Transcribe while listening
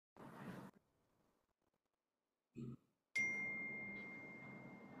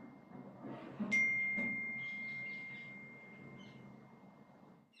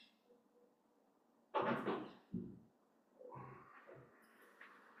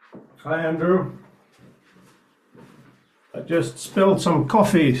Hi, Andrew. I just spilled some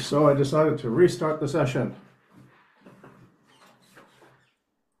coffee, so I decided to restart the session.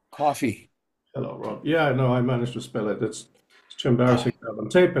 Coffee. Hello, Rob. Yeah, no, I managed to spill it. It's too embarrassing to have on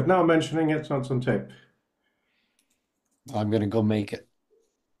tape, but now mentioning it's not on tape. I'm gonna go make it.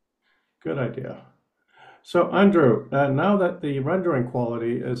 Good idea. So, Andrew, now that the rendering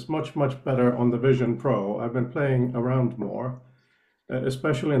quality is much, much better on the Vision Pro, I've been playing around more,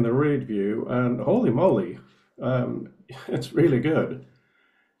 especially in the Read view, and holy moly, um, it's really good. Right?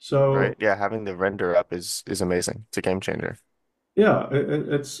 So, Yeah, having the render up is amazing. It's a game changer. yeah,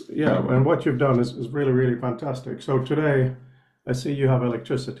 yeah, and what you've done is really, really fantastic. So today, I see you have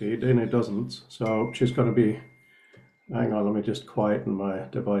electricity. Dana doesn't, so she's going to be. Hang on, let me just quieten my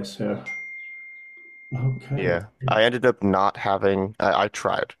device here. Okay. Yeah. I ended up not having I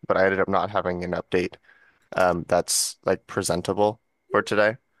tried, but I ended up not having an update that's like presentable for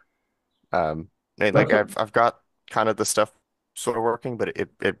today. Um and, like That's I've got kind of the stuff sort of working, but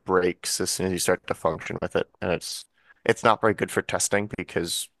it breaks as soon as you start to function with it. And it's not very good for testing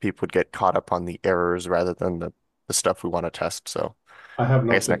because people would get caught up on the errors rather than the stuff we want to test. So I have I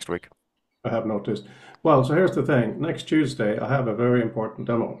guess noticed. next week. I have noticed. Well, so here's the thing. Next Tuesday, I have a very important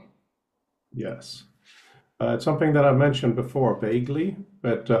demo. Yes. It's something that I mentioned before vaguely,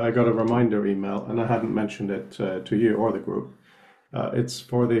 but I got a reminder email and I hadn't mentioned it to you or the group. It's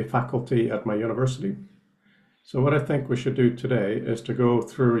for the faculty at my university. So what I think we should do today is to go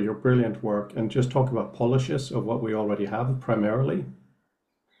through your brilliant work and just talk about polishes of what we already have primarily,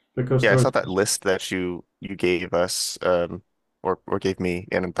 because Yeah, I there's saw that list that you gave us or gave me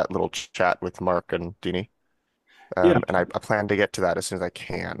in that little chat with Mark and Deanie. yeah, And I plan to get to that as soon as I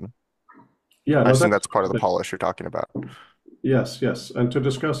can. yeah, I no, assume that's that's part of the polish you're talking about. yes, yes, and to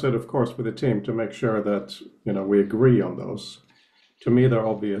discuss it, of course, with the team to make sure that we agree on those. To me, they're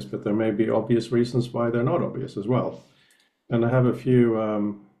obvious, but there may be obvious reasons why they're not obvious as well. And I have a few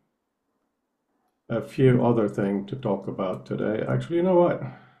other things to talk about today. Actually, you know what?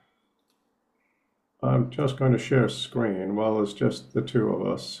 I'm just going to share screen while it's just the two of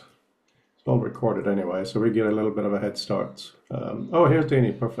us. It's all recorded anyway, so we get a little bit of a head start. Oh, here's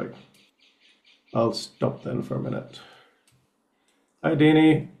Deanie. Perfect. I'll stop then for a minute. Hi,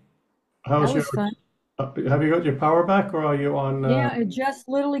 Deanie. That How's your? was fun. Have you got your power back, or are you on? Yeah, it just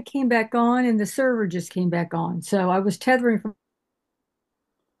literally came back on and the server just came back on. So I was tethering from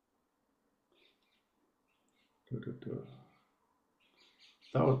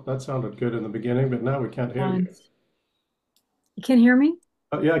That sounded good in the beginning, but now we can't hear you. lines. You can hear me?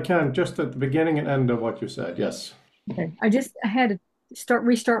 Yeah, I can. Just at the beginning and end of what you said. Yes. Okay. I had to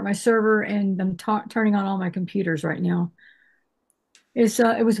restart my server and I'm turning on all my computers right now.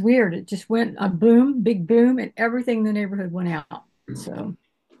 It was weird. It just went a boom, big boom, and everything in the neighborhood went out. So,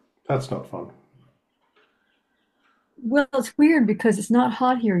 That's not fun. well, it's weird because it's not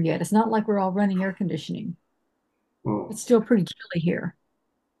hot here yet. It's not like we're all running air conditioning. Hmm. It's still pretty chilly here.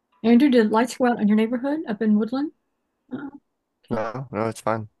 Andrew, did lights go out in your neighborhood up in Woodland? Oh, okay. No, no, it's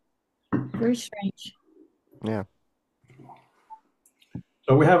fine. Very strange. Yeah.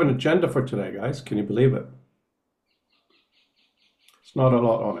 So we have an agenda for today, guys. Can you believe it? It's not a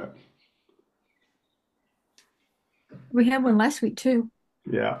lot on it. We had one last week too.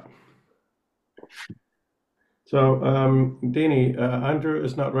 Yeah. So, Deanie, Andrew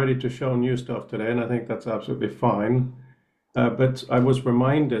is not ready to show new stuff today, and I think that's absolutely fine. But I was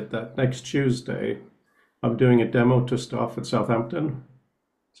reminded that next Tuesday I'm doing a demo to staff at Southampton.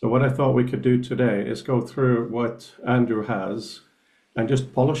 So what I thought we could do today is go through what Andrew has and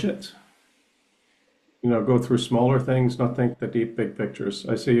just polish it. Go through smaller things, not think the deep, big pictures.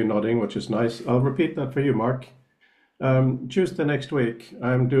 I see you nodding, which is nice. I'll repeat that for you, Mark. Tuesday next week,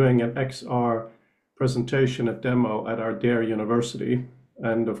 I'm doing an XR presentation, a demo at our Dare University.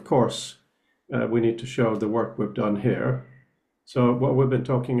 And of course, we need to show the work we've done here. So what we've been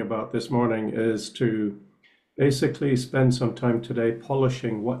talking about this morning is to basically spend some time today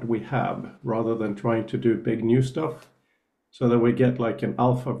polishing what we have rather than trying to do big new stuff so that we get like an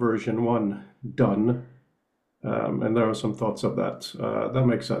alpha version 1 done. And there are some thoughts of that. That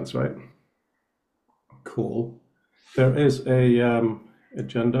makes sense, right? Cool. There is a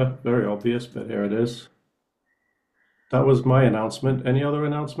agenda, very obvious, but here it is. That was my announcement. Any other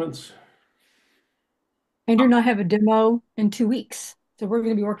announcements? Andrew and I have a demo in 2 weeks. So we're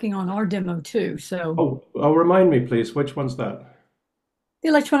going to be working on our demo too. So Oh, remind me, please. Which one's that? the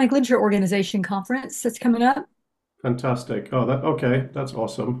Electronic Literature Organization conference that's coming up. Fantastic. Oh, that okay. That's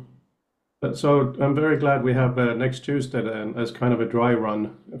awesome. So I'm very glad we have next Tuesday then as kind of a dry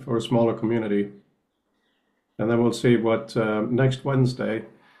run for a smaller community, and then we'll see what next Wednesday.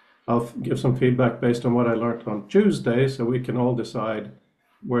 I'll give some feedback based on what I learned on Tuesday, so we can all decide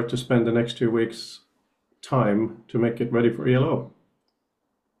where to spend the next 2 weeks' time to make it ready for ELO.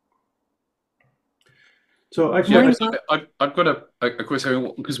 So actually, Morning, Yeah, I've got a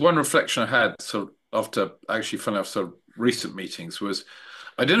question because one reflection I had sort of after actually filling off sort of recent meetings was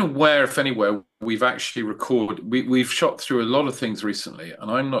I don't know where, if anywhere, we've actually recorded. We've shot through a lot of things recently, and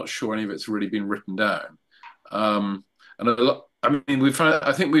I'm not sure any of it's really been written down. And a lot, I mean,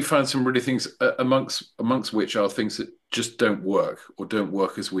 I think we found some really things amongst which are things that just don't work or don't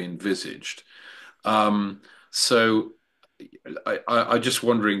work as we envisaged. So I just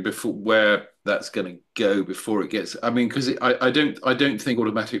wondering before where that's going to go before it gets. I mean, because I don't think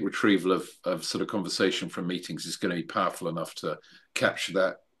automatic retrieval of sort of conversation from meetings is going to be powerful enough to capture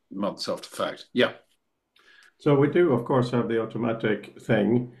that months after fact. Yeah. so we do, of course, have the automatic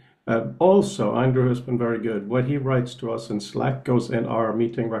thing. Also, Andrew has been very good. What he writes to us in Slack goes in our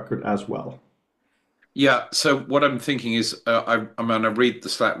meeting record as well. Yeah. So what I'm thinking is, I'm going to read the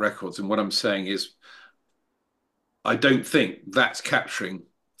Slack records, and what I'm saying is, I don't think that's capturing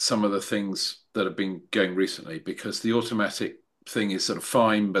some of the things that have been going recently because the automatic thing is sort of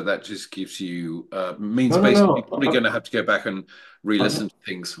fine, but that just gives you means No, no, basically you're no. probably going to have to go back and re-listen to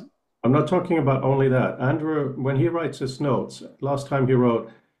things. I'm not talking about only that. Andrew, when he writes his notes, last time he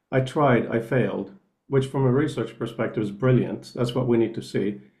wrote, I tried, I failed, which from a research perspective is brilliant. That's what we need to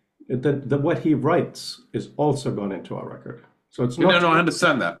see. What he writes is also gone into our record. So No, no, I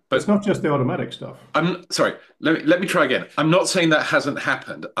understand that, it's but not just the automatic stuff. I'm sorry. Let me try again. I'm not saying that hasn't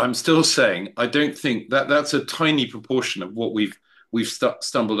happened. I'm still saying I don't think that that's a tiny proportion of what we've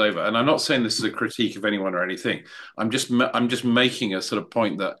stumbled over. And I'm not saying this is a critique of anyone or anything. I'm just making a sort of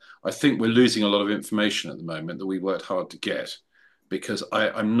point that I think we're losing a lot of information at the moment that we worked hard to get because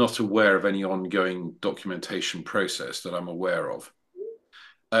I'm not aware of any ongoing documentation process that I'm aware of.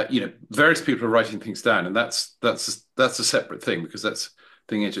 Various people are writing things down, and that's a separate thing because that's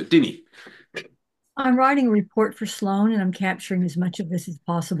thing into it. Dini. I'm writing a report for Sloan and I'm capturing as much of this as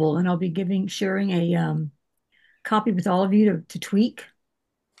possible. And I'll be sharing a copy with all of you to tweak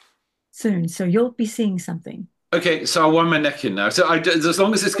soon. So you'll be seeing something. Okay, so I wind my neck in now. So as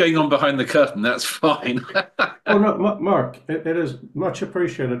long as it's going on behind the curtain, that's fine. Oh no, Mark, it is much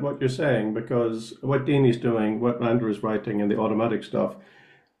appreciated what you're saying because what Deanie's doing, what Andrew's writing, and the automatic stuff.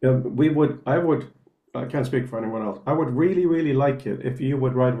 I can't speak for anyone else. I would really, really like it if you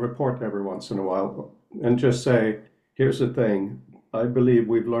would write a report every once in a while and just say, here's the thing. I believe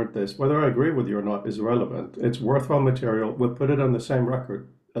we've learned this. Whether I agree with you or not is irrelevant. It's worthwhile material. We'll put it on the same record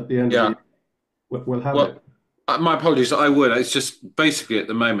at the end of the Yeah. year. We'll have Well, it. my apologies. I would. It's just basically at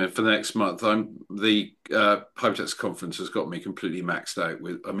the moment for the next month, the Hypertext conference has got me completely maxed out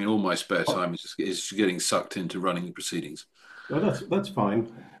with. I mean, all my spare time is getting sucked into running the proceedings. Well, that's fine,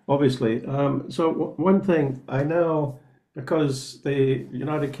 obviously. So one thing I know, because the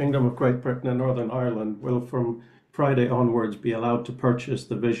United Kingdom of Great Britain and Northern Ireland will from Friday onwards be allowed to purchase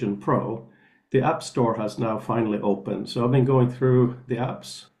the Vision Pro, the App Store has now finally opened. So I've been going through the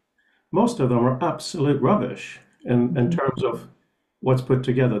apps. Most of them are absolute rubbish in terms of what's put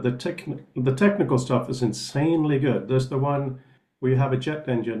together. The technical stuff is insanely good. There's the one where you have a jet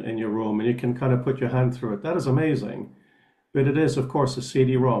engine in your room and you can kind of put your hand through it. That is amazing. But it is, of course, a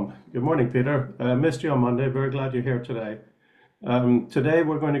CD-ROM. Good morning, Peter. Missed you on Monday. Very glad you're here today. Today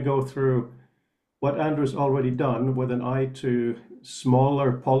we're going to go through what Andrew's already done with an eye to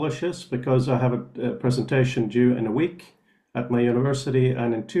smaller polishes because I have a presentation due in a week at my university,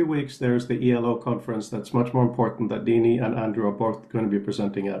 and in 2 weeks there's the ELO conference that's much more important that Deanie and Andrew are both going to be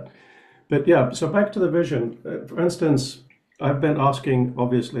presenting at. But yeah, so back to the vision. For instance, I've been asking,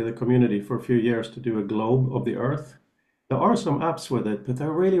 obviously, the community for a few years to do a globe of the Earth. There are some apps with it, but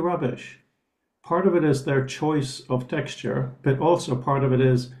they're really rubbish. Part of it is their choice of texture, but also part of it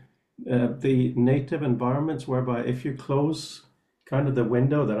is the native environments whereby if you close kind of the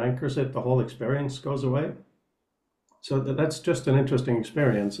window that anchors it, the whole experience goes away. So that's just an interesting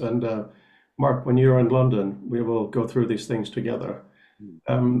experience. And Mark, when you're in London, we will go through these things together.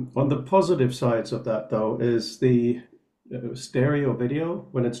 On the positive sides of that, though, is the stereo video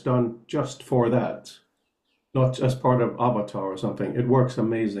when it's done just for that, not as part of Avatar or something. It works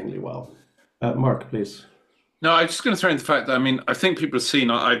amazingly well. Mark, please. No, I'm just going to throw in the fact that I think people have seen.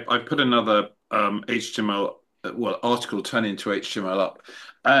 I put another HTML article turn into HTML up,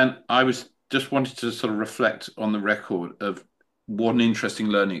 and I was just wanted to sort of reflect on the record of what an interesting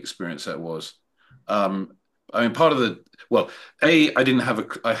learning experience that was. Part of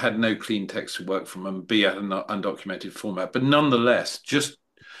I had no clean text to work from, and B, I had an undocumented format, but nonetheless, just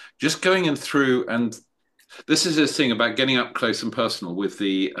going in through and This is this thing about getting up close and personal with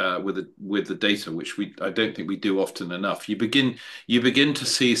the data, which I don't think we do often enough. You begin to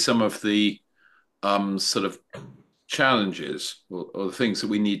see some of the sort of challenges or the things that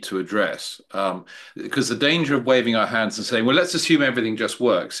we need to address. Because the danger of waving our hands and saying, well, let's assume everything just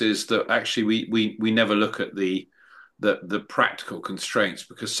works, is that actually we never look at the practical constraints,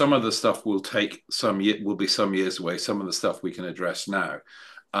 because some of the stuff will be some years away. Some of the stuff we can address now,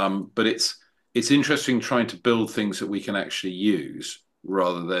 but it's interesting trying to build things that we can actually use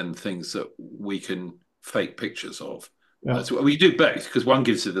rather than things that we can fake pictures of. Yeah. So we do both, because one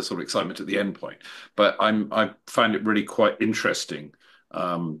gives you the sort of excitement at the end point. But I find it really quite interesting,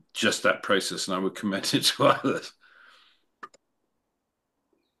 just that process, and I would commend it to others.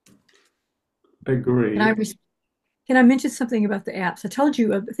 Agree. Can I mention something about the apps? I told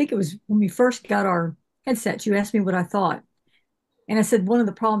you, I think it was when we first got our headsets, you asked me what I thought. And I said, one of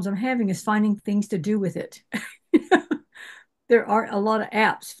the problems I'm having is finding things to do with it. There aren't a lot of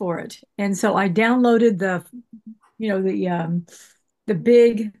apps for it. And so I downloaded the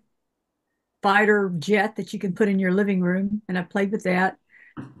big fighter jet that you can put in your living room, and I played with that.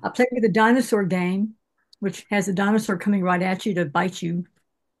 I played with the dinosaur game, which has a dinosaur coming right at you to bite you.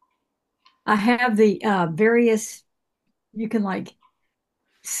 I have the various, you can like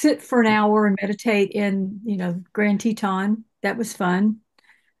sit for an hour and meditate in, Grand Teton. That was fun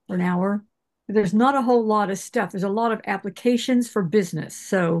for an hour. But there's not a whole lot of stuff. There's a lot of applications for business.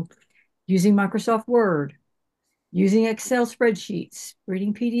 So using Microsoft Word, using Excel spreadsheets,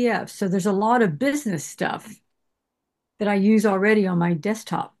 reading PDFs. So there's a lot of business stuff that I use already on my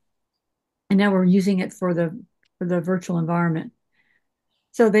desktop. And now we're using it for the virtual environment.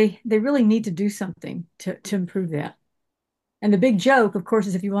 So they really need to do something to improve that. And the big joke, of course,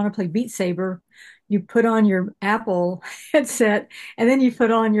 is if you want to play Beat Saber, you put on your Apple headset and then you put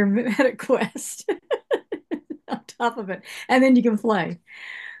on your MetaQuest on top of it, and then you can play.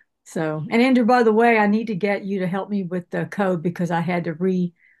 So, and Andrew, by the way, I need to get you to help me with the code, because I had to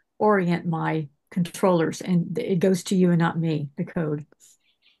reorient my controllers, and it goes to you and not me, the code.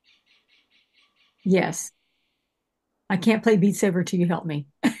 Yes. I can't play Beat Saber till you help me.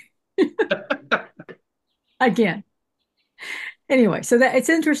 Again. Anyway, so that it's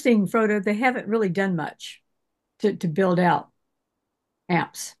interesting, Frodo. They haven't really done much to build out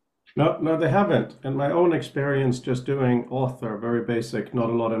apps. No, they haven't. In my own experience, just doing author, very basic, not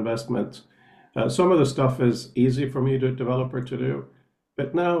a lot of investment. Some of the stuff is easy for me to developer to do,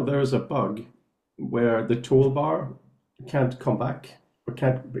 but now there is a bug where the toolbar can't come back or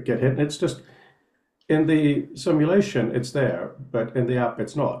can't get hit. It's just in the simulation, it's there, but in the app,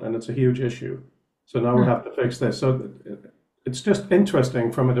 it's not, and it's a huge issue. So now we have to fix this. So it's just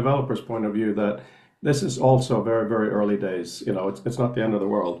interesting from a developer's point of view that this is also very, very early days. It's not the end of the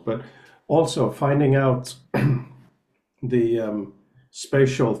world, but also finding out the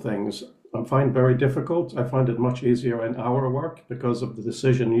spatial things I find very difficult. I find it much easier in our work because of the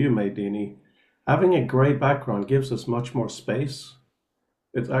decision you made, Dini. Having a gray background gives us much more space.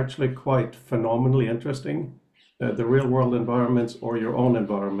 It's actually quite phenomenally interesting. The real world environments or your own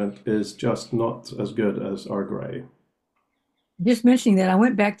environment is just not as good as our gray. Just mentioning that, I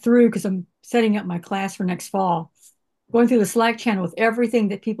went back through because I'm setting up my class for next fall, going through the Slack channel with everything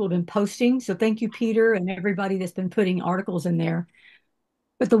that people have been posting. So thank you, Peter, and everybody that's been putting articles in there.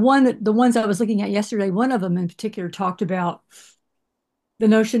 But the ones I was looking at yesterday, one of them in particular talked about the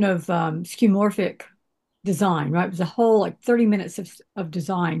notion of skeuomorphic design, right? It was a whole like 30 minutes of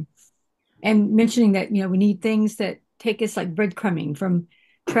design, and mentioning that, we need things that take us like breadcrumbing from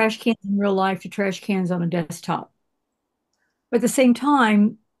trash cans in real life to trash cans on a desktop. But at the same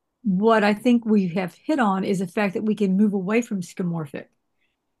time, what I think we have hit on is the fact that we can move away from skeuomorphic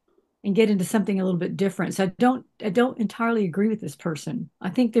and get into something a little bit different. So I don't entirely agree with this person.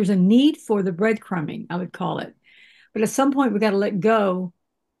 I think there's a need for the breadcrumbing, I would call it. But at some point, we got to let go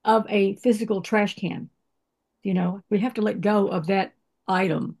of a physical trash can. We have to let go of that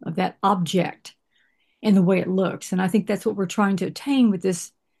item, of that object, and the way it looks. And I think that's what we're trying to attain with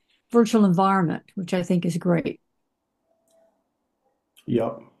this virtual environment, which I think is great.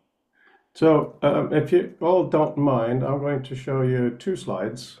 Yep. So if you all don't mind, I'm going to show you two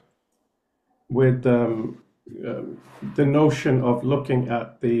slides with the notion of looking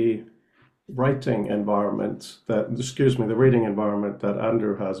at the writing environment the reading environment that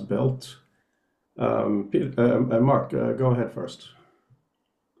Andrew has built. Mark, go ahead first.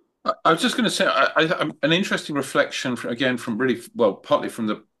 I was just going to say, an interesting reflection, again, from really, well, partly from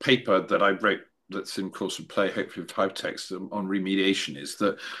the paper that I wrote that's in course of play, hopefully with hypertext on remediation, is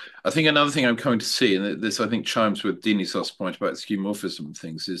that I think another thing I'm coming to see, and this I think chimes with Dini's last point about skeuomorphism and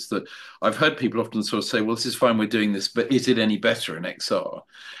things, is that I've heard people often sort of say, well, this is fine, we're doing this, but is it any better in XR?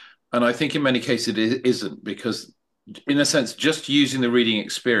 And I think in many cases it isn't, because in a sense, just using the reading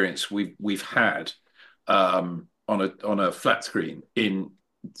experience we've had on a flat screen in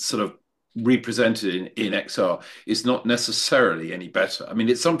sort of represented in XR is not necessarily any better. I mean,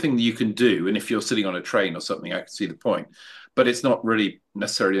 it's something that you can do, and if you're sitting on a train or something, I can see the point, but it's not really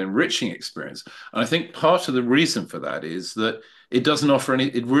necessarily an enriching experience. And I think part of the reason for that is that it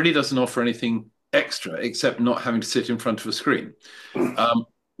really doesn't offer anything extra except not having to sit in front of a screen.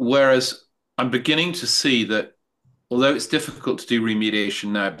 Whereas I'm beginning to see that although it's difficult to do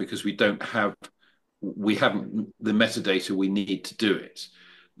remediation now because we haven't the metadata we need to do it,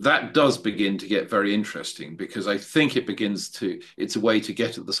 that does begin to get very interesting, because I think it's a way to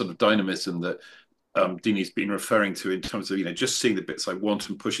get at the sort of dynamism that Dini's been referring to in terms of, just seeing the bits I want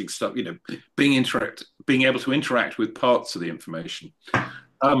and pushing stuff, being able to interact with parts of the information.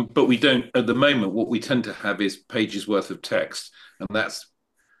 But we don't, at the moment, what we tend to have is pages worth of text, and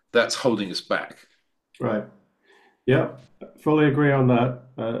that's holding us back. Right. Yeah, fully agree on that,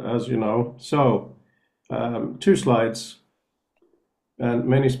 as you know. So, 2 slides and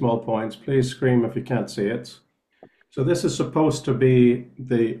many small points. Please scream if you can't see it. So this is supposed to be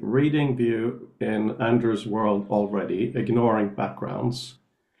the reading view in Andrew's world already, ignoring backgrounds.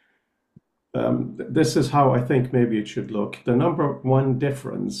 This is how I think maybe it should look. The number one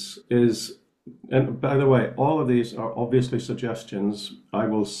difference is, and by the way, all of these are obviously suggestions. I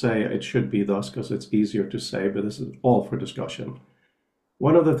will say it should be thus because it's easier to say, but this is all for discussion.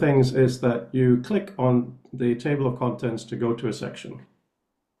 One of the things is that you click on the table of contents to go to a section.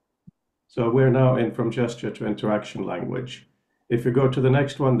 So we're now in from gesture to interaction language. If you go to the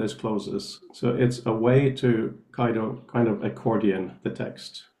next one, this closes. So it's a way to kind of accordion the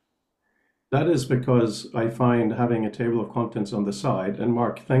text. That is because I find having a table of contents on the side, and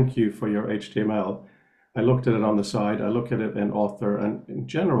Mark, thank you for your HTML. I looked at it on the side, I look at it in author, and in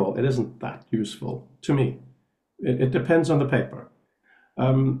general, it isn't that useful to me. It depends on the paper.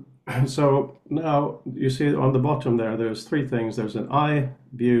 So now you see on the bottom there's 3 things. There's an eye,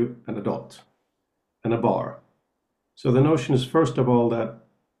 view, and a dot, and a bar. So the notion is, first of all, that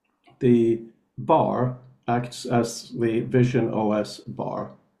the bar acts as the Vision OS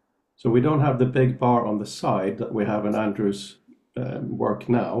bar. So we don't have the big bar on the side that we have in Andrew's work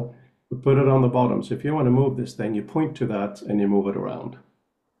now. We put it on the bottom. So if you want to move this thing, you point to that and you move it around.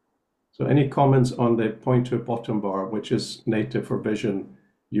 So any comments on the point to bottom bar, which is native for Vision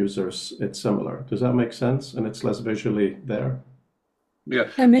users, it's similar. Does that make sense? And it's less visually there. Yeah.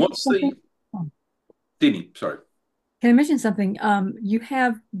 Can I mention What's something? Dini, sorry. Can I mention something? You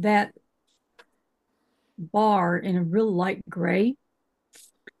have that bar in a real light gray.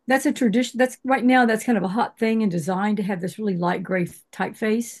 That's a tradition. That's right now, that's kind of a hot thing in design, to have this really light gray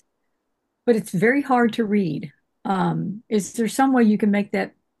typeface, but it's very hard to read. Is there some way you can make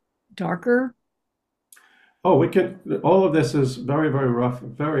that darker? Oh, we can. All of this is very, very rough.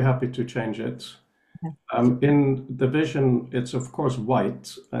 Very happy to change it. In the Vision, it's of course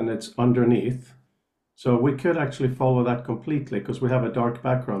white and it's underneath. So we could actually follow that completely because we have a dark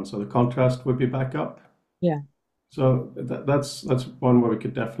background, so the contrast would be back up. Yeah. So that's one where we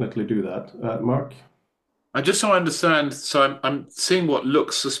could definitely do that. Mark? I just so I understand, so I'm seeing what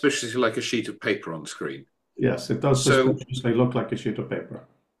looks suspiciously like a sheet of paper on screen. Yes, it does suspiciously look like a sheet of paper.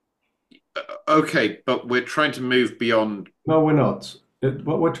 Okay, but we're trying to move beyond. No, we're not.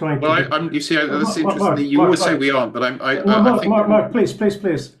 What we're trying to do. Well, you see, that's interesting. Mark, You always say we aren't, but I think. Mark,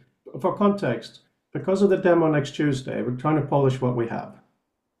 please, for context, because of the demo next Tuesday, we're trying to polish what we have.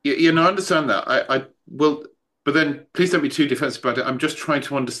 I understand that. I will, but then please don't be too defensive about it. I'm just trying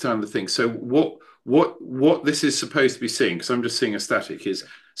to understand the thing. So what this is supposed to be seeing, because I'm just seeing a static, is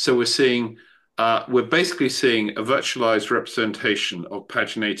so we're basically seeing a virtualized representation of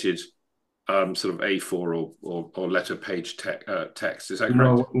paginated sort of A4 or letter page text. Is that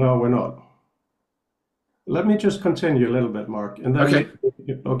correct? No, we're not. Let me just continue a little bit, Mark, and then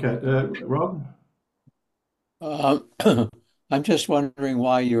okay, Rob. I'm just wondering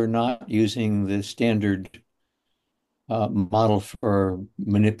why you're not using the standard model for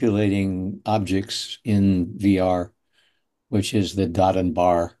manipulating objects in VR, which is the dot and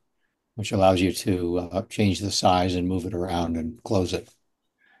bar, which allows you to change the size and move it around and close it.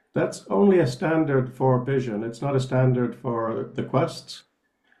 That's only a standard for Vision. It's not a standard for the Quests.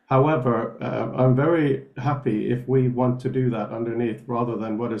 However, I'm very happy if we want to do that underneath rather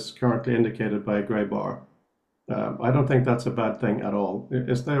than what is currently indicated by a gray bar. I don't think that's a bad thing at all.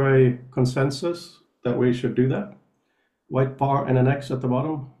 Is there a consensus that we should do that? White bar and an X at the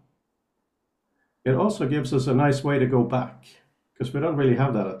bottom? It also gives us a nice way to go back because we don't really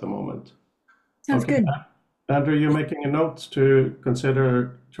have that at the moment. Sounds Okay, good. Andrew, you're making a note to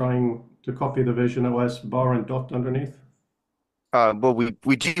consider trying to copy the Vision OS bar and dot underneath? Well,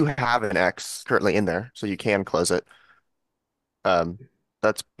 we do have an X currently in there, so you can close it. Um,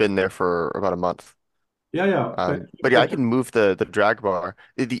 that's been there for about a month. Yeah, yeah. But yeah, I can move the drag bar.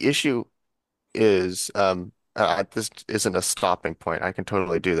 The issue is this isn't a stopping point. I can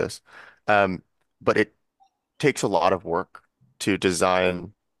totally do this. Um, but it takes a lot of work to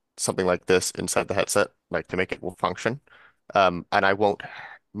design something like this inside the headset, like to make it will function. And I won't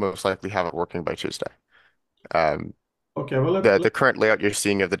most likely have it working by Tuesday. Um, Okay, well, the current layout you're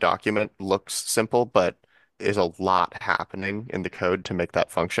seeing of the document looks simple, but is a lot happening in the code to make that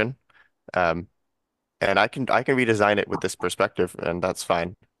function. Um, and I can redesign it with this perspective, and that's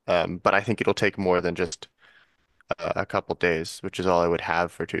fine. But I think it'll take more than just a couple days, which is all I would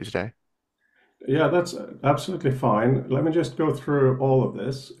have for Tuesday. yeah, that's absolutely fine. Let me just go through all of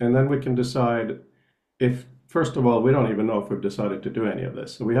this, and then we can decide if, first of all, we don't even know if we've decided to do any of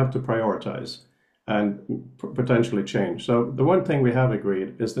this. So we have to prioritize and potentially change. So the one thing we have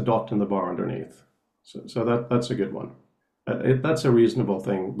agreed is the dot and the bar underneath. So that's a good one. That's a reasonable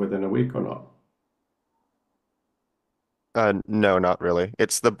thing within a week or not. No, not really.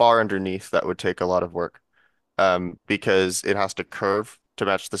 It's the bar underneath that would take a lot of work, because it has to curve to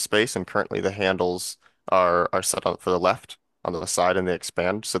match the space, and currently the handles are set up for the left on the side, and they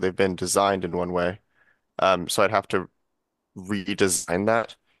expand, so they've been designed in one way. So I'd have to redesign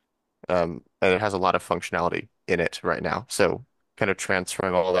that. And it has a lot of functionality in it right now. So kind of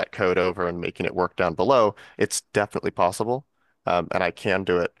transferring all that code over and making it work down below, it's definitely possible. And I can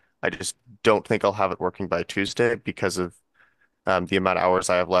do it. I just don't think I'll have it working by Tuesday because of the amount of hours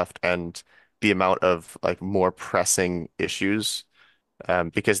I have left and the amount of like more pressing issues.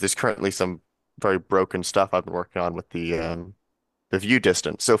 Because there's currently some very broken stuff I've been working on with the view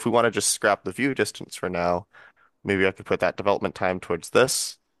distance. So if we want to just scrap the view distance for now, maybe I could put that development time towards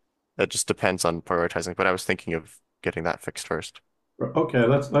this. It just depends on prioritizing, but I was thinking of getting that fixed first. Okay,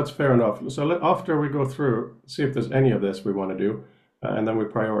 that's fair enough. So after we go through, see if there's any of this we want to do, and then we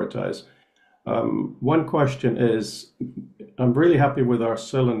prioritize. One question is, I'm really happy with our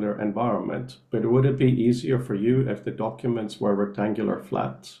cylinder environment, but would it be easier for you if the documents were rectangular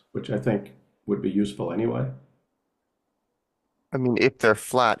flat, which I think would be useful anyway? I mean, if they're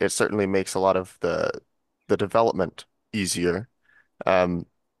flat, it certainly makes a lot of the development easier. Um,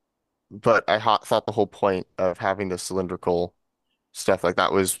 but I thought the whole point of having the cylindrical stuff like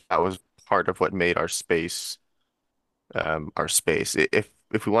that was part of what made our space. If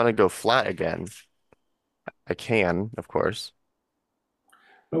we want to go flat again, I can, of course.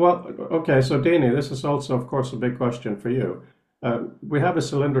 Well, okay, so Dini, this is also, of course, a big question for you. We have a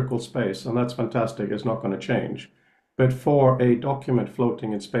cylindrical space, and that's fantastic. It's not going to change. But for a document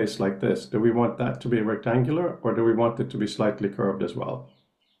floating in space like this, do we want that to be rectangular, or do we want it to be slightly curved as well?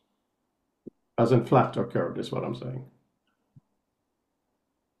 As in flat or curved is what I'm saying.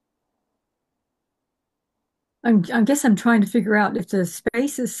 I guess I'm trying to figure out if the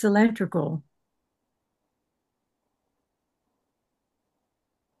space is cylindrical.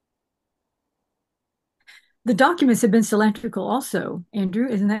 The documents have been cylindrical also, Andrew,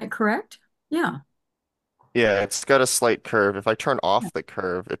 isn't that correct? Yeah. Yeah, it's got a slight curve. If I turn Yeah. off the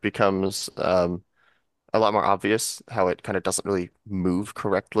curve, it becomes a lot more obvious how it kind of doesn't really move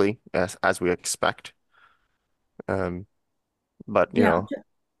correctly as we expect. Um, but Yeah.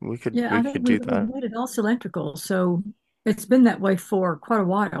 we could Yeah, we I think could do we've that. made it all cylindrical, so it's been that way for quite a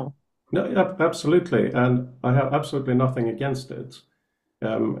while. No, absolutely, and I have absolutely nothing against it.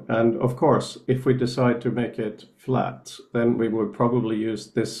 And of course, if we decide to make it flat, then we would probably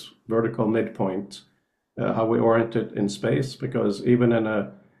use this vertical midpoint, how we orient it in space, because even in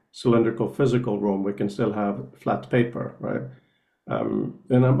a cylindrical physical room, we can still have flat paper, right?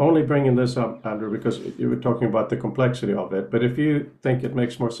 And I'm only bringing this up, Andrew, because you were talking about the complexity of it. But if you think it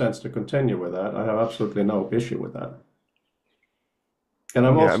makes more sense to continue with that, I have absolutely no issue with that. And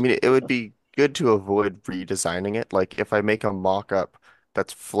I'm Yeah, I also, mean, it would be good to avoid redesigning it. Like if I make a mock-up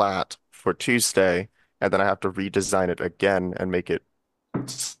that's flat for Tuesday, and then I have to redesign it again and make it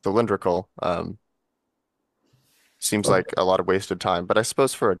cylindrical, seems okay. like a lot of wasted time. But I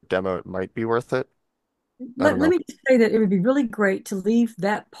suppose for a demo, it might be worth it. I don't Let know. me just say that it would be really great to leave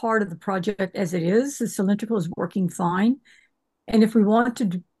that part of the project as it is. The cylindrical is working fine. And if we want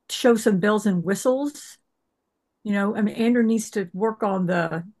to show some bells and whistles, I mean, Andrew needs to work on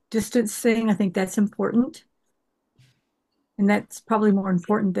the distance thing. I think that's important. And that's probably more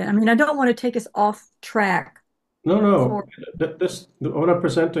important than, I mean, I don't want to take us off track No. for, This what I'm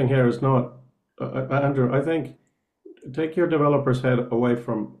presenting here is not, Andrew. I think take your developer's head away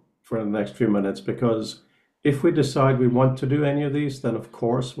from for the next few minutes, because if we decide we want to do any of these, then of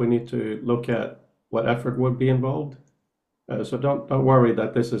course we need to look at what effort would be involved. So don't worry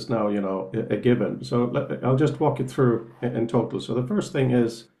that this is now, a given. So I'll just walk it through in total. So the first thing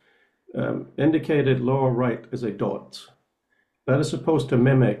is indicated lower right is a dot. That is supposed to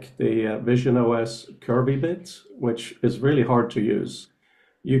mimic the Vision OS Kirby bit, which is really hard to use.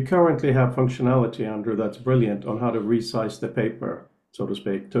 You currently have functionality, Andrew, that's brilliant on how to resize the paper, so to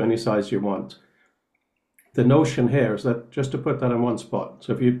speak, to any size you want. The notion here is that just to put that in one spot.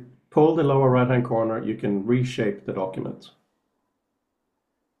 So if you pull the lower right-hand corner, you can reshape the document.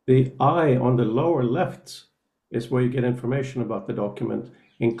 The eye on the lower left is where you get information about the document,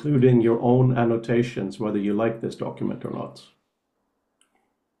 including your own annotations, whether you like this document or not.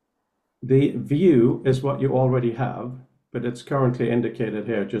 The view is what you already have, but it's currently indicated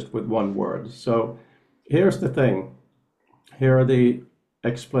here just with one word. So here's the thing. Here are the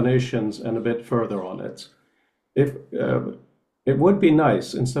explanations and a bit further on it. If it would be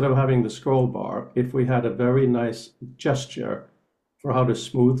nice, instead of having the scroll bar, if we had a very nice gesture for how to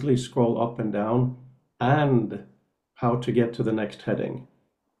smoothly scroll up and down and how to get to the next heading.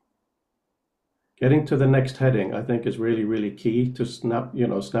 Getting to the next heading, I think, is really, really key to snap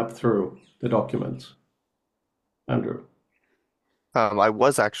through the document. Andrew. I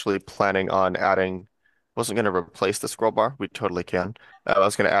was actually planning on wasn't going to replace the scroll bar. We totally can. I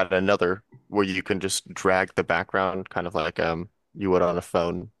was going to add another where you can just drag the background, kind of like you would on a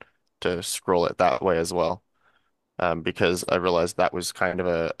phone, to scroll it that way as well. Because I realized that was kind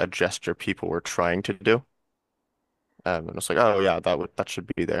of a gesture people were trying to do. And I was like, oh yeah, that should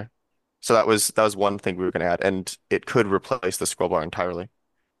be there. So that was one thing we were going to add, and it could replace the scroll bar entirely,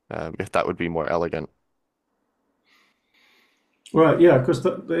 if that would be more elegant. Right, yeah, because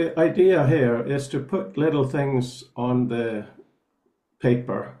the idea here is to put little things on the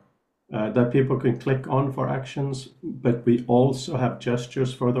paper that people can click on for actions, but we also have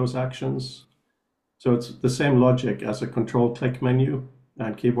gestures for those actions. So it's the same logic as a control-click menu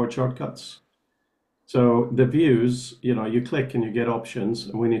and keyboard shortcuts. So the views, you click and you get options,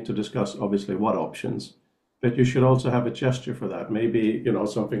 and we need to discuss obviously what options, but you should also have a gesture for that. Maybe,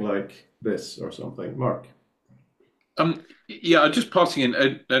 something like this or something. Mark. Yeah, just noting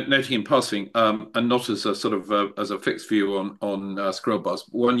in passing, and not as a sort of as a fixed view on scroll bars.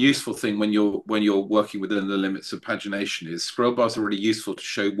 One useful thing when you're working within the limits of pagination is scroll bars are really useful to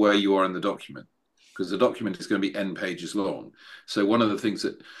show where you are in the document, because the document is going to be n pages long. So one of the things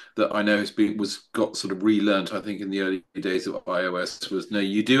that I know got sort of relearned, I think, in the early days of iOS was, no,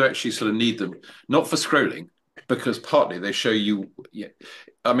 you do actually sort of need them, not for scrolling, because partly they show you. Yeah,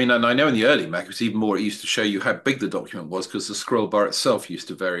 I mean, and I know in the early Mac, it was even more, it used to show you how big the document was, because the scroll bar itself used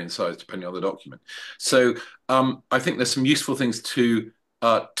to vary in size depending on the document. So I think there's some useful things to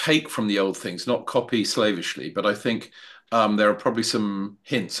take from the old things, not copy slavishly, but I think there are probably some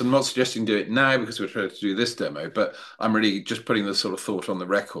hints. I'm not suggesting do it now because we're trying to do this demo, but I'm really just putting the sort of thought on the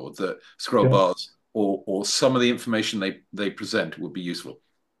record that scroll bars or some of the information they present would be useful.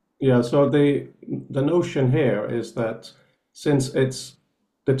 Yeah, so the notion here is that since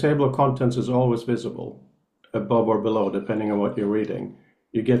the table of contents is always visible above or below, depending on what you're reading,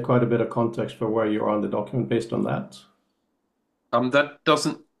 you get quite a bit of context for where you are on the document based on that.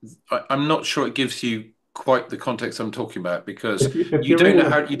 I'm not sure it gives you quite the context I'm talking about, because if you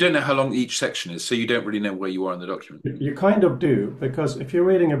don't know how long each section is, so you don't really know where you are in the document. You kind of do, because if you're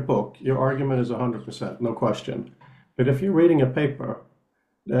reading a book, your argument is 100%, no question. But if you're reading a paper,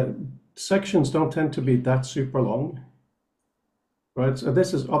 sections don't tend to be that super long, right? So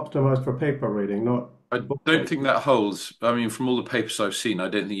this is optimized for paper reading, not. I don't think that holds. I mean, from all the papers I've seen, I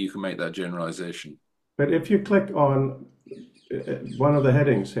don't think you can make that generalization. But if you click on one of the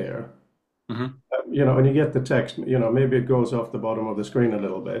headings here, mm-hmm. And you get the text, maybe it goes off the bottom of the screen a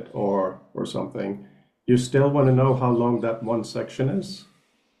little bit or something. You still want to know how long that one section is?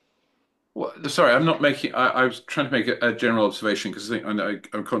 Well, sorry, I'm not making. I was trying to make a general observation, because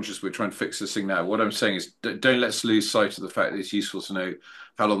I'm conscious we're trying to fix this thing now. What I'm saying is, don't let's lose sight of the fact that it's useful to know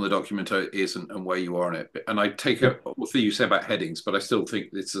how long the document is and where you are on it. And I take what you say about headings, but I still think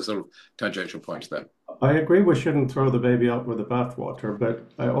it's a sort of tangential point to that. I agree we shouldn't throw the baby out with the bathwater, but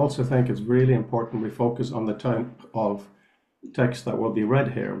I also think it's really important we focus on the type of text that will be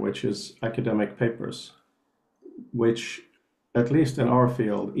read here, which is academic papers, which, at least in our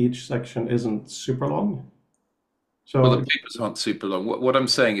field, each section isn't super long. So, well, the papers aren't super long. What I'm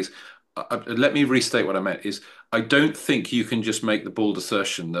saying is, let me restate what I meant is I don't think you can just make the bald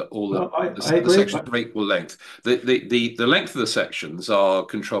assertion that all No, I the agree. sections are equal length. The length of the sections are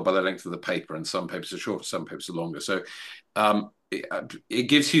controlled by the length of the paper, and some papers are shorter, some papers are longer. So it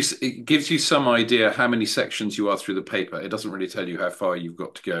gives you some idea how many sections you are through the paper. It doesn't really tell you how far you've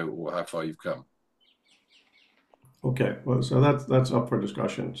got to go or how far you've come. Okay, well, so that's up for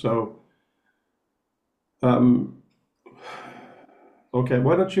discussion. So, um, okay,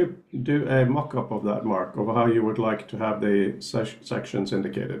 why don't you do a mock-up of that, Mark, of how you would like to have the sections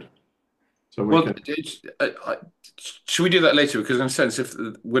indicated? So we Well, can. should we do that later? Because in a sense, if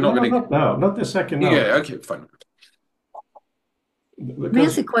we're No, not no, going to, not now, not the second now, yeah, okay, fine. May I because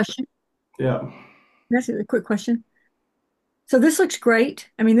ask a question? yeah, May I ask a quick question? So this looks great.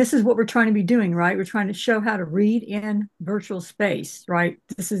 I mean, this is what we're trying to be doing, right? We're trying to show how to read in virtual space, right?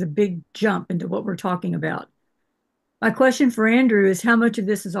 This is a big jump into what we're talking about. My question for Andrew is how much of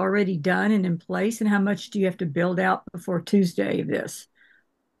this is already done and in place, and how much do you have to build out before Tuesday of this?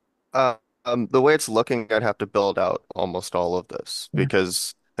 Uh, the way it's looking, I'd have to build out almost all of this Yeah.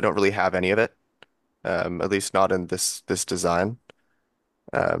 because I don't really have any of it, at least not in this design.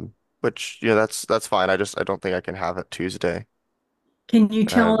 Um, which that's fine. I don't think I can have it Tuesday. Can you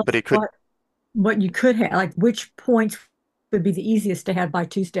tell But us it could. what you could have, like which points would be the easiest to have by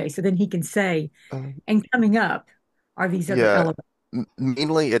Tuesday? So then he can say, Uh, and coming up are these other yeah, elements.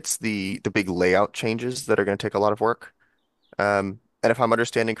 mainly it's the big layout changes that are going to take a lot of work. And if I'm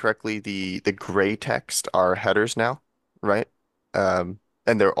understanding correctly, the gray text are headers now, right?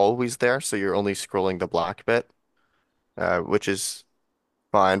 And they're always there, so you're only scrolling the black bit, which is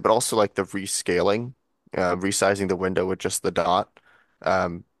fine. But also like the rescaling, resizing the window with just the dot.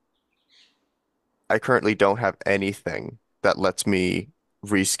 Um, I currently don't have anything that lets me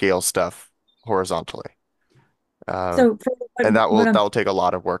rescale stuff horizontally. Uh, So for and what I'm that will take a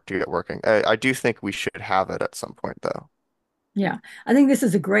lot of work to get working. I do think we should have it at some point though. Yeah, I think this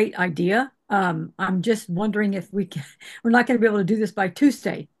is a great idea. I'm just wondering if we're not going to be able to do this by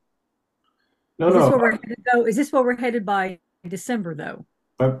Tuesday. no, Is this no, where we're headed though? Is this where we're headed by December though?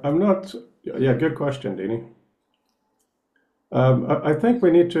 I'm not. Yeah, good question, Dini. I think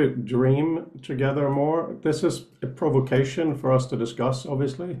we need to dream together more. This is a provocation for us to discuss,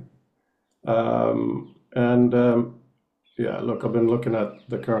 obviously. And yeah, look, I've been looking at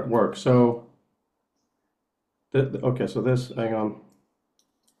the current work. So, okay, so this, hang on,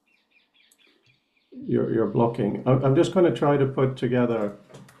 you're blocking. I'm just going to try to put together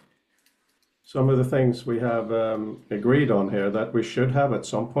some of the things we have agreed on here that we should have at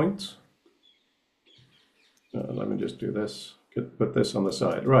some point. Let me just do this. Put this on the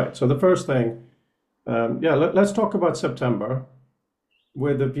side. Right. So the first thing, yeah, let's talk about September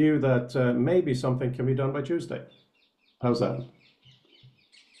with the view that maybe something can be done by Tuesday. How's that?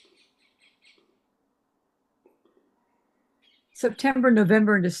 September,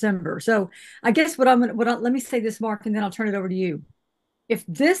 November, and December. So I guess let me say this, Mark, and then I'll turn it over to you. If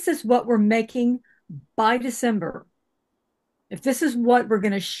this is what we're making by December, if this is what we're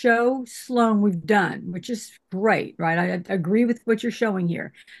going to show Sloan we've done, which is great, right? I agree with what you're showing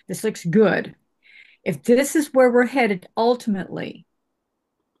here. This looks good. If this is where we're headed ultimately,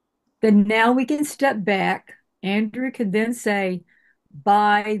 then now we can step back. Andrew can then say,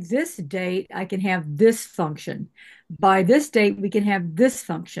 by this date, I can have this function. By this date, we can have this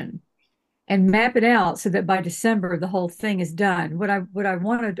function and map it out so that by December, the whole thing is done. What I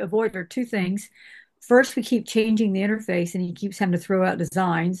want to avoid are two things. First, we keep changing the interface and he keeps having to throw out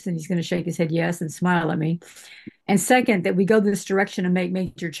designs and he's going to shake his head yes and smile at me. And second, that we go this direction and make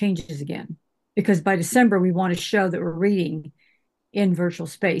major changes again. Because by December, we want to show that we're reading in virtual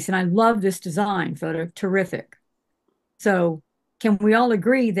space. And I love this design photo, terrific. So can we all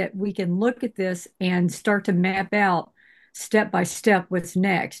agree that we can look at this and start to map out step by step what's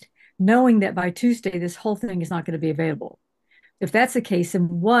next, knowing that by Tuesday, this whole thing is not going to be available? If that's the case, then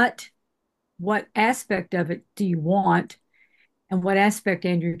what aspect of it do you want? And what aspect,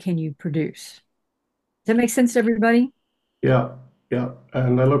 Andrew, can you produce? Does that make sense to everybody? Yeah, yeah.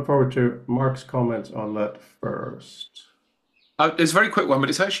 And I look forward to Mark's comments on that first. It's a very quick one, but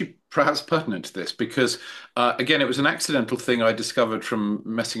it's actually perhaps pertinent to this because, again, it was an accidental thing I discovered from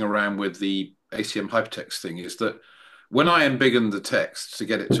messing around with the ACM hypertext thing. Is that when I embiggened the text to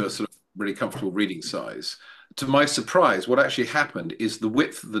get it to a sort of really comfortable reading size, to my surprise, what actually happened is the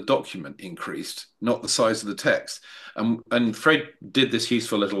width of the document increased, not the size of the text. And Fred did this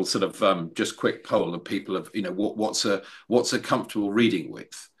useful little sort of just quick poll of people of what's a comfortable reading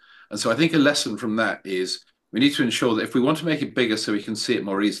width. And so I think a lesson from that is we need to ensure that if we want to make it bigger so we can see it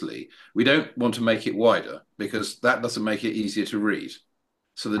more easily, we don't want to make it wider because that doesn't make it easier to read.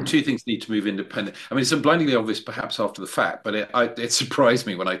 So the two things need to move independent. I mean, it's blindingly obvious perhaps after the fact, but it surprised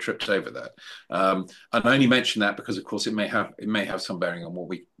me when I tripped over that. And I only mention that because, of course, it may have some bearing on what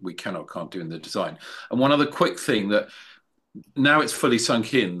we can or can't do in the design. And one other quick thing that now it's fully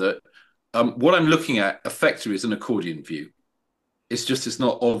sunk in that what I'm looking at effectively is an accordion view. It's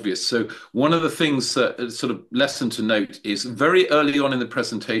not obvious. So one of the things that sort of lesson to note is very early on in the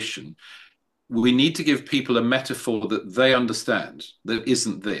presentation, we need to give people a metaphor that they understand that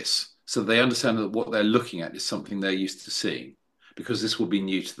isn't this. So they understand that what they're looking at is something they're used to seeing, because this will be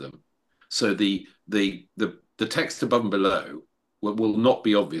new to them. So the text above and below will not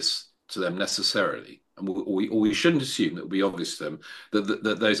be obvious to them necessarily. And we shouldn't assume that it will be obvious to them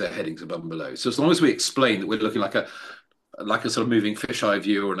that those are headings above and below. So as long as we explain that we're looking like a sort of moving fisheye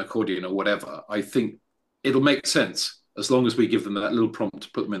view or an accordion or whatever, I think it'll make sense as long as we give them that little prompt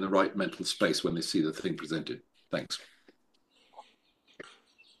to put them in the right mental space when they see the thing presented. Thanks.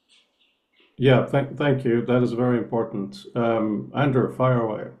 Yeah, thank you. That is very important. Andrew, fire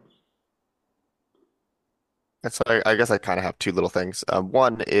away. And so I guess I kind of have two little things.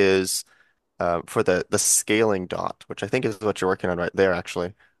 One is for the scaling dot, which I think is what you're working on right there,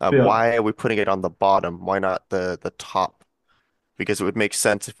 actually. Yeah, Why are we putting it on the bottom? Why not the top? Because it would make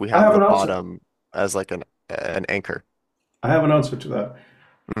sense if we I have have the an answer. bottom as like an anchor. I have an answer to that.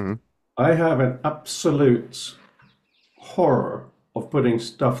 Hmm. I have an absolute horror of putting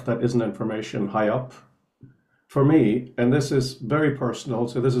stuff that isn't information high up. For me, and this is very personal,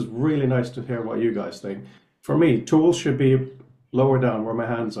 so this is really nice to hear what you guys think. For me, tools should be lower down where my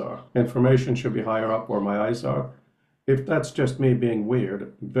hands are. Information should be higher up where my eyes are. If that's just me being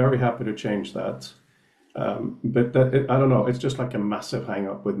weird, very happy to change that. But I don't know, it's just like a massive hang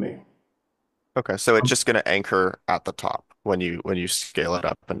up with me. Okay, so it's just going to anchor at the top when you scale it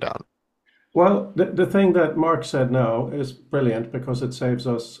up and down. Well, the thing that Mark said now is brilliant because it saves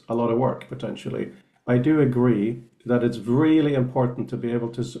us a lot of work potentially. I do agree that it's really important to be able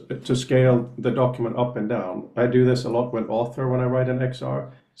to scale the document up and down. I do this a lot with Author when I write an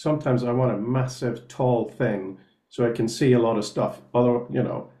XR. Sometimes I want a massive, tall thing so I can see a lot of stuff.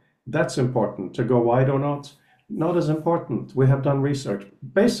 Although, that's important. To go wide or not, not as important. We have done research.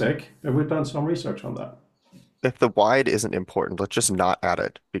 Basic, and we've done some research on that. If the wide isn't important, let's just not add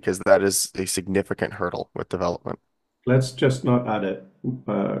it because that is a significant hurdle with development. Let's just not add it.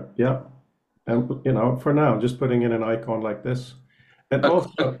 Yeah. And for now, just putting in an icon like this. And Uh, uh,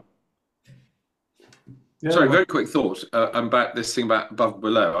 also, yeah, Sorry, very quick thought about this thing about above and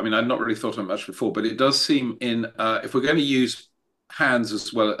below. I mean, I've not really thought on it much before, but it does seem if we're going to use hands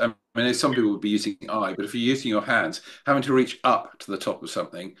as well. I mean, some people would be using eye, but if you're using your hands, having to reach up to the top of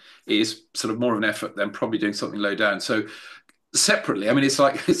something is sort of more of an effort than probably doing something low down. So separately, I mean, it's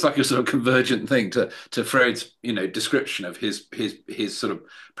like a sort of convergent thing to Freud's description of his sort of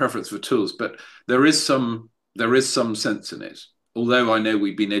preference for tools, but there is some sense in it. Although I know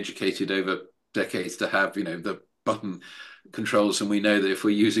we've been educated over decades to have the button controls, and we know that if we're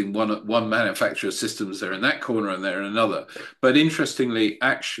using one manufacturer's systems, they're in that corner and they're in another. But interestingly,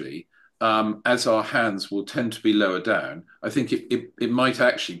 actually, as our hands will tend to be lower down, I think it might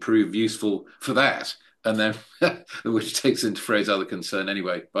actually prove useful for that. And then, which takes into Freud's other concern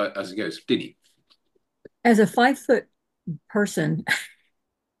anyway, but as it goes, Dini. As a 5 foot person,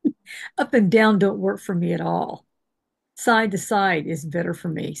 up and down don't work for me at all. Side to side is better for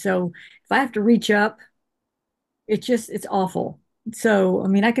me. So if I have to reach up, it's awful. So I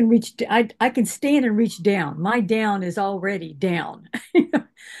mean, I can stand and reach down. My down is already down.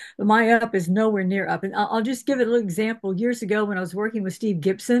 My up is nowhere near up. And I'll just give it a little example. Years ago, when I was working with Steve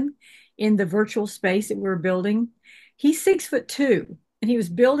Gibson in the virtual space that we were building, he's 6'2", and he was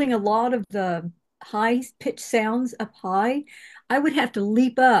building a lot of the high pitched sounds up high. I would have to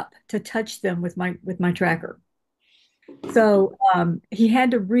leap up to touch them with my tracker. So he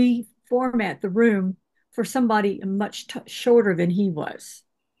had to reformat the room for somebody much shorter than he was,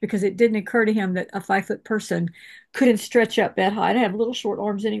 because it didn't occur to him that a 5 foot person couldn't stretch up that high. I have little short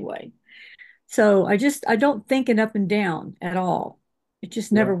arms anyway. So I don't think it up and down at all. It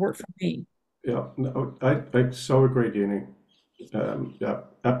just yeah, never worked for me. yeah. No, I so agree, Jeannie. Yeah,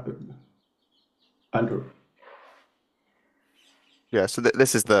 Andrew. Yeah, so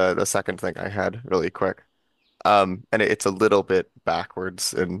this is the second thing I had really quick. And it's a little bit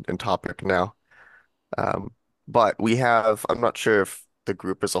backwards in topic now. Um, but I'm not sure if the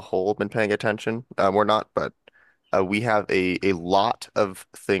group as a whole been paying attention. We're not, but we have a lot of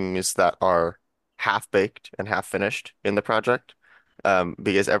things that are half baked and half finished in the project.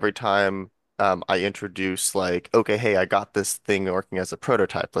 Because every time I introduce like, okay, hey, I got this thing working as a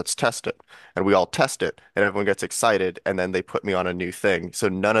prototype. Let's test it. And we all test it, and everyone gets excited, and then they put me on a new thing. So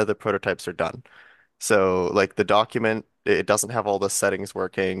none of the prototypes are done. So like the document, it doesn't have all the settings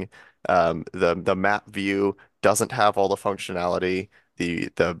working. The map view doesn't have all the functionality.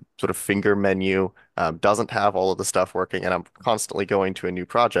 The sort of finger menu doesn't have all of the stuff working, and I'm constantly going to a new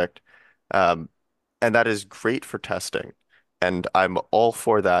project. Um, and that is great for testing. And I'm all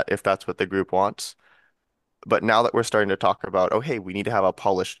for that if that's what the group wants. But now that we're starting to talk about, oh, hey, we need to have a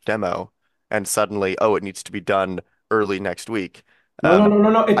polished demo, and suddenly, oh, it needs to be done early next week. No, no, no, no,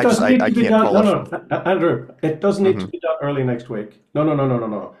 no. It I just doesn't need I to be can't done. No, polish. no, Andrew, it doesn't need to Hmm. be done early next week. No, no, no, no, no,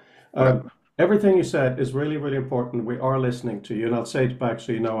 no. Okay. Everything you said is really, really important. We are listening to you, and I'll say it back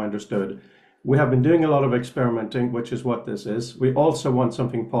so you know I understood. We have been doing a lot of experimenting, which is what this is. We also want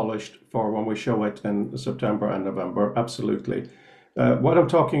something polished for when we show it in September and November. Absolutely. What I'm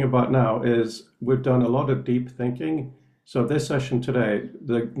talking about now is we've done a lot of deep thinking. So this session today,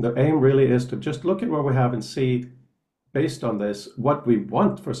 the aim really is to just look at what we have and see, based on this, what we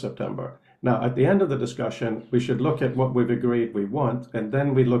want for September. Now, at the end of the discussion, we should look at what we've agreed we want, and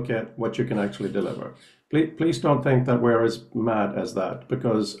then we look at what you can actually deliver. Please don't think that we're as mad as that,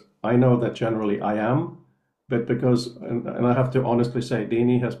 because I know that generally I am, but because, and I have to honestly say,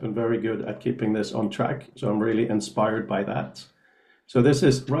 Dini has been very good at keeping this on track, so I'm really inspired by that. So this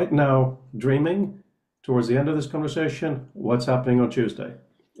is right now dreaming towards the end of this conversation, what's happening on Tuesday.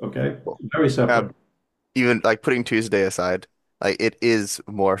 Okay? Very separate. Even like putting Tuesday aside, like it is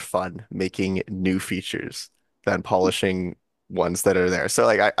more fun making new features than polishing ones that are there. So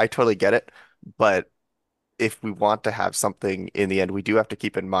like I totally get it, but if we want to have something in the end, we do have to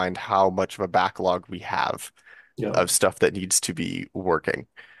keep in mind how much of a backlog we have Yeah. of stuff that needs to be working.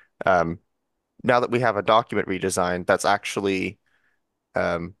 Um, Now that we have a document redesign, that's actually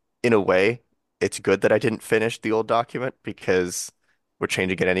in a way, it's good that I didn't finish the old document because we're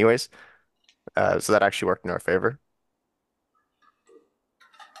changing it anyways. So that actually worked in our favor.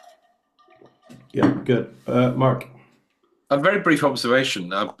 Yeah, good. Mark. A very brief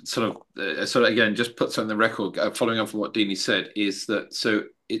observation, sort of again, just put something on the record, following on from what Deanie said, is that so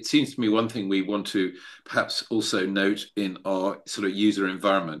it seems to me one thing we want to perhaps also note in our sort of user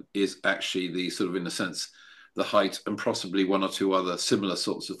environment is actually the sort of, in a sense, the height and possibly one or two other similar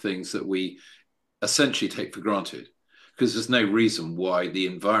sorts of things that we essentially take for granted, because there's no reason why the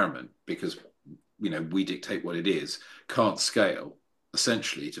environment, because we dictate what it is, can't scale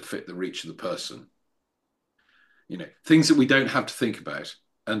essentially to fit the reach of the person. Things that we don't have to think about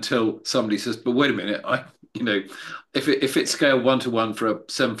until somebody says, but wait a minute, if it's scaled 1-to-1 for a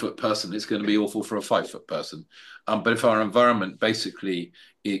 7-foot person, it's going to be awful for a 5-foot person. But if our environment basically,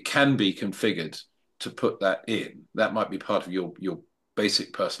 it can be configured to put that in, that might be part of your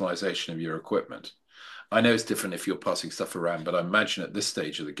basic personalization of your equipment. I know it's different if you're passing stuff around, but I imagine at this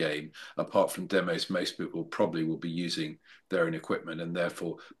stage of the game, apart from demos, most people probably will be using their own equipment and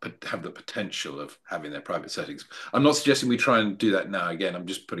therefore have the potential of having their private settings. I'm not suggesting we try and do that now. Again, I'm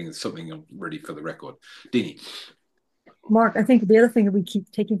just putting something ready for the record. Deanie. Mark, I think the other thing that we keep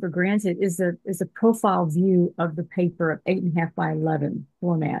taking for granted is a profile view of the paper of 8.5 by 11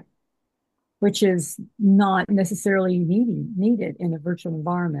 format, which is not necessarily needed in a virtual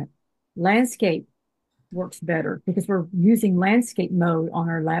environment. Landscape works better because we're using landscape mode on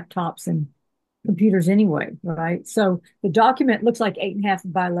our laptops and computers anyway, right? So the document looks like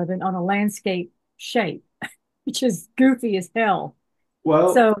 8.5 by 11 on a landscape shape, which is goofy as hell.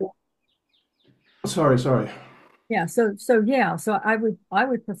 Well, So sorry. yeah, so I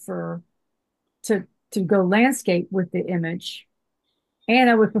would prefer to go landscape with the image, and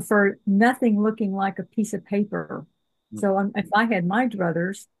I would prefer nothing looking like a piece of paper. So if I had my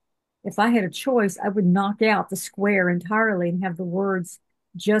druthers, if I had a choice, I would knock out the square entirely and have the words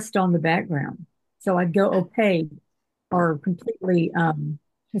just on the background. So I'd go opaque or completely,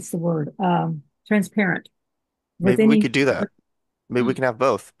 what's the word? Transparent with Maybe we any. could do that. Maybe we Hmm. can have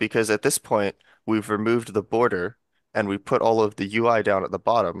both because at this point we've removed the border and we put all of the UI down at the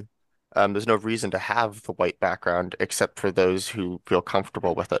bottom. There's no reason to have the white background except for those who feel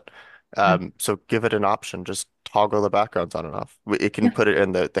comfortable with it. Yeah, So give it an option. Just toggle the backgrounds on and off. It can yeah, put it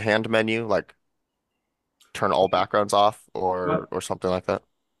in the hand menu, like turn all backgrounds off Well, or something like that.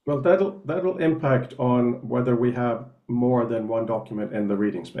 well, that'll impact on whether we have more than one document in the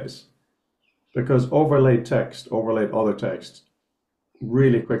reading space, because overlaid other text,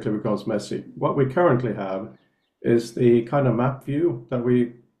 really quickly becomes messy. What we currently have is the kind of map view that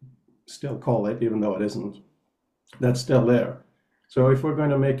we still call it, even though it isn't. That's still there. So if we're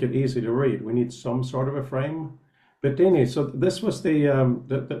going to make it easy to read, we need some sort of a frame. But Dini, so this was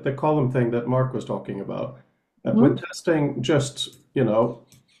the column thing that Mark was talking about. Hmm? When testing, just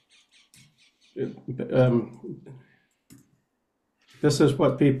um, this is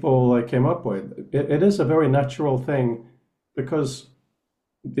what people came up with. It is a very natural thing because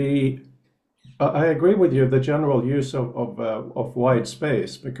the I agree with you the general use of wide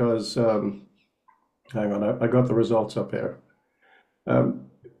space because hang on, I got the results up here. Um,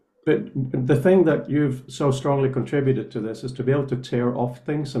 but the thing that you've so strongly contributed to this is to be able to tear off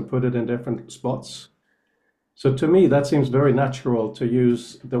things and put it in different spots. So to me, that seems very natural to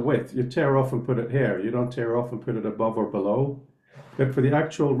use the width. You tear off and put it here. You don't tear off and put it above or below. But for the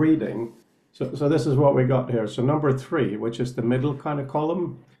actual reading, so this is what we got here. So number 3, which is the middle kind of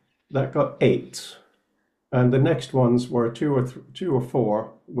column, that got 8. And the next ones were 2 or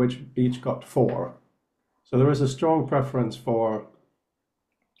 4, which each got 4. So there is a strong preference for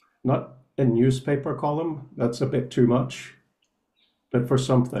not a newspaper column, that's a bit too much, but for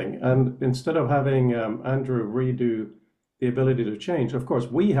something. And instead of having Andrew redo the ability to change, of course,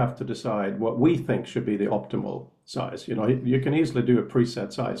 we have to decide what we think should be the optimal size. You know, you can easily do a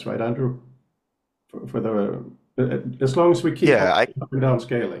preset size, right, Andrew? For the as long as we keep Yeah, up and down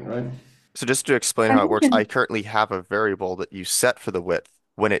scaling, right? so just to explain I how it works, I mentioned, currently have a variable that you set for the width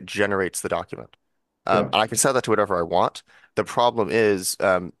when it generates the document. Yeah. And I can set that to whatever I want. The problem is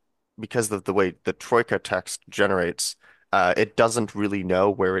because of the way the Troika text generates, it doesn't really know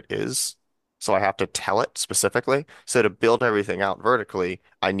where it is. So I have to tell it specifically. So to build everything out vertically,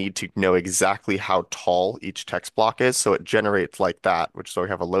 I need to know exactly how tall each text block is. So it generates like that, which so we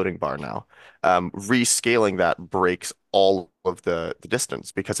have a loading bar now. Rescaling that breaks all of the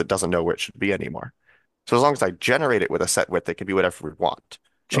distance because it doesn't know where it should be anymore. So as long as I generate it with a set width, it can be whatever we want.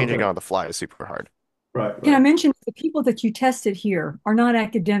 Changing Okay. it on the fly is super hard. Right, can I right. mention the people that you tested here are not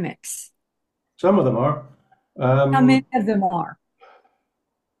academics? Some of them are. How many of them are?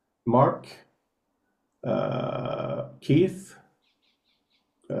 Mark, Keith,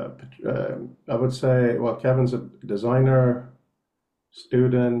 I would say, well, Kevin's a designer,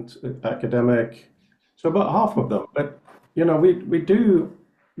 student, academic, so about half of them. But you know, we do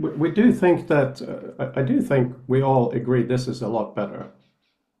think that I do think we all agree this is a lot better.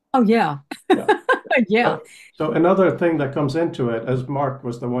 Oh, yeah. Yeah. Yeah. So another thing that comes into it, as Mark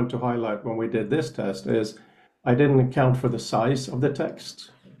was the one to highlight when we did this test, is I didn't account for the size of the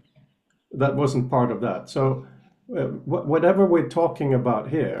text. That wasn't part of that. So whatever we're talking about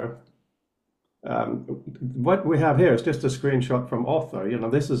here, what we have here is just a screenshot from author. You know,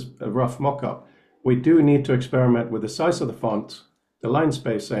 this is a rough mock-up. We do need to experiment with the size of the font, the line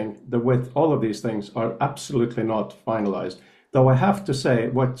spacing, the width. All of these things are absolutely not finalized. Though I have to say,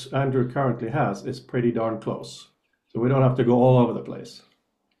 what Andrew currently has is pretty darn close. So we don't have to go all over the place.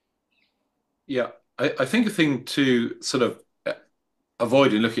 Yeah, I think a thing to sort of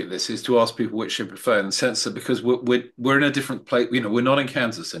avoid in looking at this is to ask people which they prefer, in the sense that because we're in a different place, you know, we're not in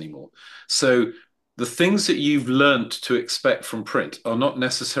Kansas anymore. So the things that you've learned to expect from print are not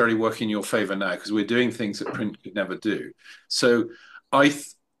necessarily working in your favor now because we're doing things that print could never do. So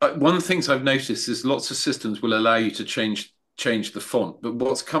one of the things I've noticed is lots of systems will allow you to change the font, but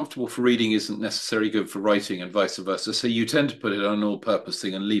what's comfortable for reading isn't necessarily good for writing and vice versa. So you tend to put it on an all-purpose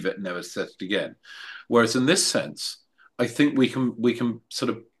thing and leave it and never set it again. Whereas in this sense, I think we can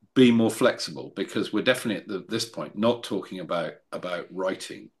sort of be more flexible because we're definitely at this point not talking about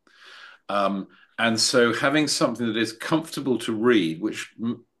writing. And so having something that is comfortable to read, which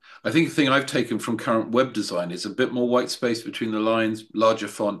I think the thing I've taken from current web design is a bit more white space between the lines, larger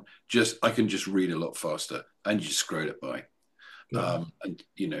font, I can just read a lot faster and you just scroll it by. And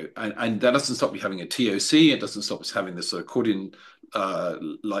you know, and that doesn't stop you having a TOC. It doesn't stop us having this accordion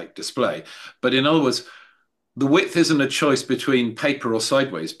like display. But in other words, the width isn't a choice between paper or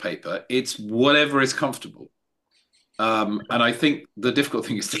sideways paper. It's whatever is comfortable. And I think the difficult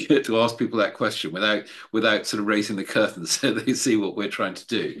thing is to get to ask people that question without sort of raising the curtain so they see what we're trying to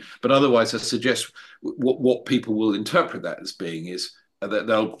do. But otherwise, I suggest what people will interpret that as being is that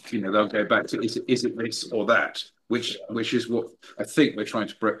they'll go back to is it this or that, which is what I think we're trying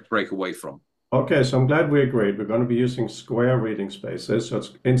to break away from. Okay, so I'm glad we agreed. We're going to be using square reading spaces, so it's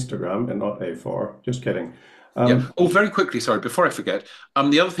Instagram and not A4. Just kidding. Yeah. Oh, very quickly, sorry, before I forget.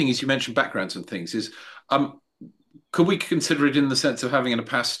 The other thing is you mentioned backgrounds and things. Could we consider it in the sense of having an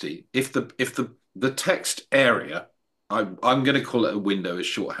opacity? If the text area, I'm going to call it a window as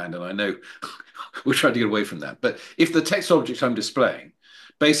shorthand, and I know we're trying to get away from that. But if the text object I'm displaying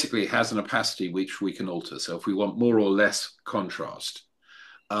basically has an opacity which we can alter, so if we want more or less contrast,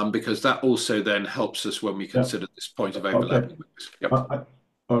 because that also then helps us when we Yeah. consider this point of Okay. overlapping. Yep.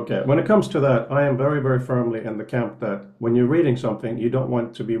 Okay, when it comes to that, I am very, very firmly in the camp that when you're reading something, you don't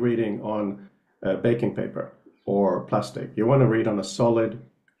want to be reading on baking paper or plastic. You want to read on a solid,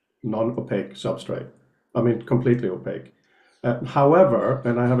 non-opaque substrate. I mean, completely opaque. However,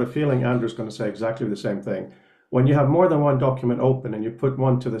 and I have a feeling Andrew's going to say exactly the same thing, when you have more than one document open and you put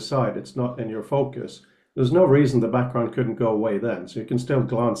one to the side, it's not in your focus. There's no reason the background couldn't go away then. So you can still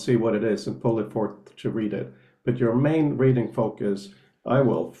glance, see what it is, and pull it forth to read it. But your main reading focus, I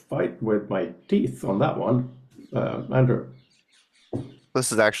will fight with my teeth on that one. Andrew.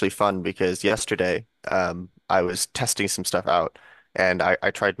 This is actually fun because yesterday I was testing some stuff out and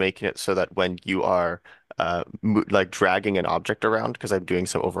I tried making it so that when you are like dragging an object around, because I'm doing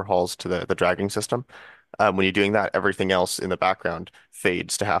some overhauls to the dragging system, when you're doing that, everything else in the background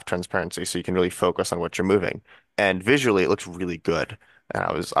fades to half transparency so you can really focus on what you're moving. And visually, it looks really good. And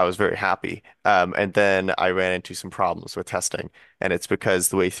I was very happy. And then I ran into some problems with testing, and it's because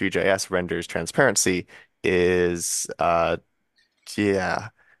the way Three.js renders transparency is yeah,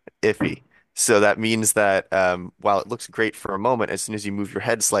 iffy. So that means that while it looks great for a moment, as soon as you move your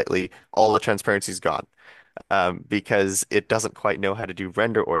head slightly, all the transparency is gone because it doesn't quite know how to do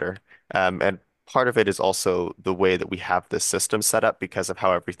render order. And part of it is also the way that we have this system set up because of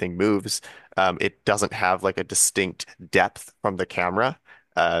how everything moves. It doesn't have like a distinct depth from the camera.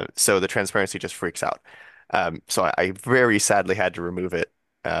 So the transparency just freaks out. So I very sadly had to remove it,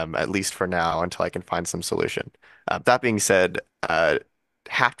 at least for now, until I can find some solution. That being said,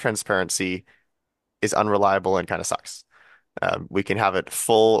 half transparency is unreliable and kind of sucks. We can have it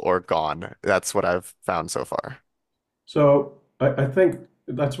full or gone. That's what I've found so far. So I think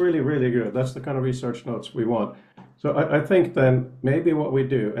that's really, really good. That's the kind of research notes we want. So I think then maybe what we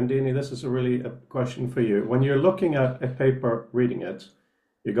do, and Dini, this is a question for you. When you're looking at a paper, reading it,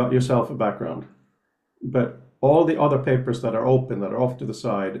 you got yourself a background, but all the other papers that are open, that are off to the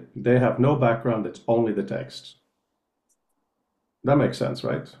side, they have no background. It's only the text. That makes sense,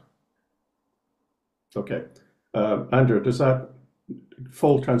 right? Okay. Andrew, does that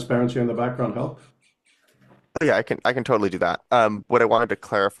full transparency in the background help? Oh, yeah, I can totally do that. What I wanted to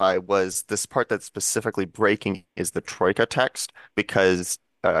clarify was this part that's specifically breaking is the Troika text because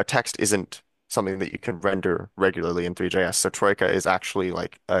text isn't something that you can render regularly in Three.js. So Troika is actually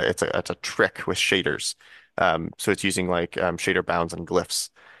like it's a trick with shaders. So it's using like shader bounds and glyphs.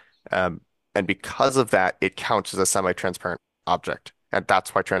 And because of that, it counts as a semi-transparent object, and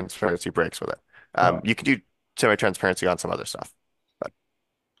that's why transparency breaks with it. Oh, You can do semi-transparency on some other stuff, but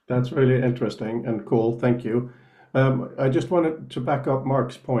that's really interesting and cool. Thank you. I just wanted to back up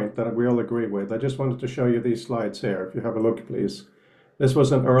Mark's point that we all agree with. I just wanted to show you these slides here. If you have a look, please. This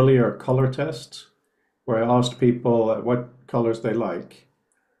was an earlier color test where I asked people what colors they like.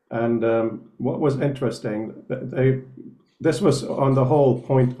 And what was interesting, this was on the whole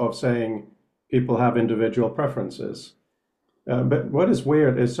point of saying people have individual preferences. But what is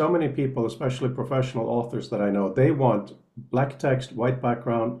weird is so many people, especially professional authors that I know, they want black text, white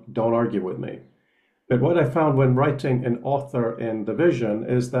background, don't argue with me. But what I found when writing an author in the Vision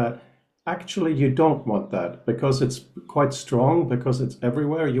is that actually you don't want that because it's quite strong, because it's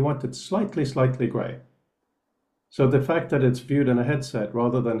everywhere. You want it slightly, slightly gray. So the fact that it's viewed in a headset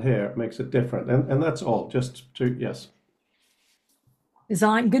rather than here makes it different. And that's all, just to, yes.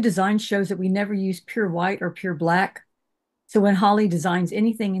 Good design shows that we never use pure white or pure black. So when Holly designs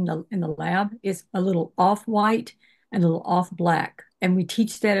anything in the lab, it's a little off white and a little off black. And we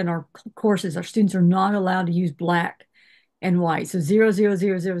teach that in our courses. Our students are not allowed to use black and white. So 00000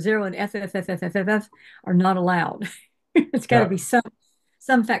 and FFFFFF are not allowed. It's got to Yeah, be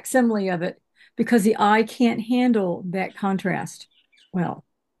some facsimile of it because the eye can't handle that contrast well.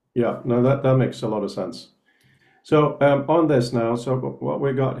 yeah, no, that makes a lot of sense. So on this now, so what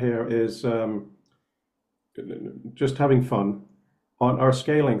we got here is just having fun. On our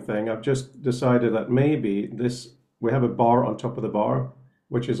scaling thing, I've just decided that maybe we have a bar on top of the bar,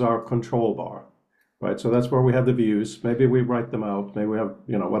 which is our control bar, right? So that's where we have the views. Maybe we write them out, maybe we have,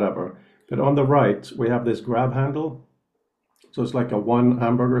 whatever. But on the right, we have this grab handle. So it's like a one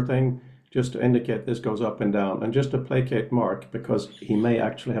hamburger thing, just to indicate this goes up and down. And just to placate Mark, because he may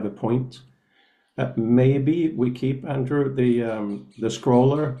actually have a point, maybe we keep, Andrew, the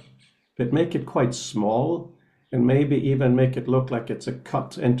scroller, but make it quite small, and maybe even make it look like it's a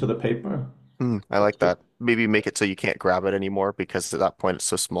cut into the paper. I like So, that. Maybe make it so you can't grab it anymore because at that point it's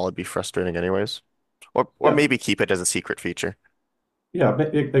so small it'd be frustrating anyways. Or yeah, maybe keep it as a secret feature. yeah,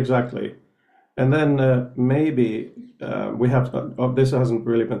 exactly. And then maybe we have, this hasn't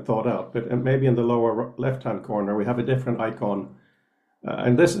really been thought out, but maybe in the lower left-hand corner, we have a different icon.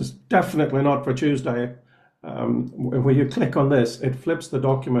 And this is definitely not for Tuesday. When you click on this, it flips the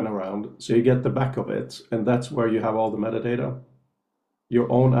document around, so you get the back of it, and that's where you have all the metadata,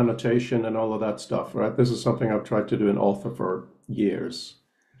 your own annotation and all of that stuff, right? This is something I've tried to do in Author for years.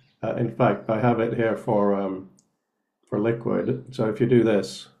 In fact, I have it here for Liquid. So if you do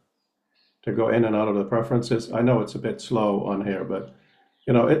this to go in and out of the preferences, I know it's a bit slow on here, but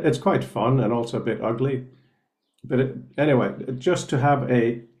it's quite fun and also a bit ugly. But anyway, just to have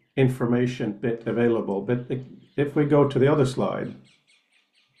a information bit available. But if we go to the other slide,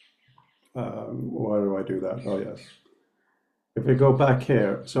 why do I do that? Oh, yes. If we go back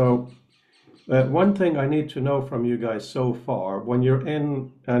here, so one thing I need to know from you guys so far, when you're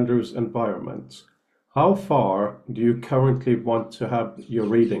in Andrew's environment, how far do you currently want to have your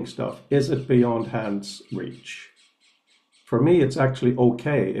reading stuff? Is it beyond hand's reach? For me, it's actually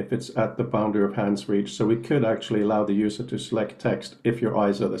okay if it's at the boundary of hand's reach, so we could actually allow the user to select text if your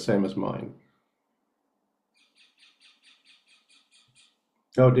eyes are the same as mine.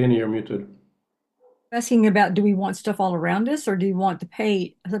 Oh, Danny, you're muted. Asking about, do we want stuff all around us, or do you want to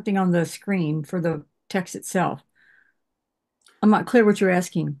pay something on the screen for the text itself? I'm not clear what you're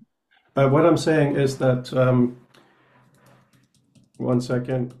asking. What I'm saying is that, one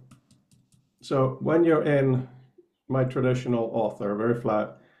second. So when you're in my traditional Author, very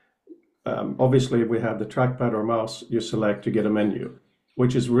flat, obviously we have the trackpad or mouse you select to get a menu,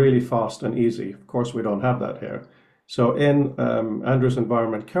 which is really fast and easy. Of course, we don't have that here. So in Andrew's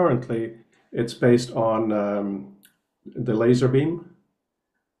environment currently, it's based on the laser beam,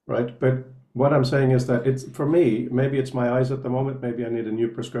 right? But what I'm saying is that it's, for me, maybe it's my eyes at the moment, maybe I need a new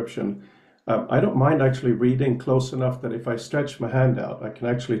prescription. I don't mind actually reading close enough that if I stretch my hand out, I can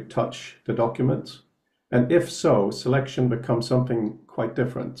actually touch the document. And if so, selection becomes something quite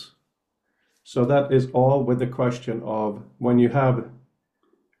different. So that is all with the question of, when you have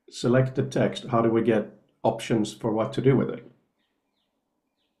selected text, how do we get options for what to do with it?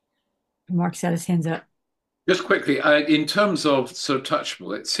 Mark's had his hands up. Just quickly, in terms of sort of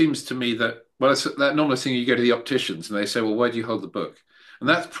touchable, it seems to me that, well, it's that normal thing you go to the opticians and they say, well, why do you hold the book? And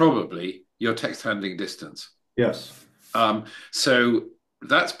that's probably your text handling distance. Yes. So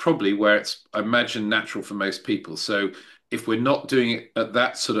that's probably where it's, I imagine, natural for most people. So if we're not doing it at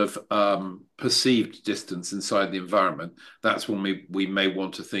that sort of perceived distance inside the environment, that's when we may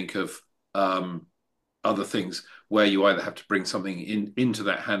want to think of other things where you either have to bring something into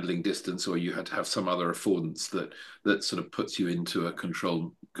that handling distance, or you had to have some other affordance that sort of puts you into a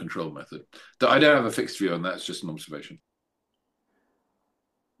control method. I don't have a fixed view on that. It's just an observation.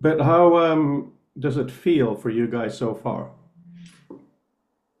 But how does it feel for you guys so far?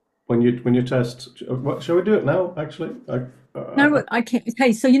 When you test, shall we do it now? Actually, No, I can't.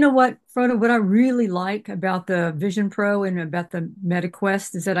 Hey, so you know what, Frodo? What I really like about the Vision Pro and about the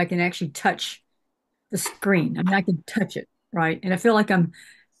MetaQuest is that I can actually touch the screen. I mean, I can touch it, right? And I feel like I'm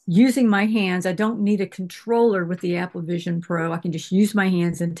using my hands. I don't need a controller with the Apple Vision Pro. I can just use my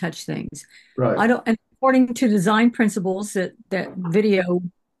hands and touch things. right. And according to design principles that video,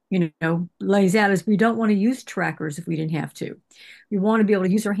 lays out, is we don't want to use trackers if we didn't have to. We want to be able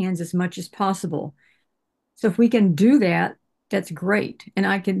to use our hands as much as possible. So if we can do that, that's great. And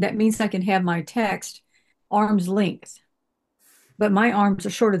that means I can have my text arm's length, but my arms are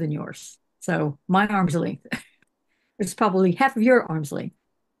shorter than yours. So my arm's length is probably half of your arm's length.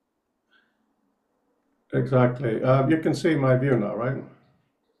 Exactly. You can see my view now, right?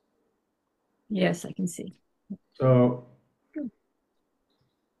 Yes, I can see. So,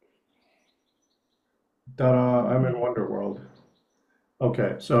 ta-da, I'm in Wonder World.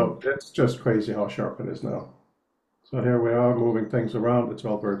 Okay, so it's just crazy how sharp it is now. So here we are moving things around. It's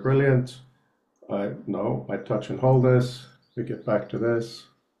all very brilliant. I touch and hold this. We get back to this.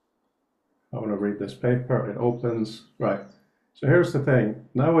 I want to read this paper. It opens. Right. So here's the thing.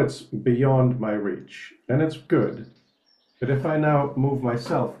 Now it's beyond my reach, and it's good. But if I now move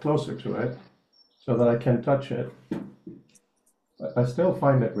myself closer to it so that I can touch it, I still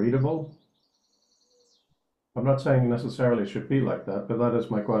find it readable. I'm not saying necessarily it should be like that, but that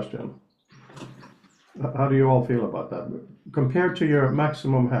is my question. How do you all feel about that? Compared to your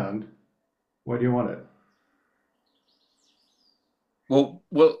maximum hand, where do you want it? Well,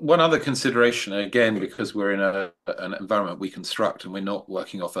 one other consideration, again, because we're in an environment we construct and we're not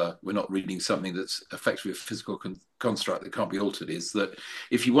we're not reading something that's effectively a physical construct that can't be altered, is that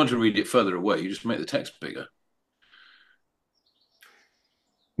if you want to read it further away, you just make the text bigger.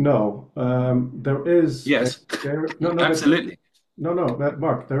 No, there is. Yes, No, absolutely.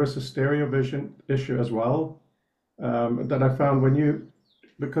 Mark, there is a stereo vision issue as well that I found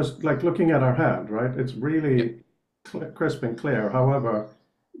because like looking at our hand, right? It's really crisp and clear. However,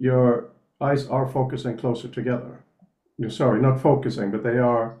 your eyes are focusing closer together. Sorry, not focusing, but they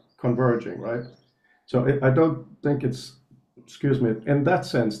are converging, right? So I don't think it's, excuse me, in that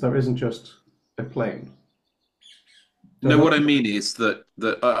sense, there isn't just a plane. They're No, not, what I mean is that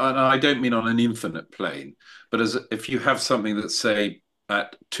and I don't mean on an infinite plane, but as if you have something that's say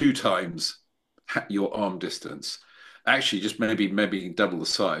at two times your arm distance, actually just maybe double the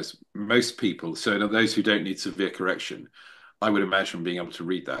size. Most people, so those who don't need severe correction, I would imagine being able to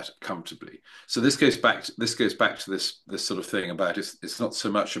read that comfortably. So this goes back to this sort of thing about it's not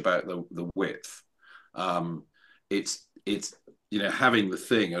so much about the width. It's having the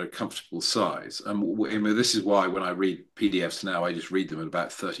thing at a comfortable size. And this is why when I read PDFs now, I just read them at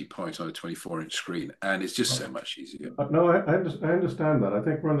about 30 point on a 24-inch screen, and it's just so much easier. no, I understand that. I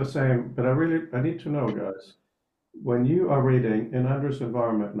think we're on the same, but I need to know, guys, when you are reading in Andrew's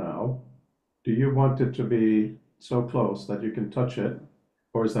environment now, do you want it to be so close that you can touch it,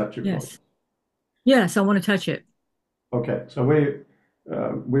 or is that too close? Yes. Yes, I want to touch it. Okay, so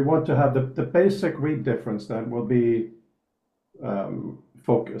we want to have the basic read difference then will be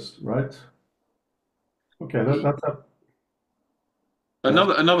focused, right? Okay, that's a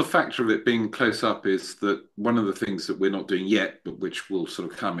yes. Another factor of it being close up is that one of the things that we're not doing yet, but which will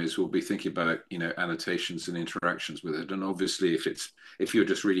sort of come, is we'll be thinking about annotations and interactions with it. And obviously, if you're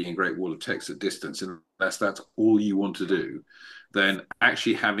just reading a great wall of text at distance, and that's all you want to do, then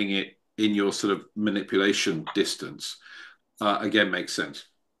actually having it in your sort of manipulation distance again makes sense.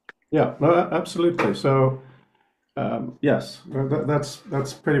 Yeah, no, absolutely. So yes,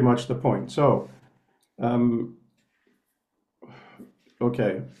 that's pretty much the point. So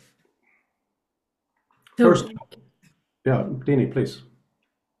okay, So, first, yeah, Dini, please.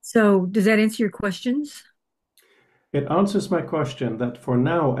 so does that answer your questions? It answers my question that for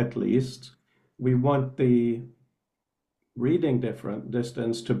now, at least, we want the reading different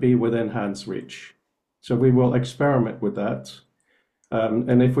distance to be within hand's reach. So we will experiment with that.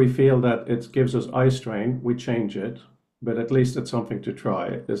 And if we feel that it gives us eye strain, we change it. But at least it's something to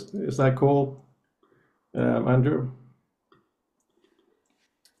try. Is that cool, Andrew?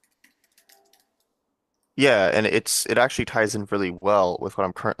 Yeah, and it actually ties in really well with what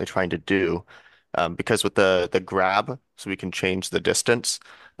I'm currently trying to do. Because with the grab, so we can change the distance.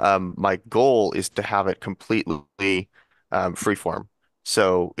 My goal is to have it completely freeform.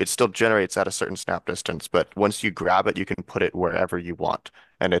 So it still generates at a certain snap distance, but once you grab it, you can put it wherever you want,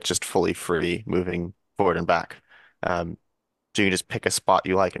 and it's just fully free moving forward and back. Um, so you can just pick a spot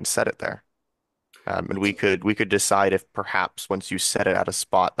you like and set it there. And we could decide if perhaps once you set it at a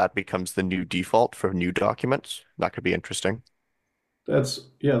spot, that becomes the new default for new documents. That could be interesting. That's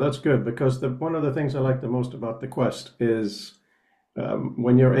good because one of the things I like the most about the Quest is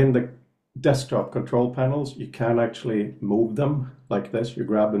when you're in the desktop control panels, you can actually move them like this. You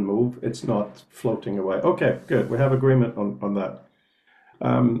grab and move. It's not floating away. Okay, good. We have agreement on that.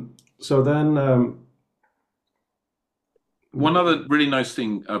 So then, One other really nice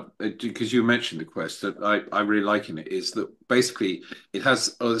thing, because you mentioned the Quest, that I really like in it is that basically it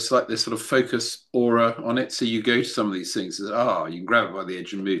has it's like this sort of focus aura on it. So you go to some of these things, you can grab it by the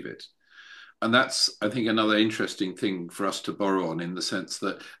edge and move it. And that's, I think, another interesting thing for us to borrow on, in the sense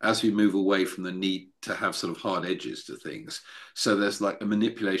that as we move away from the need to have sort of hard edges to things, so there's like a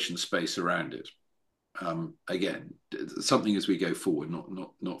manipulation space around it. Again, something as we go forward,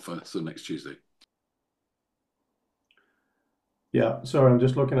 not for sort of next Tuesday. yeah, sorry, I'm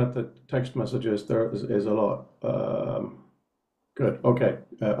just looking at the text messages. There is a lot. Good. Okay,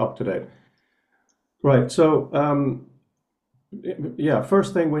 up to date. Right. So, yeah,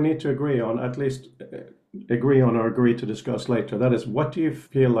 first thing we need to agree on, at least agree on or agree to discuss later, that is, what do you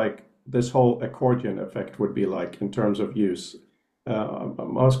feel like this whole accordion effect would be like in terms of use?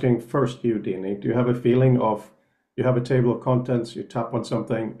 I'm asking first you, Dini. Do you have a feeling of you have a table of contents, you tap on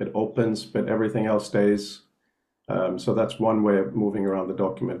something, it opens, but everything else stays? So that's one way of moving around the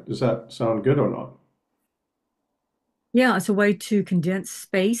document. Does that sound good or not? Yeah, it's a way to condense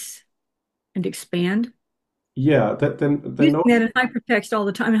space and expand. Yeah, that then the Using note. that in hypertext all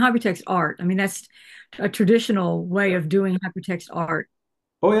the time. I mean, hypertext art. I mean, that's a traditional way of doing hypertext art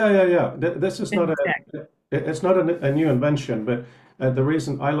Oh yeah. This is not in a text. it's not a new invention, but the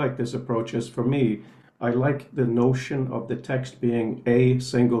reason I like this approach is for me, I like the notion of the text being a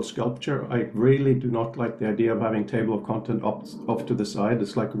single sculpture. I really do not like the idea of having table of content up off to the side.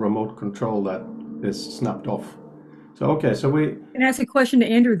 It's like a remote control that is snapped off. So okay, so we And ask a question to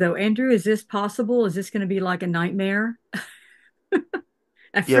Andrew, though. Andrew, is this possible? Is this going to be like a nightmare?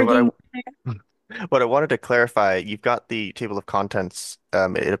 A Yeah, frigging what I wanted to clarify, you've got the table of contents.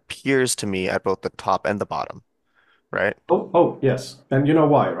 It appears to me at both the top and the bottom, right? oh yes, and you know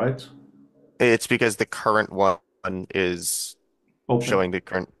why, right? It's because the current one is Open. showing the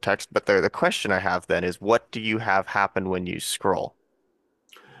current text. But the question I have then is, what do you have happen when you scroll?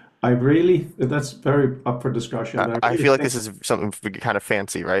 That's very up for discussion. I I really feel like think this is something kind of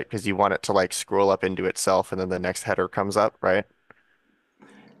fancy, right? Because you want it to like scroll up into itself and then the next header comes up, right?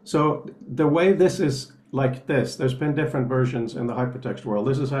 so. The way this is like this, there's been different versions in the hypertext world.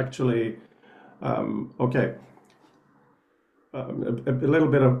 This is actually okay. A little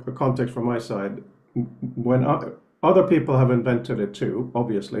bit of context from my side. When other people have invented it too,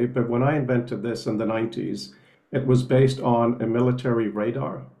 obviously, but when I invented this in the 90s, it was based on a military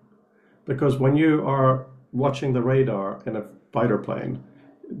radar. Because when you are watching the radar in a fighter plane,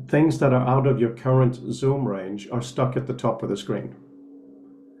 things that are out of your current zoom range are stuck at the top of the screen.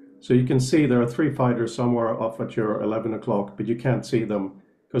 So you can see there are three fighters somewhere off at your 11 o'clock, but you can't see them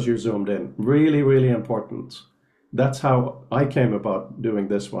because you're zoomed in. Really, really important. That's how I came about doing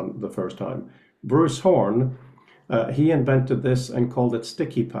this one the first time. Bruce Horn, he invented this and called it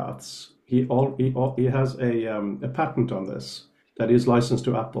sticky paths. He has a patent on this that is licensed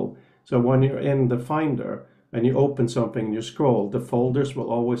to Apple. So when you're in the Finder and you open something and you scroll, the folders will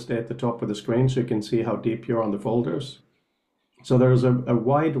always stay at the top of the screen so you can see how deep you're on the folders. So there's a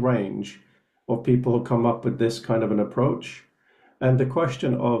wide range of people who come up with this kind of an approach. And the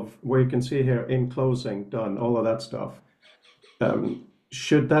question of where you can see here in closing, done, all of that stuff,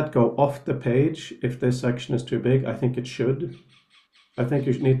 should that go off the page if this section is too big? I think it should. I think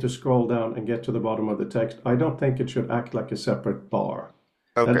you need to scroll down and get to the bottom of the text. I don't think it should act like a separate bar.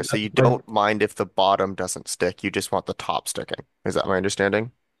 Okay, That, so you that, don't mind if the bottom doesn't stick, you just want the top sticking. Is that my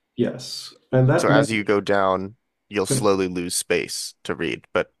understanding? yes. And So that may, as you go down, you'll slowly lose space to read,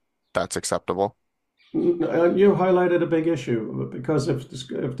 but that's acceptable. you highlighted a big issue because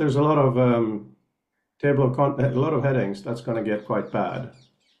if there's a lot of a lot of headings, that's going to get quite bad.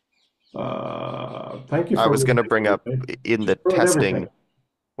 Thank you I for was going to reminding bring me. up in the Just ruined everything. testing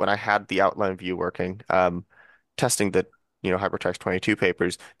when I had the outline view working, testing the Hypertext 22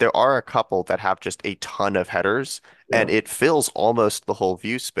 papers, there are a couple that have just a ton of headers, and Yeah, it fills almost the whole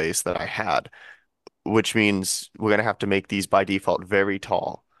view space that I had, which means we're going to have to make these by default very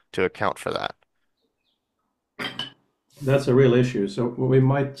tall to account for that. that's a real issue. So we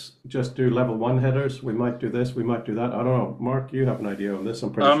might just do level one headers. We might do this. We might do that. I don't know. Mark, you have an idea on this,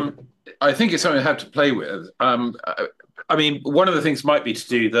 I'm pretty sure. I think it's something I have to play with. I mean, one of the things might be to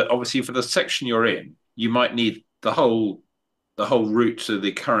do that. Obviously, for the section you're in, you might need the whole route to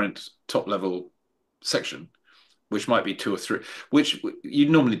the current top level section, which might be two or three, which you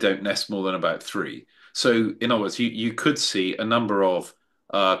normally don't nest more than about three. So, in other words, you could see a number of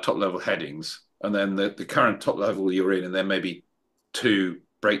top level headings, and then the current top level you're in, and then maybe two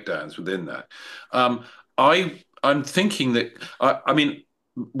breakdowns within that. I'm thinking that I mean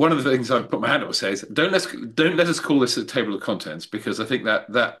one of the things I've put my hand up to say is don't let us call this a table of contents because I think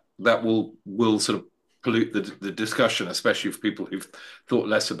that will sort of pollute the discussion, especially for people who've thought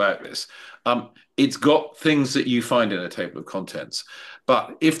less about this. It's got things that you find in a table of contents,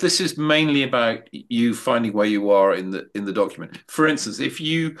 but if this is mainly about you finding where you are in the document, for instance, if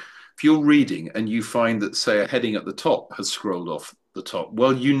you're reading and you find that say a heading at the top has scrolled off the top,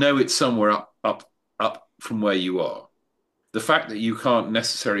 well, you know it's somewhere up from where you are. The fact that you can't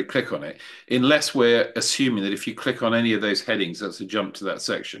necessarily click on it, unless we're assuming that if you click on any of those headings, that's a jump to that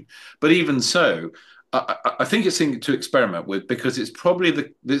section. But even so, I think it's something to experiment with because it's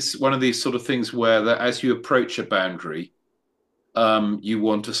probably this one of these sort of things where that as you approach a boundary, you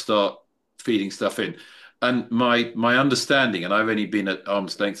want to start feeding stuff in. And my understanding, and I've only been at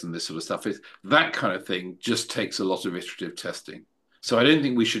arm's length and this sort of stuff, is that kind of thing just takes a lot of iterative testing. So I don't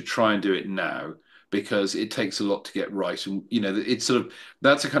think we should try and do it now because it takes a lot to get right. And it's sort of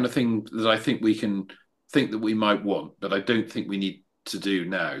that's the kind of thing that I think we can think that we might want, but I don't think we need to do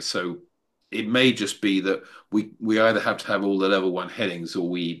now. So it may just be that we either have to have all the level one headings or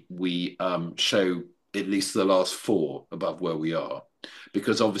we show at least the last four above where we are.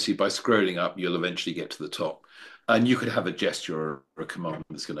 Because obviously by scrolling up, you'll eventually get to the top. And you could have a gesture or a command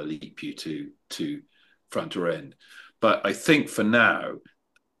that's going to leap you to front or end. But I think for now,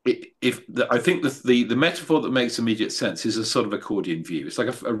 I think the metaphor that makes immediate sense is a sort of accordion view. It's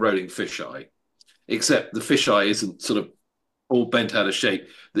like a rolling fisheye, except the fisheye isn't sort of all bent out of shape.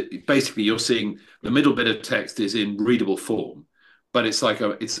 Basically, you're seeing the middle bit of text is in readable form, but it's like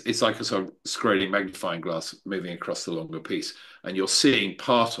a sort of scrolling magnifying glass moving across the longer piece, and you're seeing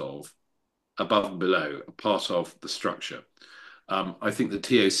part of above and below, part of the structure. I think the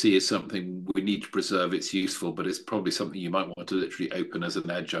TOC is something we need to preserve. It's useful, but it's probably something you might want to literally open as an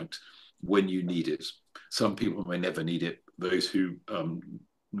adjunct when you need it. Some people may never need it. Those who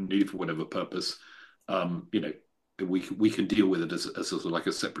needed for whatever purpose, you know, we can deal with it as sort of like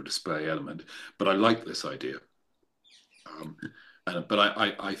a separate display element. But I like this idea. But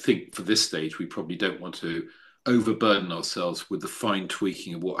I think for this stage, we probably don't want to overburden ourselves with the fine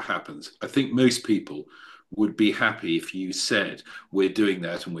tweaking of what happens. I think most people would be happy if you said, we're doing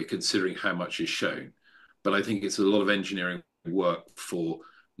that and we're considering how much is shown. But I think it's a lot of engineering work for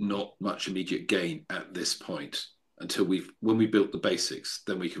not much immediate gain at this point until when we built the basics,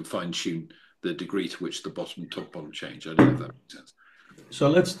 then we can fine tune the degree to which the top bottom change. I don't know if that makes sense. So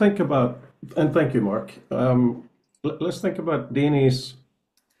let's think about, and thank you, Mark. Let's think about Dini's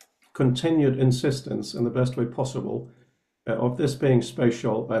continued insistence in the best way possible of this being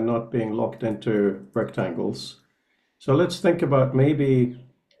spatial and not being locked into rectangles. So let's think about maybe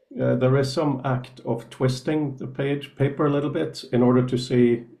there is some act of twisting the paper a little bit in order to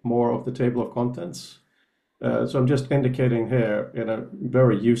see more of the table of contents. So I'm just indicating here in a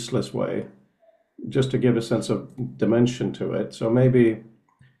very useless way, just to give a sense of dimension to it. So maybe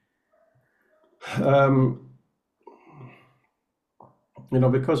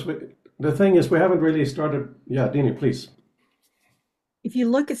because the thing is we haven't really started. Yeah, Dini, please. If you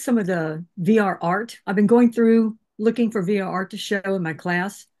look at some of the VR art, I've been going through looking for VR art to show in my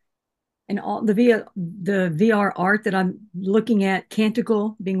class, and all the VR art that I'm looking at,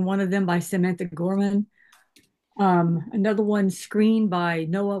 Canticle being one of them by Samantha Gorman, another one, Screen by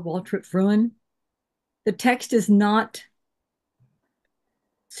Noah Waltrip Fruin. The text is not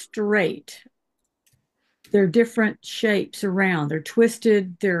straight. They're different shapes around. They're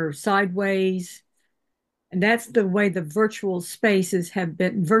twisted, they're sideways. And that's the way the virtual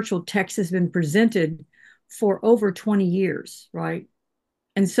virtual text has been presented for over 20 years, right?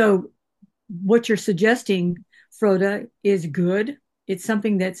 And so what you're suggesting, Frode, is good. It's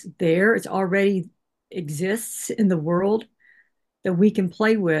something that's there. It's already exists in the world that we can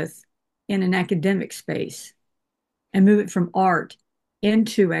play with in an academic space and move it from art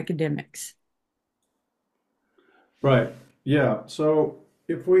into academics. Right. Yeah. So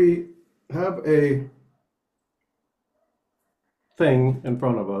if we have a thing in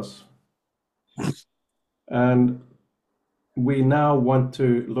front of us and we now want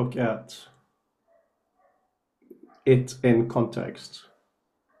to look at it in context,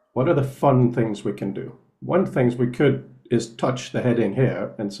 what are the fun things we can do? One thing we could is touch the heading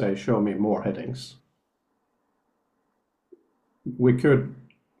here and say, show me more headings. We could,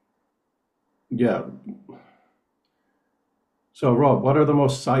 yeah. So Rob, what are the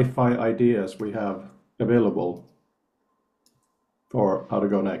most sci-fi ideas we have available for how to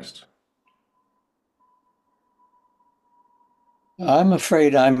go next? I'm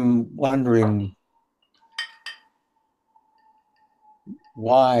afraid I'm wondering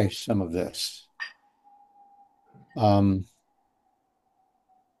why some of this.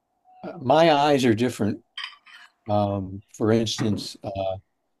 My eyes are different. For instance,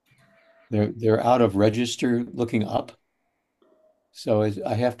 they're out of register looking up. So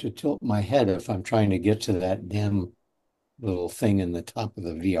I have to tilt my head if I'm trying to get to that damn little thing in the top of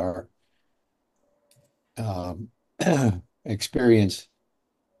the VR experience.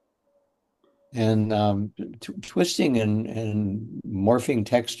 And twisting and morphing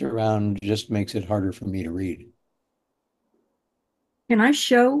text around just makes it harder for me to read. Can I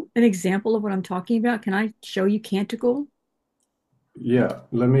show an example of what I'm talking about? Can I show you Canticle? Yeah,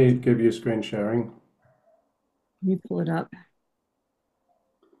 let me give you screen sharing. Let me pull it up.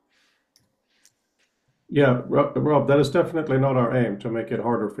 Yeah, Rob, that is definitely not our aim to make it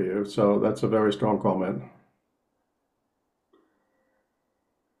harder for you. So that's a very strong comment.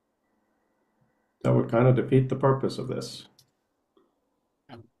 That would kind of defeat the purpose of this.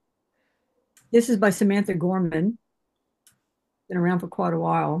 This is by Samantha Gorman. Been around for quite a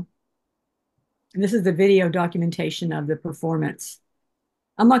while. And this is the video documentation of the performance.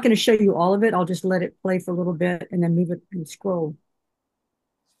 I'm not going to show you all of it. I'll just let it play for a little bit and then move it and scroll.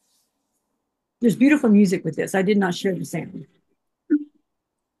 There's beautiful music with this. I did not share the sound.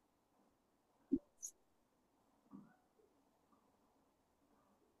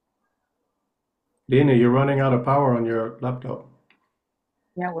 Dina, you're running out of power on your laptop.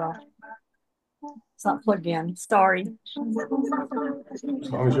 Yeah, well, it's not plugged in. Sorry. As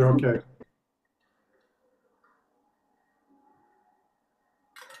long as you're okay.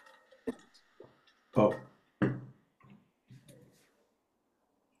 Oh.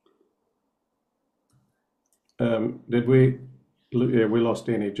 Did we lost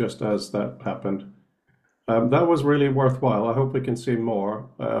Dini just as that happened. That was really worthwhile. I hope we can see more.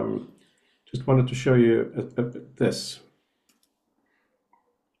 Just wanted to show you this.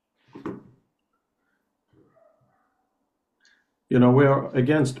 You know, we are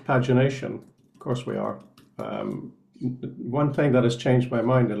against pagination. Of course we are. One thing that has changed my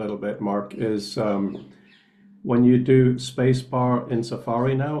mind a little bit, Mark, is when you do spacebar in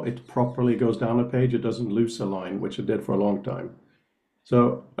Safari now, it properly goes down a page. It doesn't loose a line, which it did for a long time.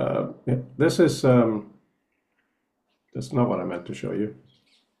 So yeah, this is that's not what I meant to show you.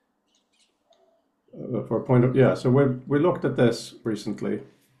 For a point of, yeah, so we looked at this recently,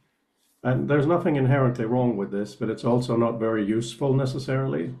 and there's nothing inherently wrong with this, but it's also not very useful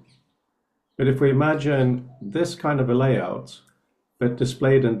necessarily. But if we imagine this kind of a layout, but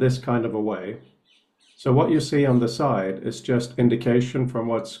displayed in this kind of a way, so what you see on the side is just indication from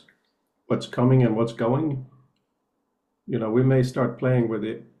what's coming and what's going. You know, we may start playing with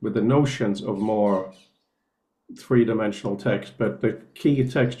the notions of more three-dimensional text, but the key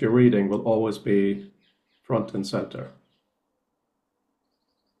text you're reading will always be front and center.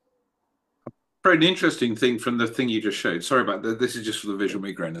 An interesting thing from the thing you just showed. Sorry about that. This is just for the visual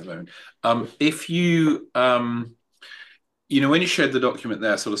migraine at the moment. If you, you know, when you showed the document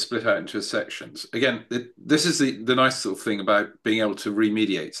there, sort of split out into sections. Again, this is the nice sort of thing about being able to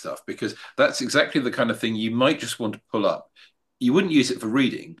remediate stuff, because that's exactly the kind of thing you might just want to pull up. You wouldn't use it for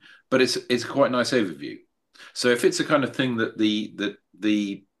reading, but it's a quite nice overview. So if it's the kind of thing that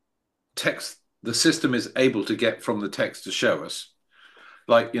the text, the system is able to get from the text to show us,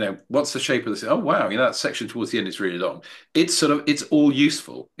 like, you know, what's the shape of this? Oh, wow, you know, that section towards the end is really long. It's all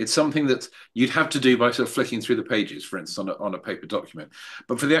useful. It's something that you'd have to do by sort of flicking through the pages, for instance, on a paper document.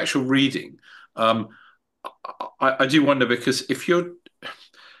 But for the actual reading, I do wonder, because if you're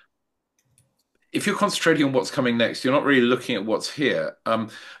concentrating on what's coming next, you're not really looking at what's here.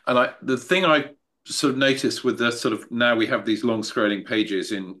 The thing I sort of noticed with the sort of, now we have these long scrolling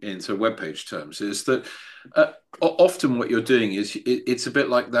pages in sort of web page terms, is that often what you're doing is it's a bit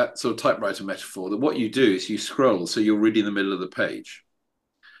like that sort of typewriter metaphor, that what you do is you scroll, so you're reading the middle of the page.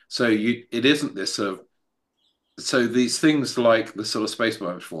 So it isn't this sort of, so these things like the sort of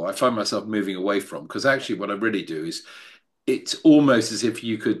spacebar metaphor, I find myself moving away from, because actually what I really do is, it's almost as if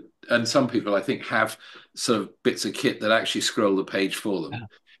you could, and some people I think have sort of bits of kit that actually scroll the page for them. Yeah.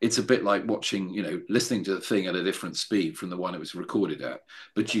 It's a bit like watching, you know, listening to the thing at a different speed from the one it was recorded at,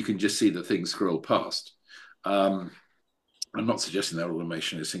 but you can just see the thing scroll past. I'm not suggesting that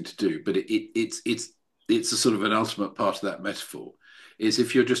automation is a thing to do, but it's a sort of an ultimate part of that metaphor, is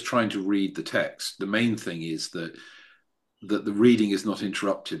if you're just trying to read the text, the main thing is that the reading is not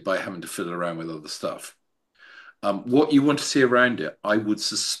interrupted by having to fiddle around with other stuff. What you want to see around it, I would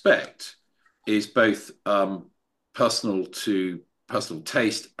suspect, is both personal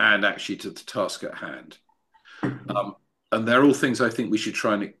taste and actually to the task at hand. And they're all things I think we should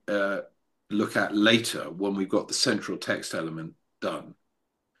try and look at later when we've got the central text element done.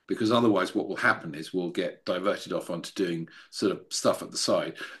 Because otherwise what will happen is we'll get diverted off onto doing sort of stuff at the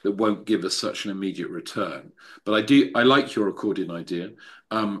side that won't give us such an immediate return. But I like your accordion idea.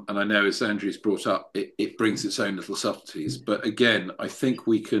 And I know, as Andrew's brought up, it brings its own little subtleties. But again, I think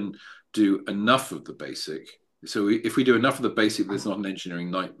we can do enough of the basic. So if we do enough of the basic, there's not an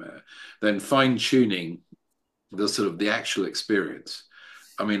engineering nightmare. Then fine tuning the sort of the actual experience.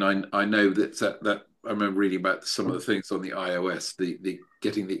 I mean, I know that I remember reading about some of the things on the iOS, the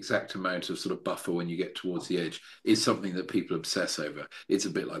getting the exact amount of sort of buffer when you get towards the edge is something that people obsess over. It's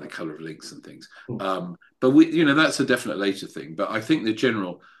a bit like the color of links and things. But you know, that's a definite later thing. But I think the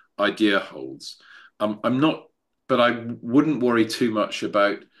general idea holds. But I wouldn't worry too much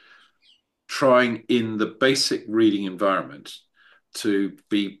about trying in the basic reading environment to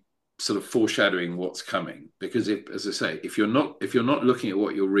be sort of foreshadowing what's coming, because as I say, if you're not looking at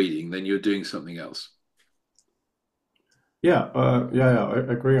what you're reading, then you're doing something else. Yeah, I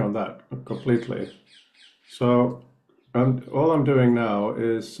agree on that completely. So, all I'm doing now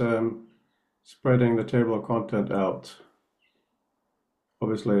is spreading the table of content out.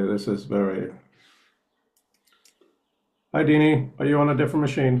 Obviously, this is very. Hi, Dini. Are you on a different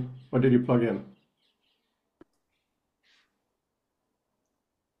machine? What did you plug in?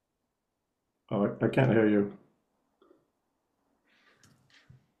 Oh, I can't hear you.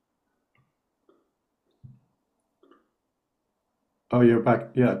 Oh, you're back.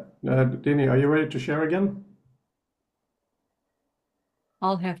 Yeah. Dini, are you ready to share again?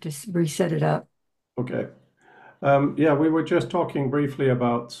 I'll have to reset it up. Okay. Yeah, we were just talking briefly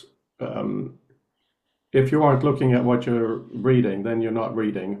about if you aren't looking at what you're reading, then you're not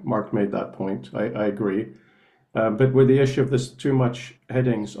reading. Mark made that point. I agree. But with the issue of this too much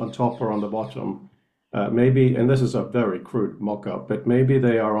headings on top or on the bottom, maybe, and this is a very crude mock-up, but maybe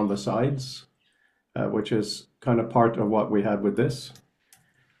they are on the sides, which is kind of part of what we had with this.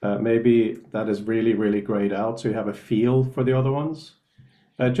 Maybe that is really, really grayed out, so you have a feel for the other ones.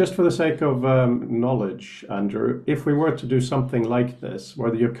 Just for the sake of knowledge, Andrew, if we were to do something like this,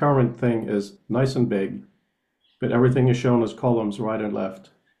 where your current thing is nice and big, but everything is shown as columns right and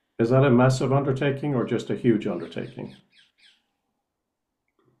left, is that a massive undertaking or just a huge undertaking?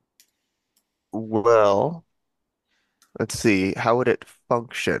 Well, let's see. How would it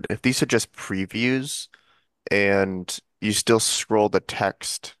function? If these are just previews and you still scroll the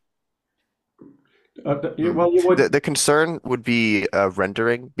text. Well, you would. The concern would be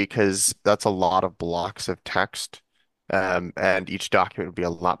rendering because that's a lot of blocks of text, and each document would be a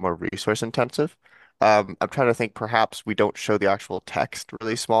lot more resource intensive. I'm trying to think perhaps we don't show the actual text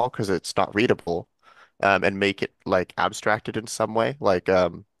really small because it's not readable, and make it like abstracted in some way, like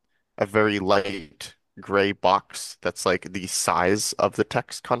a very light gray box that's like the size of the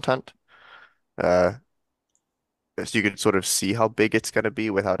text content. Uh, so you can sort of see how big it's going to be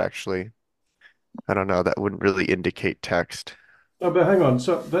without actually. I don't know, that wouldn't really indicate text. Oh, but hang on.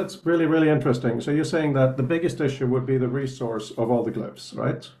 So that's really, really interesting. So you're saying that the biggest issue would be the resource of all the glyphs,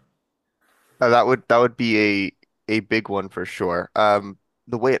 right? That would be a big one for sure.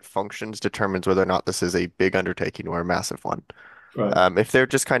 The way it functions determines whether or not this is a big undertaking or a massive one. Right. If they're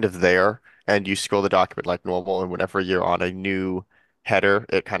just kind of there and you scroll the document like normal, and whenever you're on a new header,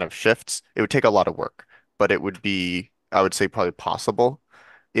 it kind of shifts, it would take a lot of work, but it would be, I would say, probably possible.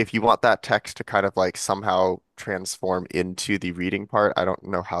 If you want that text to kind of like somehow transform into the reading part, I don't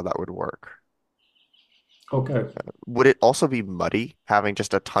know how that would work. Okay. Would it also be muddy having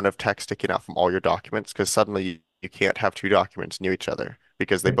just a ton of text sticking out from all your documents? Because suddenly you can't have two documents near each other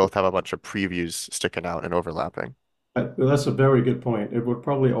because they both have a bunch of previews sticking out and overlapping. That's a very good point. It would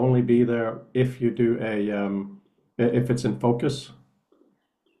probably only be there if you do if it's in focus.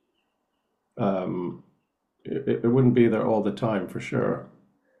 Um, it wouldn't be there all the time for sure.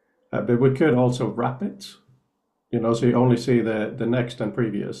 But we could also wrap it, so you only see the next and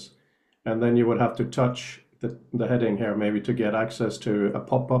previous, and then you would have to touch the heading here maybe to get access to a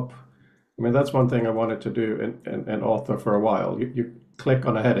pop-up. I mean, that's one thing I wanted to do in Author for a while. You click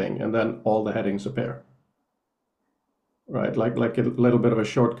on a heading and then all the headings appear, right? Like a little bit of a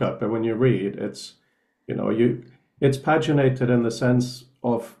shortcut. But when you read, it's paginated in the sense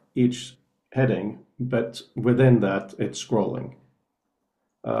of each heading, but within that, it's scrolling.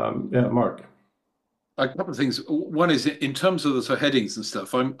 Yeah, Mark. A couple of things. One is in terms of the sort of headings and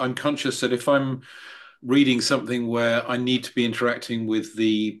stuff. I'm conscious that if I'm reading something where I need to be interacting with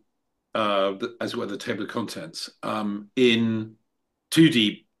as well the table of contents in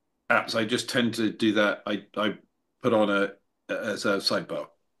 2D apps, I just tend to do that. I put on as a sidebar.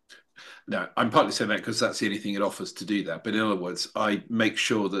 Now, I'm partly saying that because that's the only thing it offers to do that. But in other words, I make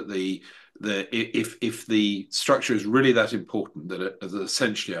sure that if the structure is really that important that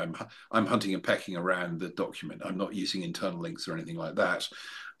essentially I'm hunting and pecking around the document. I'm not using internal links or anything like that.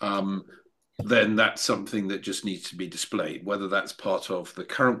 Then that's something that just needs to be displayed. Whether that's part of the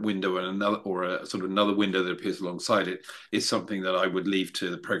current window and a sort of another window that appears alongside it is something that I would leave to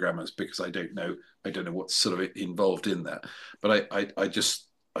the programmers because I don't know what's sort of involved in that. But I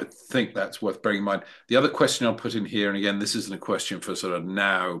think that's worth bearing in mind. The other question I'll put in here, and again, this isn't a question for sort of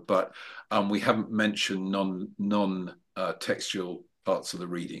now, but we haven't mentioned non textual parts of the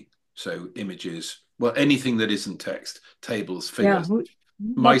reading. So images, well, anything that isn't text, tables, Yeah, figures.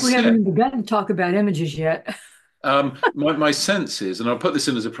 we haven't even begun to talk about images yet. My sense is, and I'll put this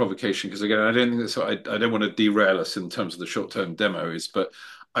in as a provocation because again, I don't think that's I don't want to derail us in terms of the short-term demos, but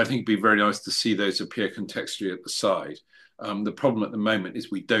I think it'd be very nice to see those appear contextually at the side. The problem at the moment is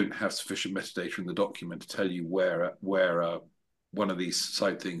we don't have sufficient metadata in the document to tell you where one of these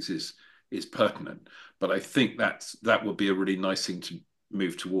side things is pertinent. But I think that would be a really nice thing to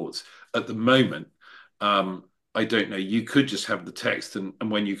move towards. At the moment, I don't know. You could just have the text, and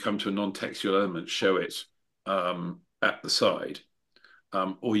when you come to a non-textual element, show it at the side.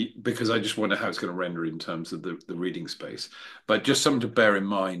 Because I just wonder how it's going to render in terms of the reading space. But just something to bear in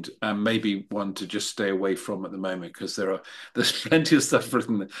mind, and maybe one to just stay away from at the moment, because there's plenty of stuff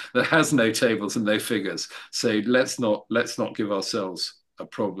written that has no tables and no figures. So let's not give ourselves a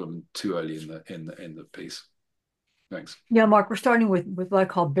problem too early in the piece. Thanks. Yeah, Mark, we're starting with what I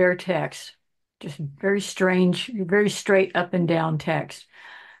call bare text, just very strange, very straight up and down text.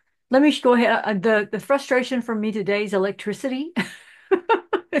 Let me go ahead. The frustration for me today is electricity.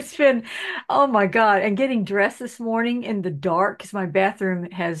 It's been, oh my God. And getting dressed this morning in the dark because my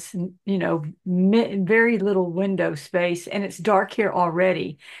bathroom has, very little window space and it's dark here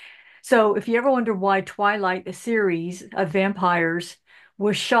already. So if you ever wonder why Twilight, the series of vampires,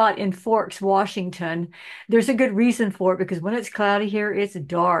 was shot in Forks, Washington. There's a good reason for it because when it's cloudy here, it's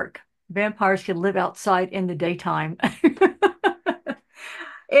dark. Vampires can live outside in the daytime.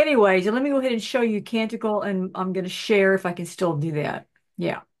 Anyways, let me go ahead and show you Canticle, and I'm going to share if I can still do that.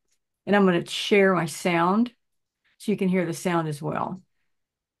 Yeah. And I'm going to share my sound so you can hear the sound as well.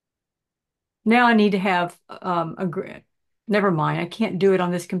 Now I need to have never mind. I can't do it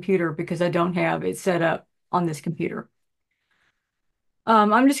on this computer because I don't have it set up on this computer.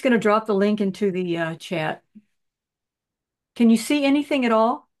 I'm just going to drop the link into the chat. Can you see anything at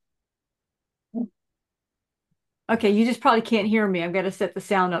all? Okay, you just probably can't hear me. I've got to set the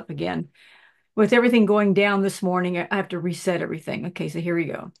sound up again. With everything going down this morning, I have to reset everything. Okay, so here we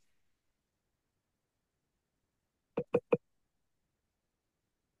go.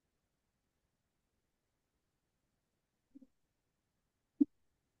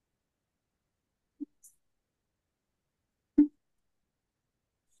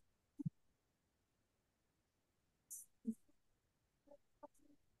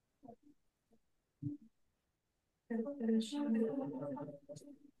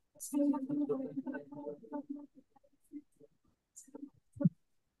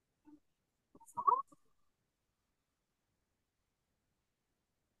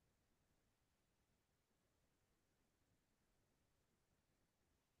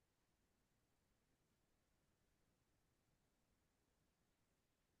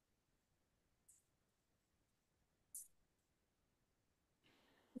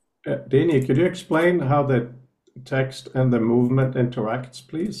 Dini, could you explain how the text and the movement interacts,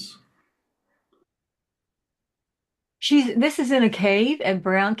 please? This is in a cave at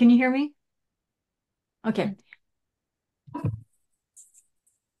Brown. Can you hear me? Okay.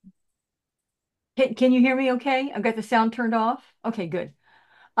 Can you hear me okay? I've got the sound turned off. Okay, good.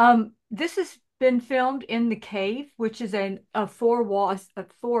 This has been filmed in the cave, which is a 4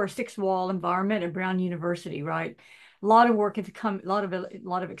 or 6 wall environment at Brown University, right? A lot of work has come, a lot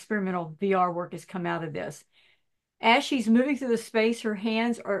of experimental VR work has come out of this. As she's moving through the space, her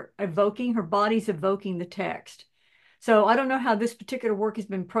hands are evoking, her body's evoking the text. So I don't know how this particular work has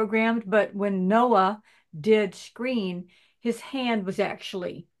been programmed, but when Noah did screen, his hand was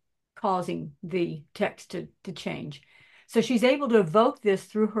actually causing the text to change. So she's able to evoke this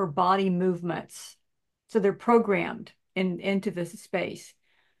through her body movements. So they're programmed into this space.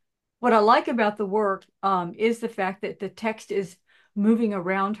 What I like about the work is the fact that the text is moving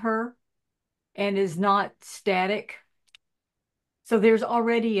around her and is not static. So there's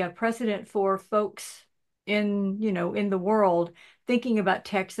already a precedent for folks in the world thinking about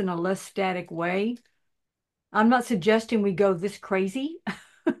text in a less static way. I'm not suggesting we go this crazy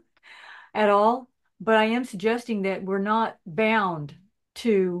at all, but I am suggesting that we're not bound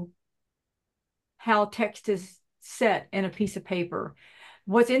to how text is set in a piece of paper.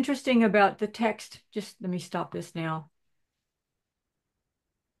 What's interesting about the text, just let me stop this now.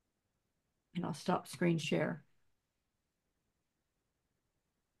 And I'll stop screen share.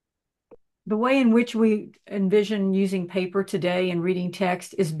 The way in which we envision using paper today and reading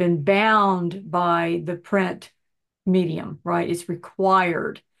text has been bound by the print medium, right? It's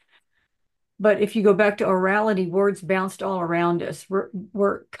required. But if you go back to orality, words bounced all around us.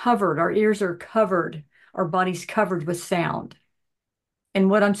 We're covered, our ears are covered, our body's covered with sound. And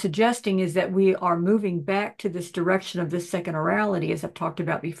what I'm suggesting is that we are moving back to this direction of this second orality, as I've talked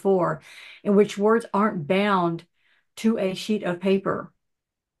about before, in which words aren't bound to a sheet of paper.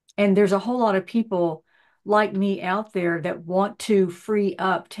 And there's a whole lot of people like me out there that want to free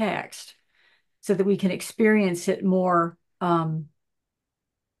up text so that we can experience it more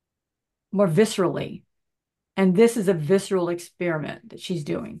viscerally. And this is a visceral experiment that she's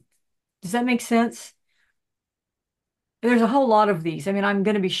doing. Does that make sense? There's a whole lot of these. I mean, I'm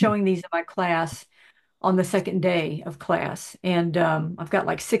going to be showing these in my class on the second day of class. And I've got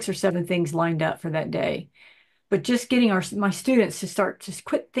like 6 or 7 things lined up for that day. But just getting my students to start just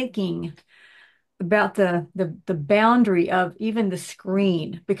quit thinking about the boundary of even the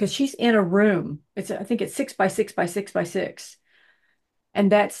screen, because she's in a room. I think it's 6 by 6 by 6 by 6.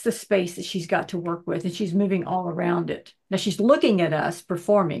 And that's the space that she's got to work with. And she's moving all around it. Now she's looking at us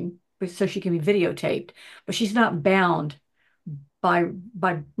performing so she can be videotaped, but she's not bound by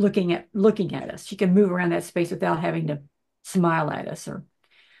looking at us. She can move around that space without having to smile at us or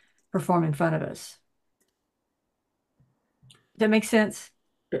perform in front of us. Does that make sense?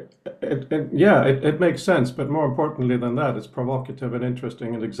 Yeah, it makes sense, but more importantly than that, it's provocative and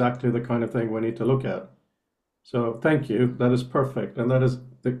interesting and exactly the kind of thing we need to look at. So thank you. That is perfect. And that is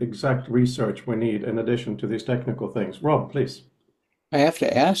the exact research we need in addition to these technical things. Rob, please. I have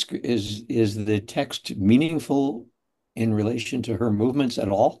to ask, is the text meaningful in relation to her movements at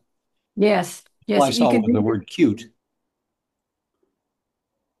all? Yes, All yes, I you saw could was the read. word cute.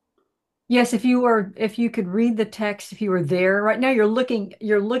 Yes, if you could read the text, if you were there right now, you're looking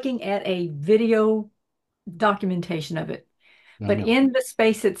at a video documentation of it. I But know. in the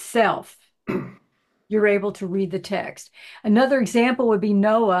space itself, you're able to read the text. Another example would be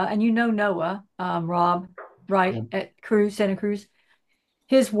Noah, and you know Noah, Rob, Yeah. right, at Santa Cruz.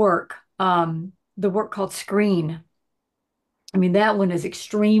 His work, the work called Screen. I mean, that one is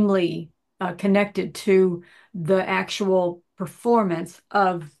extremely connected to the actual performance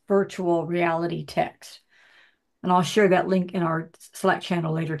of virtual reality text. And I'll share that link in our Slack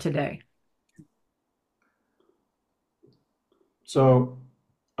channel later today. So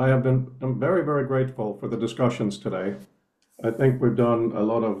I'm very, very grateful for the discussions today. I think we've done a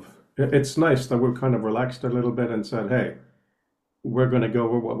lot of, it's nice that we've kind of relaxed a little bit and said, hey, we're going to go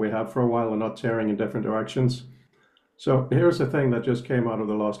over what we have for a while and not tearing in different directions. So here's the thing that just came out of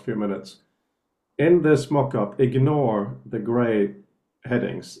the last few minutes. In this mock-up, ignore the gray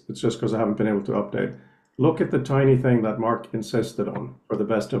headings. It's just because I haven't been able to update. Look at the tiny thing that Mark insisted on for the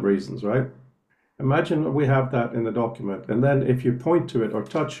best of reasons, right? Imagine we have that in the document, and then if you point to it or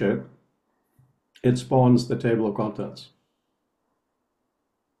touch it, it spawns the table of contents.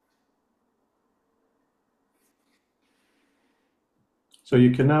 So you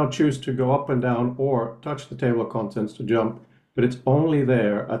can now choose to go up and down or touch the table of contents to jump, but it's only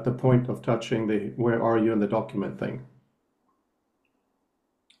there at the point of touching the where are you in the document thing.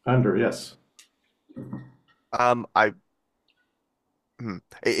 Andrew, yes. I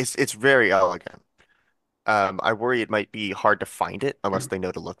it's very elegant. I worry it might be hard to find it unless they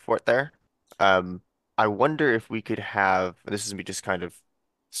know to look for it there. Um, I wonder if we could have, this is me just kind of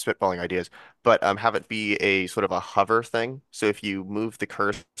spitballing ideas, but have it be a sort of a hover thing. So if you move the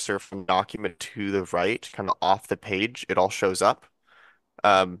cursor from document to the right, kind of off the page, it all shows up.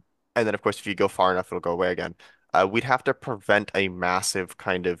 And then of course, if you go far enough, it'll go away again. We'd have to prevent a massive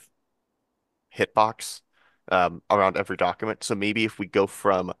kind of hitbox around every document. So maybe if we go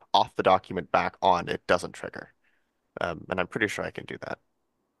from off the document back on, it doesn't trigger. And I'm pretty sure I can do that.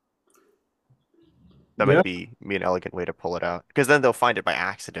 That Yeah, might be an elegant way to pull it out because then they'll find it by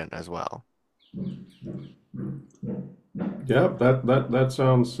accident as well. yeah, that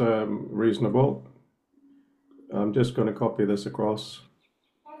sounds reasonable. I'm just going to copy this across.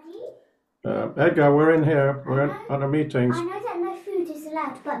 Edgar, we're in here. We're in on our meetings. I know that no food is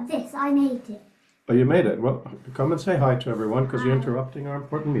allowed, but this, I made it. Oh, you made it. Well, come and say hi to everyone because you're interrupting our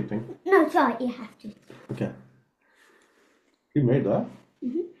important meeting. No, try it, you have to. Okay. You made that?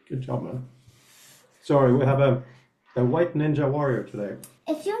 Good job, man. Sorry, we have a white ninja warrior today.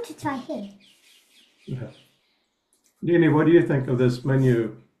 If you want to try here. Yeah. Dini, what do you think of this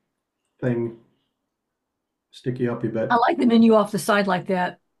menu thing? Sticky uppy bit. I like the menu off the side like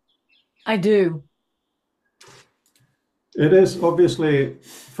that. I do. It is obviously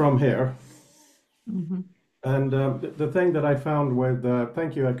from here. Mhm. And the thing that I found with,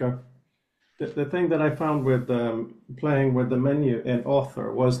 thank you, Edgar. The thing that I found with playing with the menu in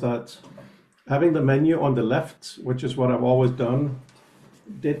Author was that having the menu on the left, which is what I've always done,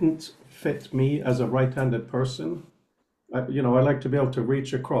 didn't fit me as a right-handed person. I like to be able to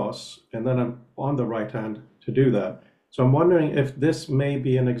reach across, and then I'm on the right hand to do that. So I'm wondering if this may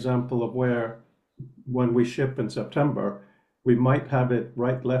be an example of where, when we ship in September, we might have it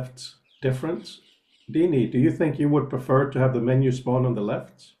right-left different. Dini, do you think you would prefer to have the menu spawn on the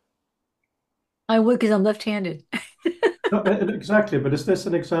left? I would because I'm left-handed. No, exactly, but is this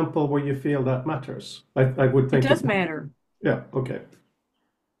an example where you feel that matters? I would It think does matter. Yeah, okay.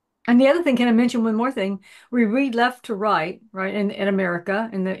 And the other thing, can I mention one more thing? We read left to right, right, in America,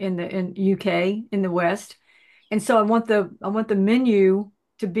 in UK, in the West. And so I want the menu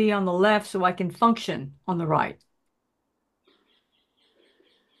to be on the left so I can function on the right.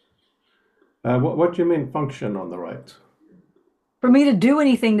 What do you mean function on the right? For me to do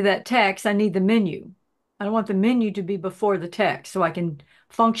anything to that text, I need the menu. I don't want the menu to be before the text so I can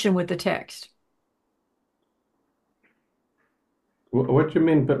function with the text. What do you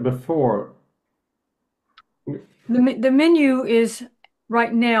mean before? The menu is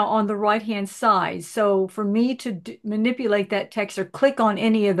right now on the right-hand side. So for me to manipulate that text or click on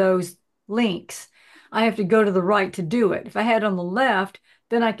any of those links, I have to go to the right to do it. If I had it on the left,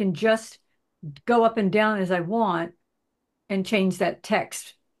 then I can just go up and down as I want and change that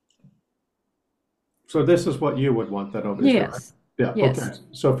text. So this is what you would want then, obviously, right? Yes. Yeah, Yes. okay.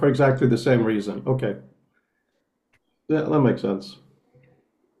 So for exactly the same reason. Okay. Yeah, that makes sense.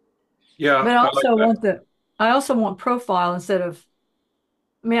 Yeah, But I like that. I also want profile instead of,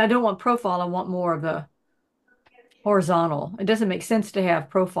 I mean, I don't want profile, I want more of the horizontal. It doesn't make sense to have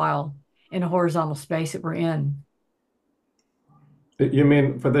profile in a horizontal space that we're in. You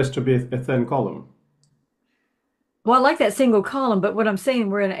mean for this to be a thin column? Well, I like that single column, but what I'm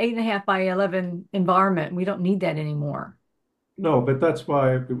saying, we're in an 8.5 by 11 environment. We don't need that anymore. No, but that's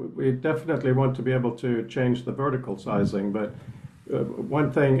why we definitely want to be able to change the vertical sizing. But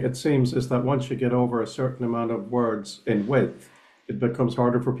one thing it seems is that once you get over a certain amount of words in width, it becomes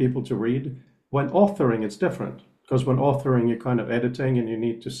harder for people to read. When authoring, it's different because when authoring, you're kind of editing and you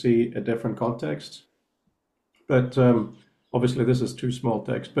need to see a different context. But obviously, this is too small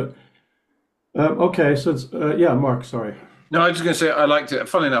text. But okay, so it's, yeah, Mark, sorry. No, I was just going to say I liked it.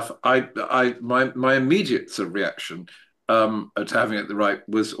 Funny enough, my immediate sort of reaction to having it the right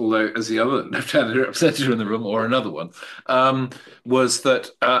was, although as the other left-handed representative in the room or another one, was that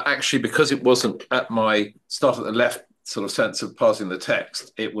actually because it wasn't at my start at the left sort of sense of passing the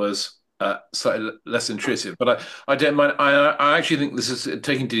text, it was slightly less intrusive. But I don't mind. I actually think this is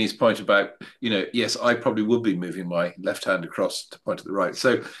taking Dini's point about, yes, I probably would be moving my left hand across to point at the right.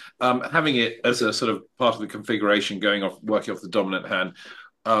 So having it as a sort of part of the configuration working off the dominant hand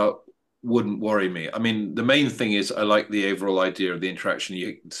wouldn't worry me. I mean, the main thing is I like the overall idea of the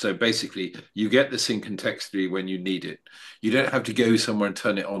interaction. So basically, you get this in contextually when you need it. You don't have to go somewhere and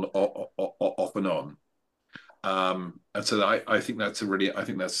turn it on, off and on. And so I think that's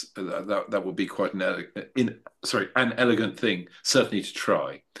that would be quite an elegant thing, certainly to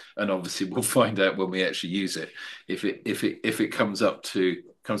try. And obviously we'll find out when we actually use it if it comes up to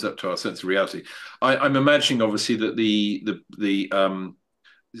our sense of reality. I'm imagining obviously that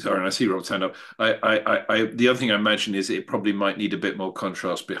sorry, and I see Rob's hand up. The other thing I imagine is it probably might need a bit more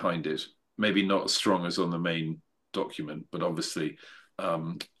contrast behind it. Maybe not as strong as on the main document, but obviously,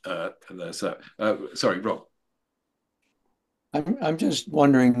 and there's that. Sorry, Rob. I'm just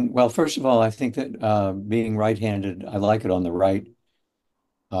wondering, well, first of all, I think that being right-handed, I like it on the right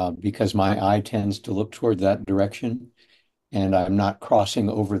because my eye tends to look toward that direction and I'm not crossing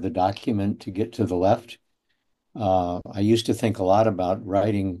over the document to get to the left. I used to think a lot about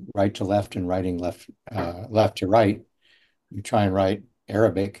writing right to left and writing left to right. You try and write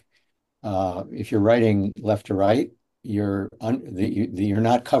Arabic. If you're writing left to right, you're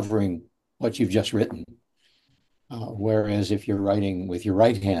not covering what you've just written. Whereas if you're writing with your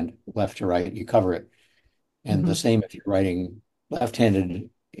right hand, left to right, you cover it. And the same if you're writing left-handed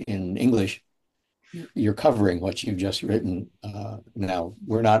in English, you're covering what you've just written. Now,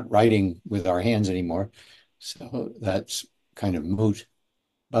 we're not writing with our hands anymore, so that's kind of moot.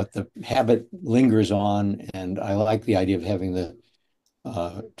 But the habit lingers on, and I like the idea of having the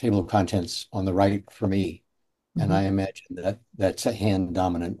table of contents on the right for me. And I imagine that that's a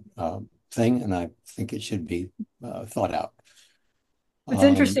hand-dominant thing, and I think it should be thought out. What's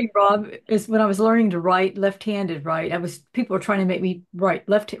interesting, Rob, is when I was learning to write left-handed, right? People were trying to make me write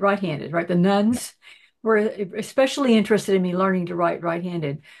right-handed, right? The nuns were especially interested in me learning to write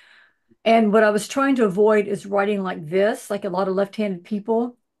right-handed. And what I was trying to avoid is writing like this, like a lot of left-handed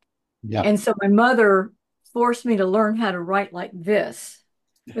people. Yeah. And so my mother forced me to learn how to write like this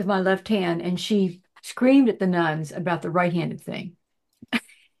with my left hand, and she screamed at the nuns about the right-handed thing.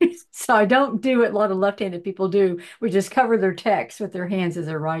 So I don't do what a lot of left-handed people do, which is cover their text with their hands as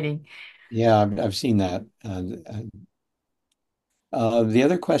they're writing. Yeah, I've seen that. The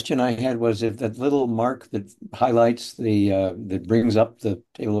other question I had was if that little mark that highlights that brings up the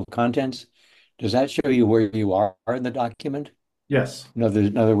table of contents, does that show you where you are in the document? Yes. In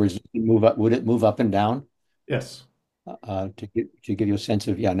other words, would it move up and down? Yes. To give you a sense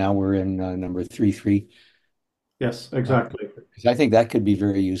of, yeah, now we're in number 3.3. Yes, exactly. Because I think that could be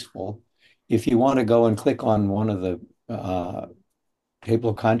very useful. If you want to go and click on one of the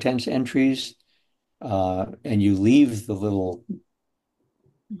table of contents entries and you leave the little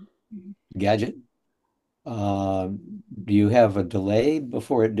gadget, do you have a delay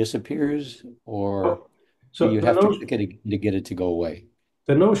before it disappears, or So do you have to click it to get it to go away?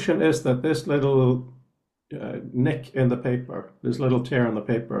 The notion is that this little nick in the paper, this little tear in the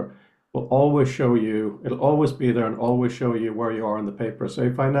paper, will always show you, it'll always be there and always show you where you are in the paper. So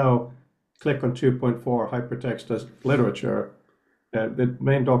if I now click on 2.4 hypertext as literature, the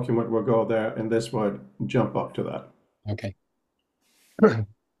main document will go there and this would jump up to that. Okay.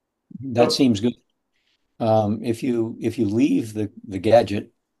 That seems good. If you leave the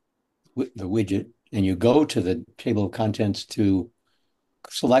gadget, the widget, and you go to the table of contents to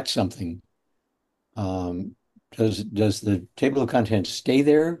select something, does the table of contents stay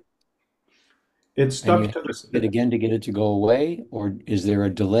there? It's stuck to this. It again to get it to go away, or is there a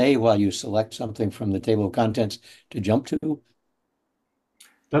delay while you select something from the table of contents to jump to?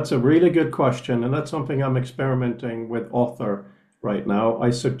 That's a really good question, and that's something I'm experimenting with Author right now. I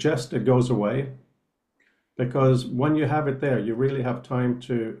suggest it goes away because when you have it there, you really have time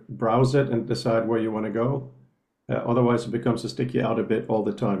to browse it and decide where you want to go. Otherwise, it becomes a sticky outer bit all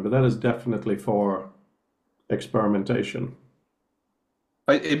the time. But that is definitely for experimentation.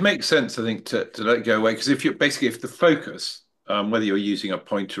 It makes sense, I think, to let it go away because if the focus, whether you're using a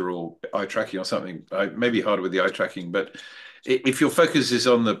pointer or eye tracking or something, maybe harder with the eye tracking, but if your focus is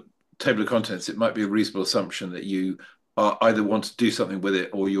on the table of contents, it might be a reasonable assumption that you either want to do something with it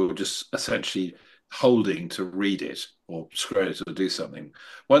or you're just essentially holding to read it or scroll it or do something.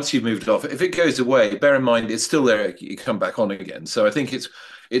 Once you've moved off, if it goes away, bear in mind it's still there. You come back on again. So I think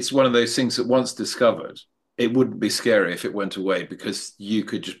it's one of those things that once discovered, it wouldn't be scary if it went away because you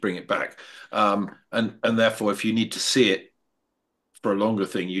could just bring it back. And therefore, if you need to see it for a longer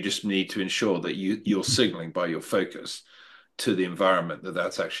thing, you just need to ensure that you're signaling by your focus to the environment that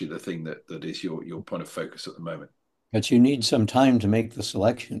that's actually the thing that is your point of focus at the moment. But you need some time to make the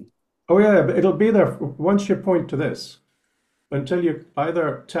selection. Oh yeah, but it'll be there once you point to this. Until you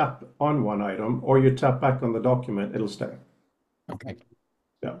either tap on one item or you tap back on the document, it'll stay. Okay.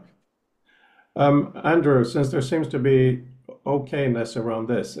 Yeah. Andrew, since there seems to be okayness around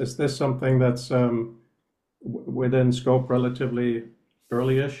this, is this something that's within scope relatively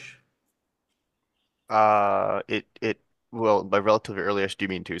early-ish? It well, by relatively earliest, do you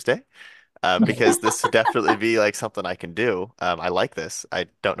mean Tuesday? Because this would definitely be like something I can do. I like this. I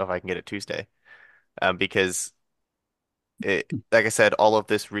don't know if I can get it Tuesday. Because like I said, all of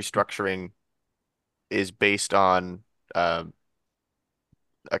this restructuring is based on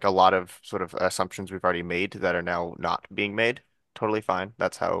like a lot of sort of assumptions we've already made that are now not being made. Totally fine.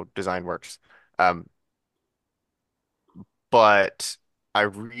 That's how design works. Um, but I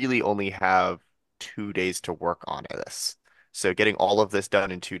really only have 2 days to work on this. So getting all of this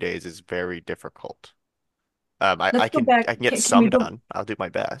done in 2 days is very difficult. Let's go back. I can get Can we some go? done. I'll do my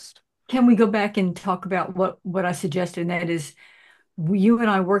best. Can we go back and talk about what I suggested? And that is, you and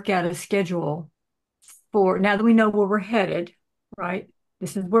I work out a schedule for now that we know where we're headed, right?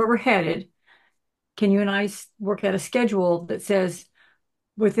 This is where we're headed. Can you and I work out a schedule that says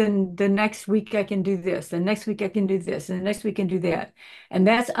within the next week I can do this, the next week I can do this, and the next week I can do that. And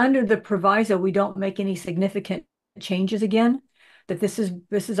that's under the proviso we don't make any significant changes again, that this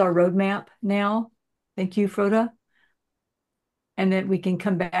is our roadmap now. Thank you, Froda. And that we can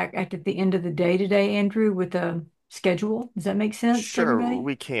come back at the end of the day today, Andrew, with a schedule. Does that make sense to Sure, everybody?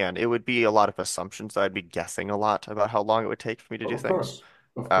 we can. It would be a lot of assumptions. I'd be guessing a lot about how long it would take for me to do Of things. course,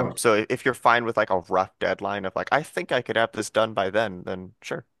 of course. So if you're fine with like a rough deadline of like, I think I could have this done by then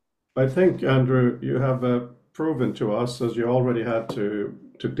sure. I think, Andrew, you have proven to us, as you already had to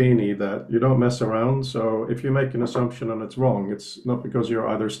Dini, that you don't mess around. So if you make an assumption and it's wrong, it's not because you're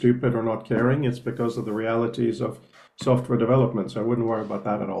either stupid or not caring. It's because of the realities of software development. So I wouldn't worry about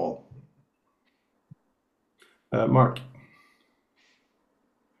that at all. Mark.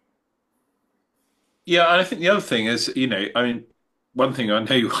 Yeah, and I think the other thing is, I mean, one thing I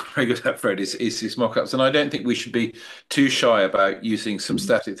know you're very good at, Fred, is these mock-ups, and I don't think we should be too shy about using some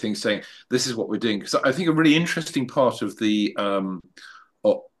static things, saying this is what we're doing, because I think a really interesting part of the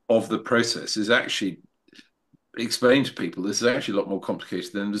process is actually explaining to people this is actually a lot more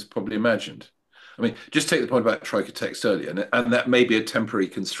complicated than is probably imagined. I mean, just take the point about Tricotext earlier, and that may be a temporary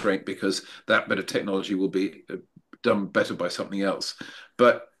constraint because that bit of technology will be done better by something else.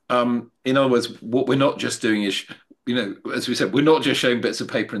 But in other words, what we're not just doing is, as we said, we're not just showing bits of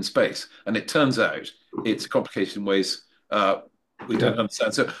paper in space. And it turns out it's complicated in ways we don't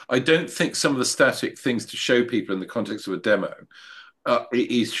understand. So I don't think some of the static things to show people in the context of a demo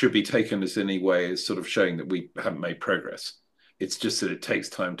should be taken as any way as sort of showing that we haven't made progress. It's just that it takes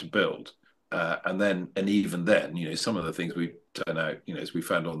time to build. And even then, some of the things we turn out, as we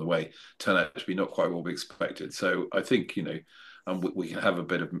found on the way, turn out to be not quite what we expected. So I think, we can have a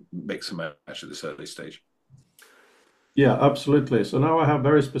bit of mix and match at this early stage. Yeah, absolutely. So now I have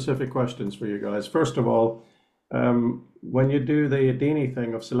very specific questions for you guys. First of all, when you do the Dini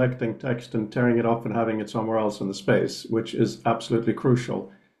thing of selecting text and tearing it off and having it somewhere else in the space, which is absolutely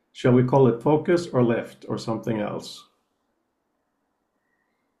crucial, shall we call it focus or lift or something else?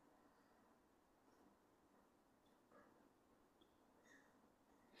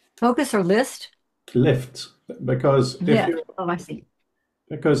 Focus or list? Lift, because Yeah. Oh, I see.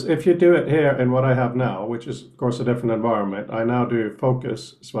 if you do it here in what I have now, which is of course a different environment, I now do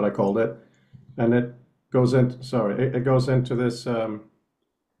focus, is what I called it, and it goes into, sorry, it goes into this, it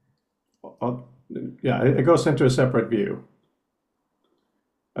goes into a separate view,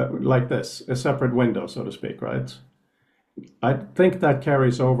 like this, a separate window, so to speak, right? I think that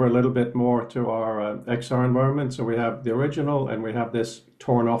carries over a little bit more to our XR environment. So we have the original and we have this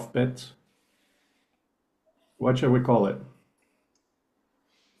torn off bit. What should we call it?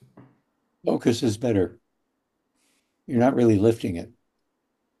 Focus is better. You're not really lifting it.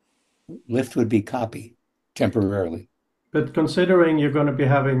 Lift would be copy temporarily. But considering you're going to be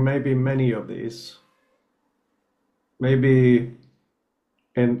having maybe many of these, maybe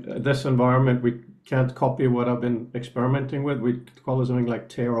in this environment we can't copy what I've been experimenting with. We call it something like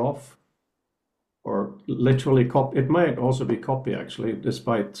tear off or literally copy. It might also be copy actually,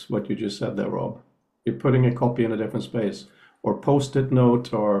 despite what you just said there, Rob. You're putting a copy in a different space or post-it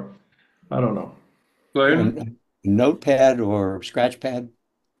note or I don't know. Clone. A notepad or scratch pad.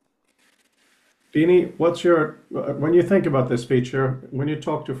 Dini, what's your, when you think about this feature, when you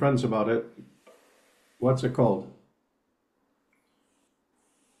talk to friends about it, what's it called?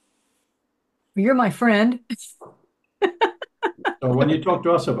 You're my friend. So when you talk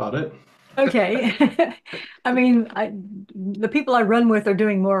to us about it, Okay. I mean, the people I run with are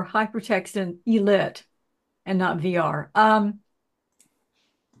doing more hypertext and eLit and not VR.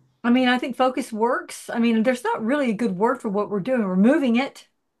 I mean, I think focus works. I mean, there's not really a good word for what we're doing. We're moving it,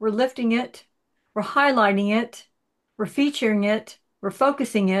 we're lifting it, we're highlighting it, we're featuring it, we're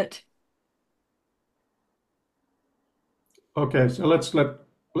focusing it. okay, so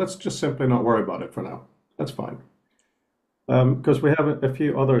let's just simply not worry about it for now. That's fine. Because we have a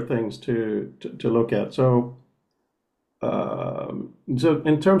few other things to look at. So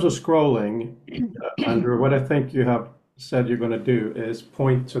in terms of scrolling, Andrew, what I think you have said you're going to do is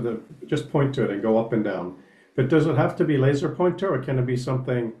just point to it and go up and down. But does it have to be laser pointer or can it be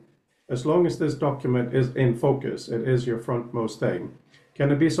something, as long as this document is in focus, it is your frontmost thing.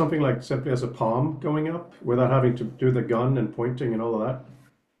 Can it be something like simply as a palm going up without having to do the gun and pointing and all of that?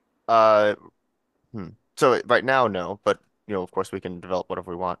 Uh, So right now, no, but of course we can develop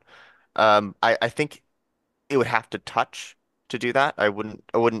whatever we want. I think it would have to touch to do that. I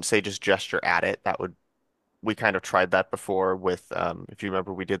wouldn't say just gesture at it. We kind of tried that before with if you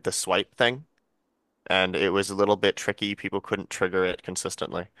remember we did the swipe thing and it was a little bit tricky. People couldn't trigger it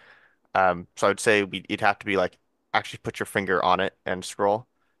consistently. So I'd say you'd have to be like actually put your finger on it and scroll.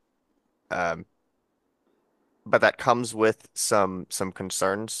 Um, but that comes with some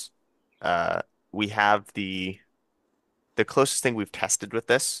concerns. Uh, we have the closest thing we've tested with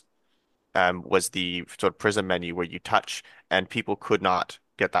this was the sort of prism menu where you touch, and people could not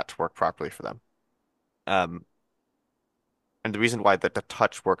get that to work properly for them. Um, and the reason why the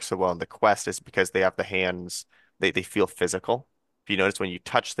touch works so well in the Quest is because they have the hands, they feel physical. If you notice when you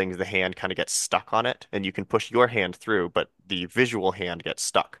touch things, the hand kind of gets stuck on it, and you can push your hand through, but the visual hand gets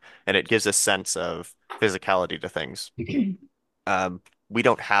stuck, and it gives a sense of physicality to things. Um, we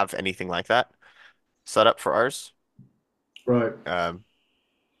don't have anything like that set up for ours. Right. Um,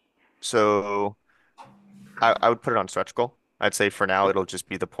 so I would put it on stretch goal. I'd say for now it'll just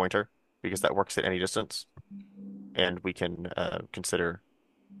be the pointer because that works at any distance, and we can consider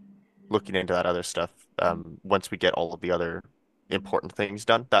looking into that other stuff once we get all of the other important things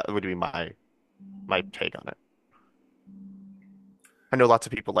done. That would be my take on it. I know lots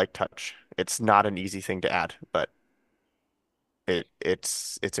of people like touch. It's not an easy thing to add, but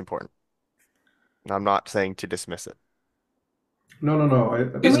it's important. I'm not saying to dismiss it. No, no,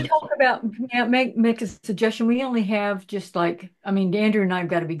 no. Can Is we talk about, yeah, make a suggestion? We only have just like, I mean, Andrew and I have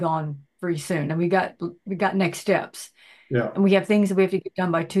got to be gone very soon, and we got next steps, Yeah. and we have things that we have to get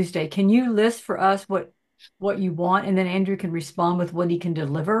done by Tuesday. Can you list for us what you want, and then Andrew can respond with what he can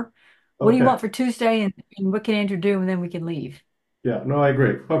deliver? What do you Okay. want for Tuesday, and what can Andrew do, and then we can leave. Yeah. No, I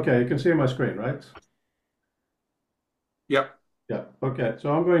agree. Okay. You can see my screen, right? Yep. Yeah. Okay.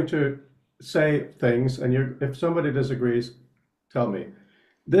 So I'm going to say things, and if somebody disagrees, tell me.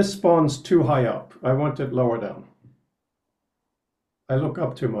 This spawns too high up. I want it lower down. I look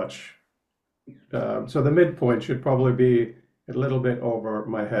up too much. So the midpoint should probably be a little bit over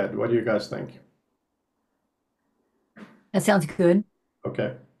my head. What do you guys think? That sounds good.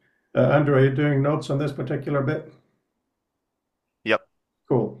 Okay. Andrew, are you doing notes on this particular bit? Yep.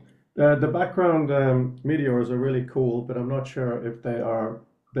 Cool. The background meteors are really cool, but I'm not sure if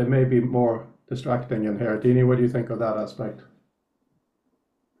they may be more distracting in here. Dini, what do you think of that aspect?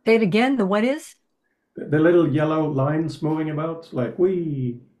 Say it again. The what is? The little yellow lines moving about, like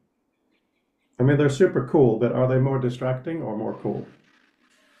wee. I mean, they're super cool, but are they more distracting or more cool?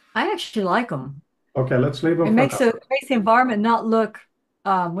 I actually like them. Okay, let's leave them It for makes now. it makes the environment not look,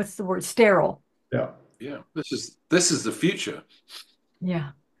 what's the word, sterile. Yeah. Yeah. This is the future.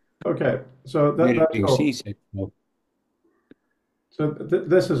 Yeah. Okay, so that's Getting cool. seasick. So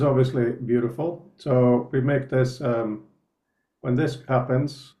this is obviously beautiful. So we make this when this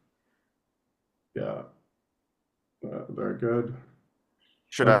happens, yeah, very good.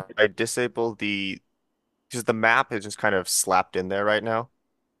 Should Okay. I disable because the map is just kind of slapped in there right now.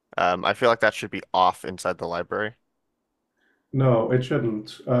 I feel like that should be off inside the library. No, it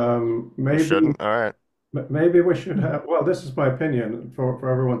shouldn't. It shouldn't. All right. Maybe we should have, well, this is my opinion for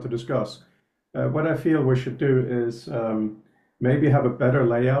everyone to discuss. What I feel we should do is maybe have a better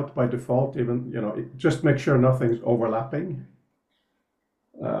layout by default, even, just make sure nothing's overlapping.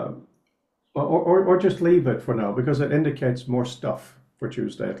 Uh, or just leave it for now because it indicates more stuff for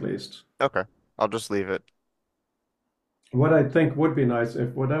Tuesday at least. Okay. I'll just leave it. What I think would be nice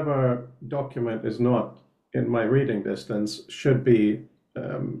if whatever document is not in my reading distance should be,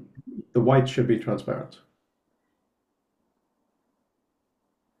 the white should be transparent.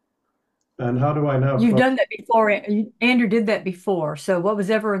 And how do I now You've close? done that before. Andrew did that before. So what was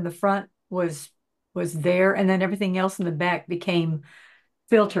ever in the front was there, and then everything else in the back became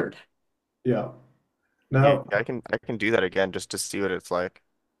filtered. Yeah. Yeah, Now, I can do that again just to see what it's like.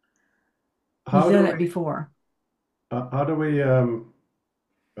 how You've do done it we, before. how do we, hang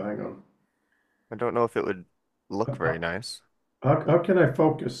on. I don't know if it would look very nice. How can I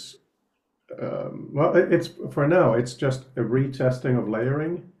focus? Well, it's for now, it's just a retesting of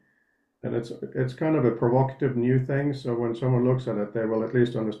layering, and it's kind of a provocative new thing. So when someone looks at it, they will at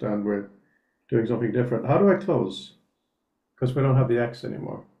least understand we're doing something different. How do I close? Because we don't have the X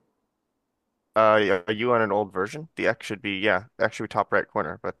anymore. Yeah, are you on an old version? The X should be, yeah, actually top right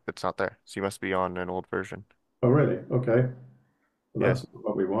corner, but it's not there. So you must be on an old version. Oh, really? Okay. Well, Yeah. that's not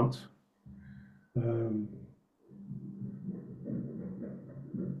what we want. Um,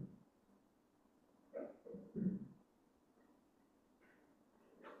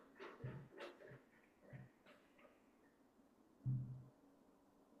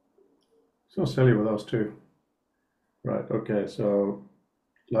 so silly with those two. Right. Okay. So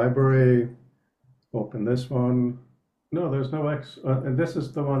library, open this one. No, there's no X. And this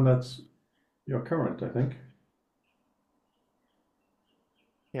is the one that's your current, I think.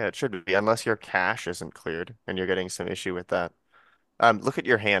 Yeah, it should be, unless your cache isn't cleared and you're getting some issue with that. Look at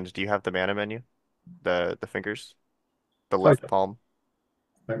your hand. Do you have the mana menu? The fingers? The Oh, left yeah, palm?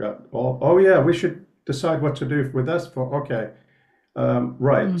 I got all. Oh, yeah. We should decide what to do with this for. Okay.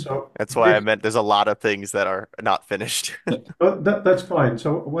 Right. Mm. So That's why I meant there's a lot of things that are not finished. that's fine.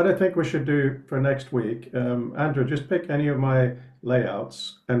 So what I think we should do for next week, Andrew, just pick any of my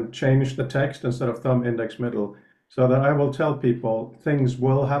layouts and change the text instead of thumb index middle, so that I will tell people things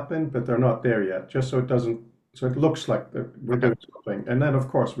will happen, but they're not there yet, just so it doesn't, so it looks like we're Okay. doing something. And then, of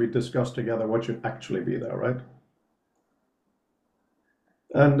course, we discuss together what should actually be there, right?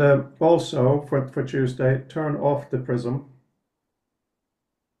 And also for Tuesday, turn off the prism.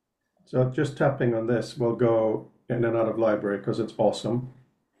 So just tapping on this will go in and out of library because it's awesome.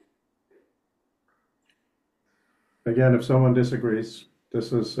 Again, if someone disagrees,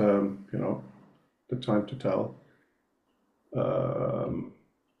 this is, the time to tell.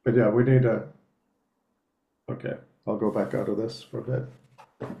 But yeah, we need a, okay, I'll go back out of this for a bit.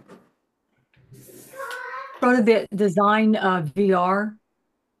 Part of the design VR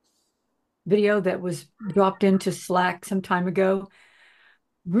video that was dropped into Slack some time ago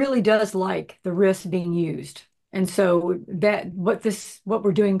really does like the risks being used. And so what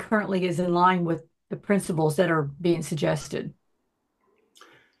we're doing currently is in line with the principles that are being suggested.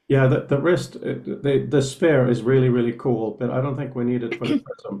 Yeah, the wrist, the sphere is really, really cool, but I don't think we need it for the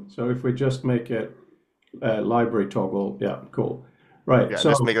prism. So if we just make it library toggle, yeah, cool. Right, Yeah, so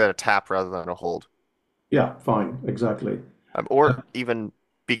just make that a tap rather than a hold. yeah, fine, exactly. Or even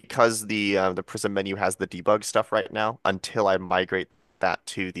because the Prism menu has the debug stuff right now, until I migrate that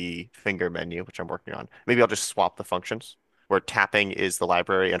to the finger menu, which I'm working on. Maybe I'll just swap the functions where tapping is the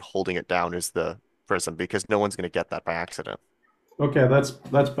library and holding it down is the Prism because no one's going to get that by accident. Okay, that's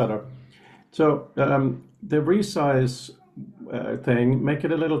better. So the resize thing, make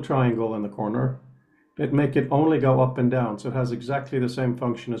it a little triangle in the corner. But make it only go up and down, so it has exactly the same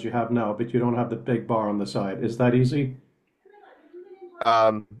function as you have now, but you don't have the big bar on the side. Is that easy?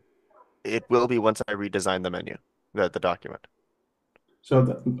 Um, it will be once I redesign the menu, the document.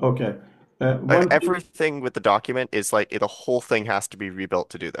 So, okay. Like One thing, everything with the document is like the whole thing has to be rebuilt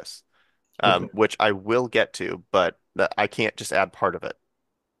to do this, okay. which I will get to, but I can't just add part of it,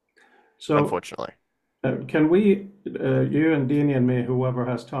 So, unfortunately. can we, you and Deanie and me, whoever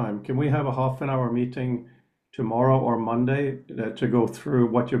has time, can we have a half an hour meeting tomorrow or Monday to go through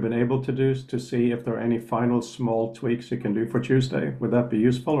what you've been able to do to see if there are any final small tweaks you can do for Tuesday? Would that be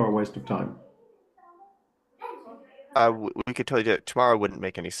useful or a waste of time? We could totally do it. Tomorrow wouldn't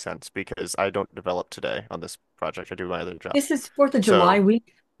make any sense because I don't develop today on this project. I do my other job. This is 4th of July So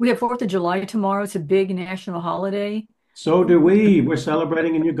week. We have 4th of July tomorrow. It's a big national holiday. So do we. We're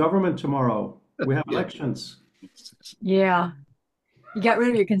celebrating a new government tomorrow. We have Yeah. elections. Yeah. You got rid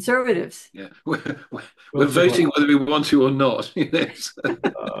of your conservatives. Yeah. We're We'll see voting what whether we want to or not. it's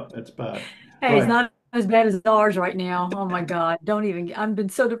bad. Hey, it's Right. not as bad as ours right now. Oh my God. Don't even, I've been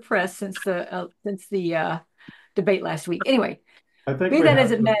so depressed since the debate last week. Anyway, I think be we that have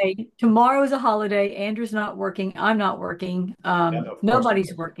as it may, tomorrow is a holiday. Andrew's not working. I'm not working. yeah, of course.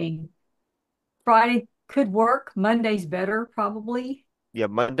 Nobody's working. Friday could work. Monday's better, probably. yeah,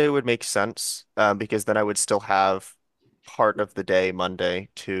 Monday would make sense because then I would still have part of the day Monday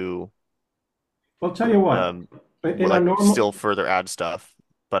to Well, tell you what, um in our like still normal further add stuff,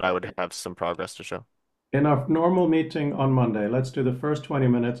 but I would have some progress to show. in our normal meeting on Monday, let's do the first 20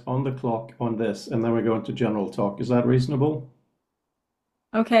 minutes on the clock on this, and then we go into general talk. Is that reasonable?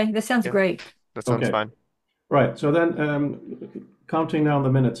 Okay, that sounds Yeah, great. that sounds Okay. fine. Right. So then, counting down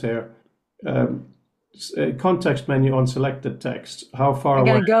the minutes here, context menu on selected text. How far I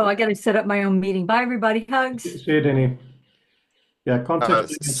away? gotta go. I gotta set up my own meeting. Bye, everybody. Hugs. See you, Denny. Yeah, context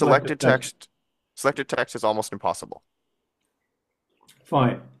menu on selected text. Selected text is almost impossible.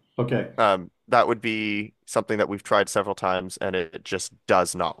 Fine. Okay. That would be something that we've tried several times and it just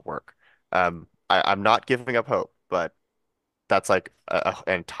does not work. I'm not giving up hope, but that's like an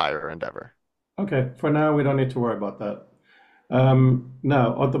entire endeavor. Okay. For now, we don't need to worry about that.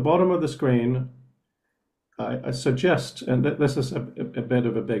 Now, at the bottom of the screen, I suggest, and this is a bit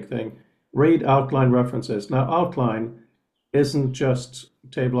of a big thing, read outline references. Now, outline isn't just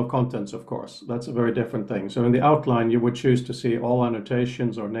table of contents, of course. That's a very different thing. So in the outline, you would choose to see all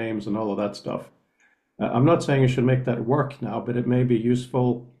annotations or names and all of that stuff. I'm not saying you should make that work now, but it may be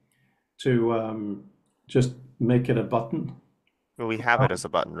useful to just make it a button. Well, we have it as a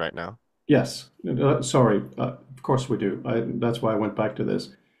button right now. Yes, sorry, of course we do. That's why I went back to this.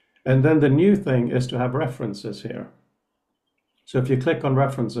 And then the new thing is to have references here. So if you click on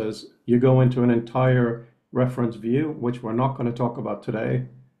references, you go into an entire reference view, which we're not going to talk about today,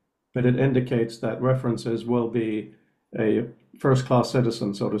 but it indicates that references will be a first-class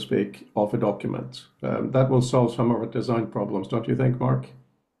citizen, so to speak, of a document. That will solve some of our design problems, don't you think, Mark?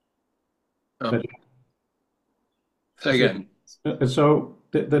 Um, Say again. So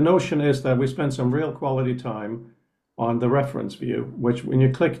the notion is that we spend some real quality time on the reference view, which when you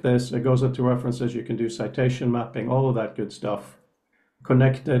click this, it goes up to references. You can do citation mapping, all of that good stuff.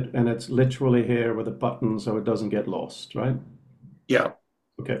 Connected, and it's literally here with a button so it doesn't get lost, right? Yeah.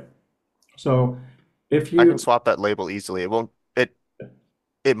 Okay. So if I you can swap that label easily. It won't,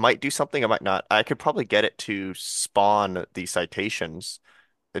 it might do something, it might not. I could probably get it to spawn the citations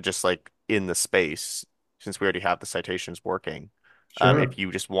just like in the space since we already have the citations working. sure, If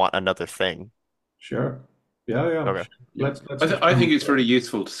you just want another thing. sure, yeah. Okay. Let's I think it's really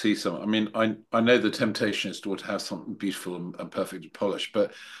useful to see some. I mean, I know the temptation is to have something beautiful and perfectly polished,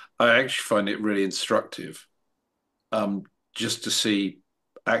 but I actually find it really instructive, just to see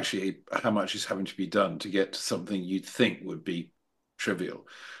actually how much is having to be done to get to something you'd think would be trivial.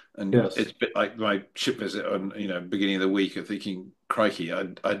 And yes. it's a bit like my ship visit on, beginning of the week of thinking, crikey, I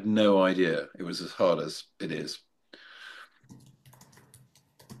had no idea it was as hard as it is.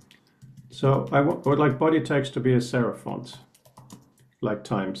 So I would like body text to be a serif font, like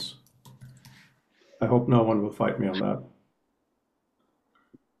Times. I hope no one will fight me on that.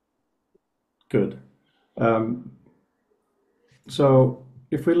 Good. Um, so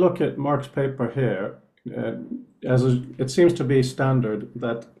if we look at Mark's paper here, it seems to be standard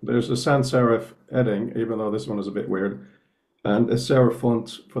that there's a sans serif heading, even though this one is a bit weird, and a serif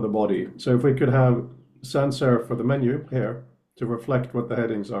font for the body. So if we could have sans serif for the menu here to reflect what the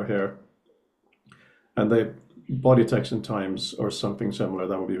headings are here, and the body text in Times or something similar,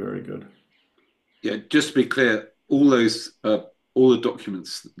 that would be very good. Yeah, just to be clear, all the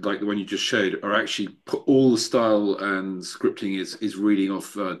documents like the one you just showed are actually all the style and scripting is reading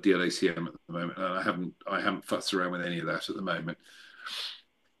off DLACM at the moment, and I haven't fussed around with any of that at the moment.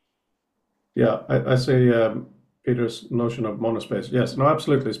 Yeah, I see Peter's notion of monospace. Yes, no,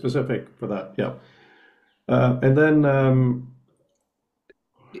 absolutely specific for that. Yeah, and then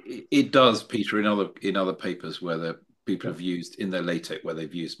It does, Peter, in other papers where the people have used in their LaTeX where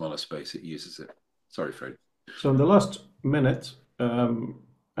they've used monospace, it uses it. Sorry, Fred. so in the last minute,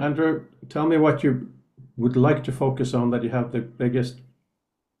 Andrew, tell me what you would like to focus on that you have the biggest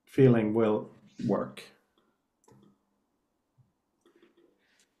feeling will work.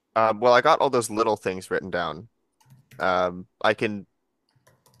 Well, I got all those little things written down. I can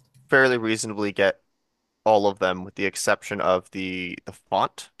fairly reasonably get all of them with the exception of the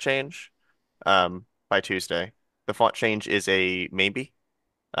font change by Tuesday. The font change is a maybe.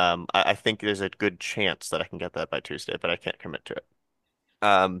 I think there's a good chance that I can get that by Tuesday, but I can't commit to it.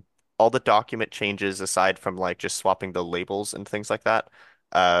 Um, all the document changes aside from like just swapping the labels and things like that,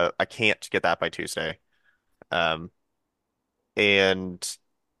 I can't get that by Tuesday. Um, and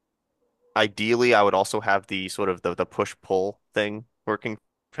ideally, I would also have the sort of the push-pull thing working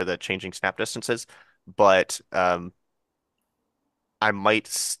for the changing snap distances, but I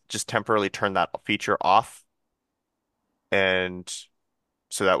might just temporarily turn that feature off, and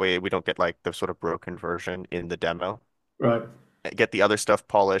so that way we don't get like the sort of broken version in the demo. Right. Get the other stuff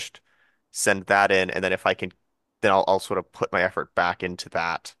polished, send that in, and then if I can, then I'll sort of put my effort back into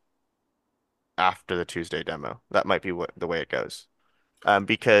that after the Tuesday demo. That might be the way it goes.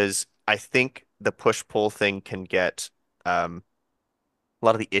 Because I think the push-pull thing can get a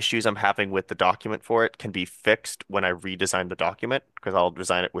lot of the issues I'm having with the document for it can be fixed when I redesign the document because I'll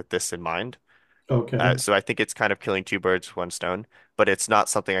design it with this in mind. Okay. So I think it's kind of killing two birds with one stone, but it's not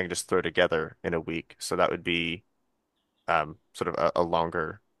something I can just throw together in a week. So that would be sort of a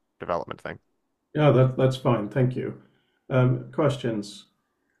longer development thing. Yeah, that's fine. Thank you. Questions?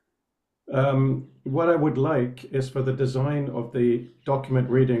 What I would like is for the design of the document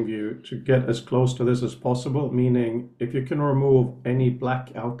reading view to get as close to this as possible, meaning if you can remove any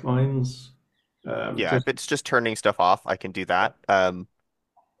black outlines, Yeah, just if it's just turning stuff off, I can do that.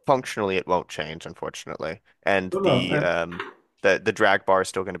 Functionally, it won't change, unfortunately, and no, no, the drag bar is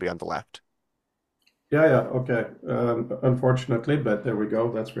still going to be on the left. yeah, yeah, okay. Unfortunately, but there we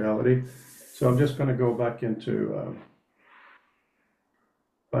go. That's reality. So I'm just going to go back into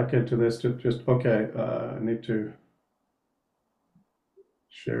this to just okay. I need to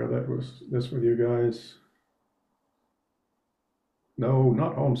share this with you guys. No,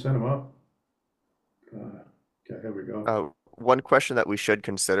 not home cinema. Okay, here we go. One question that we should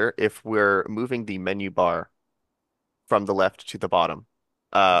consider if we're moving the menu bar from the left to the bottom,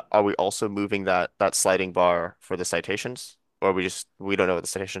 are we also moving that sliding bar for the citations, or we don't know what the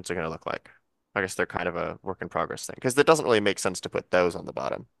citations are going to look like? I guess they're kind of a work in progress thing because it doesn't really make sense to put those on the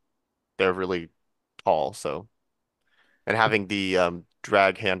bottom. They're really tall, so and having the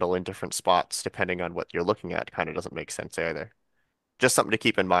drag handle in different spots depending on what you're looking at kind of doesn't make sense either. Just something to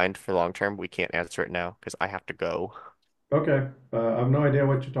keep in mind for long term. We can't answer it now because I have to go. Okay, I have no idea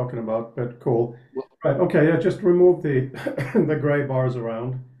what you're talking about, but cool. Right, okay, yeah, just remove the the gray bars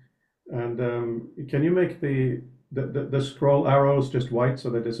around, and can you make the scroll arrows just white so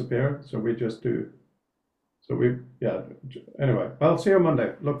they disappear? So we just do. So we yeah. Anyway, I'll see you on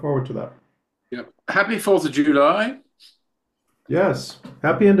Monday. Look forward to that. Yeah. Happy 4th of July. Yes,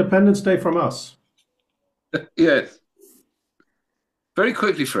 happy Independence Day from us. Yes. Very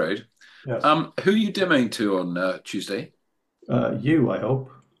quickly, Fred. Yes, Who are you demoing to on Tuesday? you, I hope.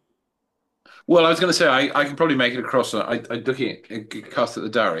 Well, I was going to say I can probably make it across. I'm looking at cast at the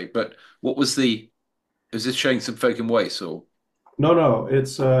diary, but what was is this showing some folk in Wace or? No, no,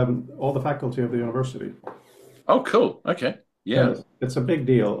 it's all the faculty of the university. Oh, cool. Okay. Yeah. It's a big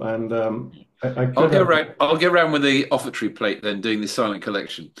deal, and I I'll could go have. around. I'll go around with the offertory plate then, doing the silent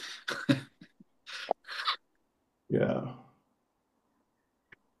collection. Yeah.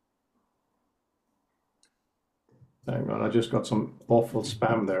 Hang on, I just got some awful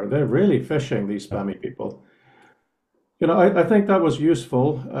spam there. They're really fishing, these spammy people. I think that was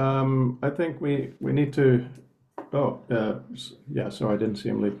useful. I think we need to. Oh, yeah. So I didn't see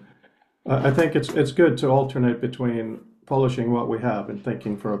him leave. I think it's good to alternate between polishing what we have and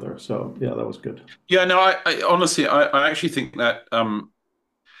thinking further. So yeah, that was good. Yeah. No. I honestly, I actually think that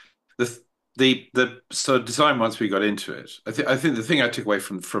the the sort of design once we got into it, I think the thing I took away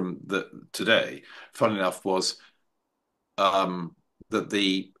from the today, fun enough, was that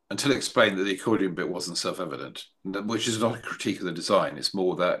the until explained that the accordion bit wasn't self-evident, which is not a critique of the design. It's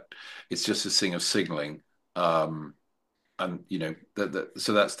more that it's just a thing of signaling. And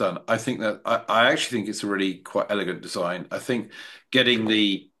so that's done. I think that I actually think it's a really quite elegant design. I think getting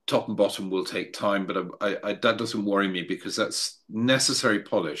the top and bottom will take time, but that doesn't worry me because that's necessary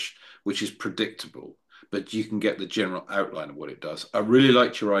polish, which is predictable. But you can get the general outline of what it does. I really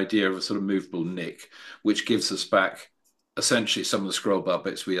liked your idea of a sort of movable nick, which gives us back essentially some of the scroll bar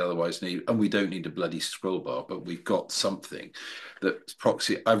bits we otherwise need, and we don't need a bloody scroll bar, but we've got something that's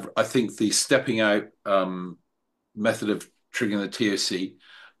proxy. I think the stepping out method of triggering the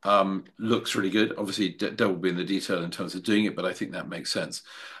TOC looks really good. Obviously, Dell will be in the detail in terms of doing it, but I think that makes sense.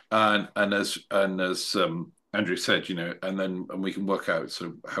 And as Andrew said, and we can work out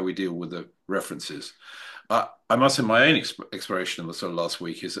sort of how we deal with the references. I must say my own exploration in the sort of last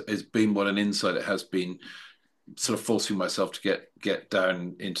week has been what an insight it has been sort of forcing myself to get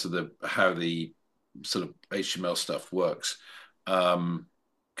down into the how the sort of HTML stuff works,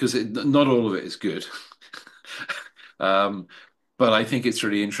 because not all of it is good. um, but I think it's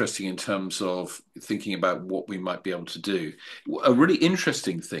really interesting in terms of thinking about what we might be able to do. A really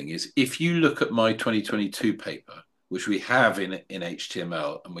interesting thing is if you look at my 2022 paper, which we have in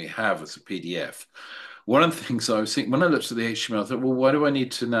HTML and we have as a PDF. One of the things I was thinking when I looked at the HTML, I thought, well, why do I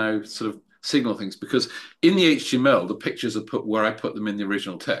need to now sort of signal things? Because in the HTML, the pictures are put where I put them in the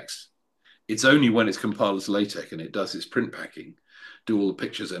original text. It's only when it's compiled as LaTeX and it does its print packing do all the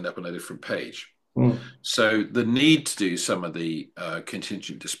pictures end up on a different page. So the need to do some of the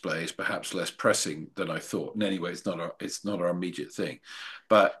contingent display is perhaps less pressing than I thought. And anyway, it's not our immediate thing,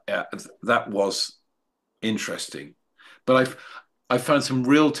 but that was interesting. But I found some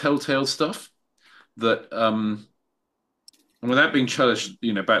real telltale stuff that, without being challenged,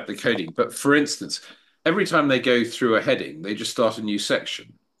 about the coding. But for instance, every time they go through a heading, they just start a new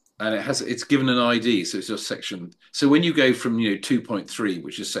section. And it's given an ID, so it's just section. So when you go from 2.3,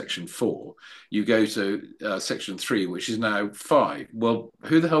 which is section 4, you go to section 3, which is now 5. Well,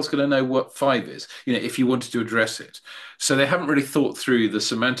 who the hell's going to know what 5 is? If you wanted to address it. So they haven't really thought through the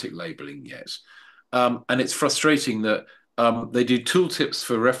semantic labeling yet, and it's frustrating that they do tooltips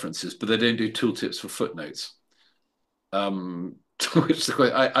for references, but they don't do tooltips for footnotes. Which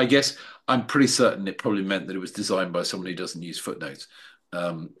I guess I'm pretty certain it probably meant that it was designed by someone who doesn't use footnotes.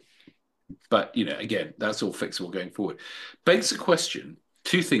 But again, that's all fixable going forward. Begs the question,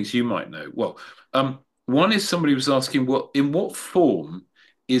 two things you might know. Well, one is somebody was asking, in what form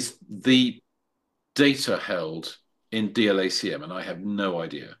is the data held in DLACM? And I have no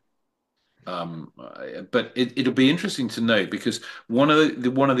idea. But it'll be interesting to know, because one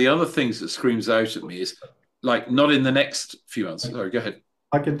of the other things that screams out at me is not in the next few months. Sorry, go ahead.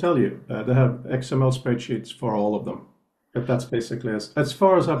 I can tell you, they have XML spreadsheets for all of them. But that's basically as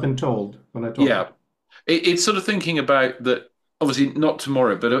far as I've been told when I talk. Yeah, it's sort of thinking about that. Obviously, not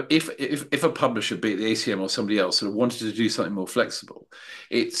tomorrow, but if a publisher, be it the ACM or somebody else, sort of wanted to do something more flexible,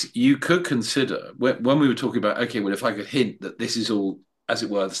 you could consider when we were talking about, okay, well, if I could hint that this is all, as it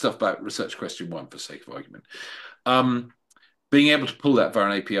were, the stuff about research question 1, for sake of argument, being able to pull that via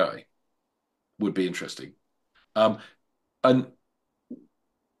an API would be interesting. And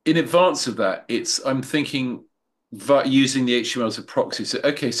in advance of that, I'm thinking using the HTML as a proxy. So,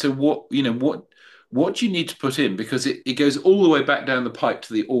 okay, so what do you need to put in? Because it goes all the way back down the pipe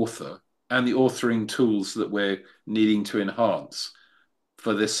to the author and the authoring tools that we're needing to enhance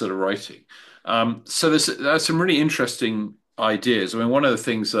for this sort of writing. So there's some really interesting ideas. I mean, one of the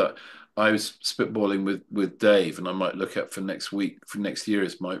things that I was spitballing with Dave, and I might look at for next week, for next year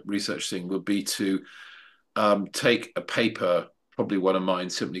as my research thing, would be to take a paper, probably one of mine,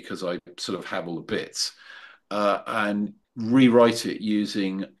 simply because I sort of have all the bits, and rewrite it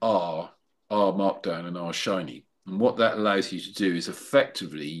using R Markdown and R Shiny. And what that allows you to do is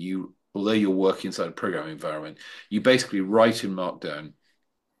effectively, although you're working inside a programming environment, you basically write in Markdown,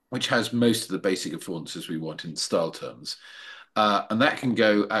 which has most of the basic affordances we want in style terms. And that can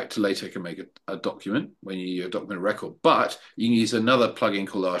go out to LaTeX and make a document when you document a record. But you can use another plugin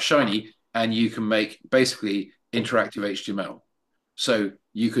called R Shiny, and you can make basically interactive HTML. So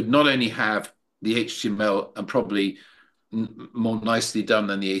you could not only have the HTML and probably more nicely done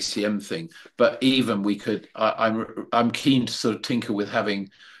than the ACM thing, but even we could. I'm keen to sort of tinker with having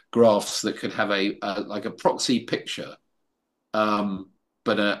graphs that could have a like a proxy picture,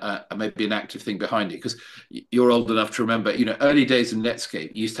 but maybe an active thing behind it. Because you're old enough to remember, early days of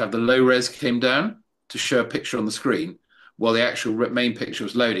Netscape, you used to have the low res came down to show a picture on the screen while the actual main picture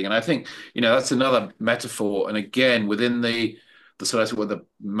was loading. And I think that's another metaphor. And again, within the sort of the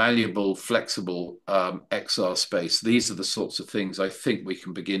malleable, flexible XR space, these are the sorts of things I think we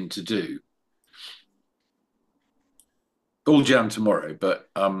can begin to do. All jam tomorrow, but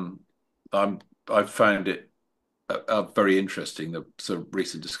I've found it very interesting, the sort of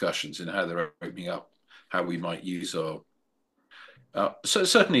recent discussions and how they're opening up how we might use our. So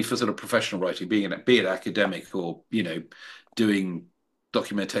certainly for sort of professional writing, be it academic or doing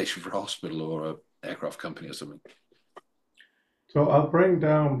documentation for a hospital or an aircraft company or something. So I'll bring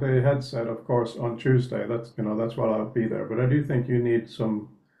down the headset, of course, on Tuesday. That's what I'll be there. But I do think you need some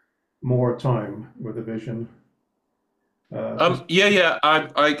more time with the vision. Yeah.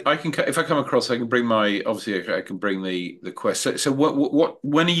 I can, if I come across, I can bring obviously I can bring the Quest. So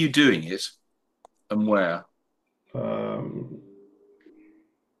when are you doing it, and where?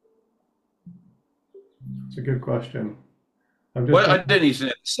 It's a good question. I'm just Well, I going. don't need to know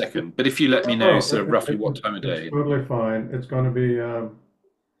the second, but if you let me know No, sort of roughly what time of it's day. totally fine. It's going to be um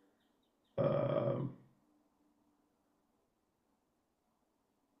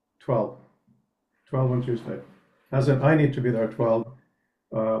 12. 12 on Tuesday. As in, I need to be there at 12.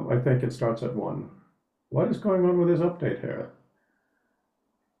 I think it starts at 1. What is going on with this update here?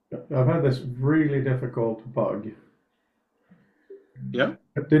 I've had this really difficult bug. Yeah.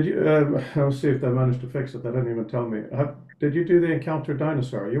 Did you? I'll see if they managed to fix it. They didn't even tell me. Did you do the Encounter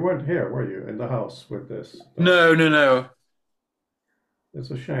Dinosaur? You weren't here, were you, in the house with this dog? No, no, no.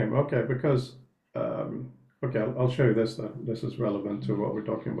 It's a shame. Okay, because okay, I'll show you this then. This is relevant to what we're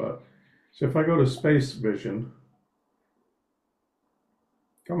talking about. So if I go to Space Vision,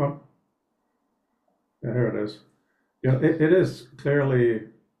 come on. Yeah, here it is. Yeah, it is clearly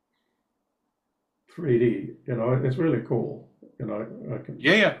 3D. It's really cool. I can.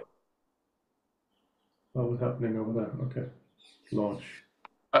 Yeah, yeah. Oh, what's happening over there? Okay, launch.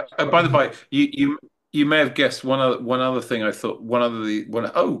 By the by, you may have guessed one other thing. I thought one other the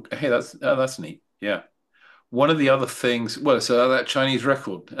one. Oh, hey, that's neat. Yeah. One of the other things, well, so that Chinese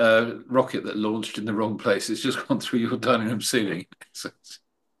rocket that launched in the wrong place, it's just gone through your dining room ceiling. So,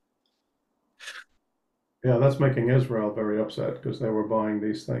 Yeah, that's making Israel very upset because they were buying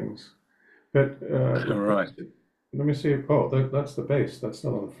these things. But all right. let me see. Oh, that's the base. That's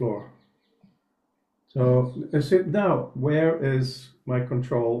still on the floor. So is it now? Where is my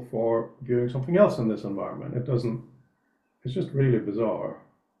control for viewing something else in this environment? It doesn't. It's just really bizarre.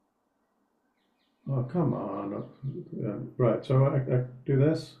 Oh, come on. Right. So I do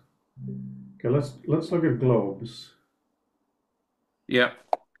this. Okay. Let's look at globes. Yeah.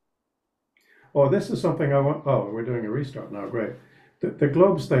 Oh, this is something I want. Oh, we're doing a restart now. Great. The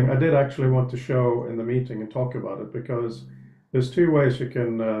globes thing, I did actually want to show in the meeting and talk about it because there's two ways you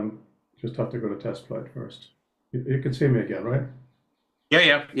can just have to go to test flight first. You can see me again, right?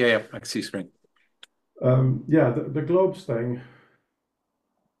 Yeah. I can see screen. Yeah, the globes thing.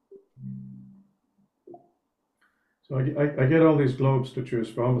 So I get all these globes to choose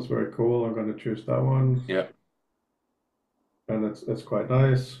from. It's very cool. I'm going to choose that one, Yeah. and it's quite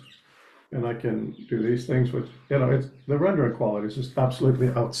nice. And I can do these things, which it's the rendering quality is just absolutely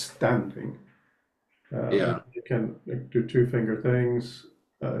outstanding. Yeah. You can do two finger things.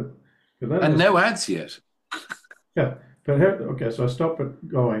 But then And no ads yet. yeah, but here, okay, so I stop it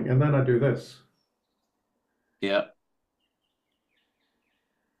going, and then I do this. Yeah.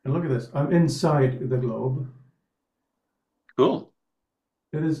 And look at this. I'm inside the globe. Cool.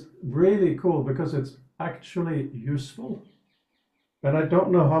 It is really cool because it's actually useful. And I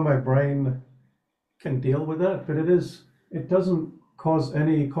don't know how my brain can deal with that, but it doesn't cause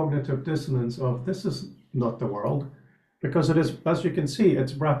any cognitive dissonance of this is not the world. Because it is, as you can see,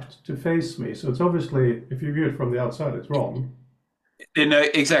 it's wrapped to face me. So it's obviously, if you view it from the outside, it's wrong.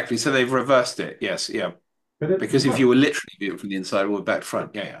 Exactly. So they've reversed it. Yes. Yeah. But it Because if works you were literally viewing from the inside or back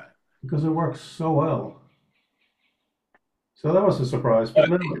front, yeah. because it works so well. So that was a surprise.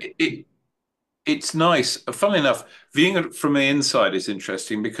 But now, It's nice. Funnily enough, viewing it from the inside is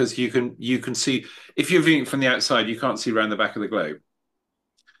interesting because you can see if you're viewing it from the outside, you can't see around the back of the globe.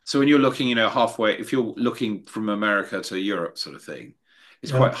 So when you're looking, halfway, if you're looking from America to Europe, sort of thing,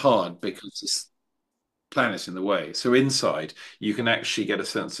 it's yeah, quite hard because this planet's in the way. So inside, you can actually get a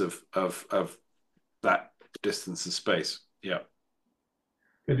sense of that distance and space. Yeah.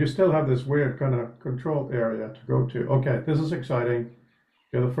 but you still have this weird kind of control area to go to. Okay, this is exciting.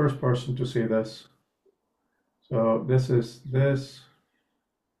 You're the first person to see this. So this is this.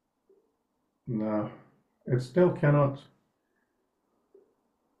 No, it still cannot.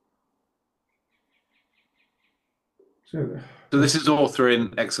 See, So this is all through in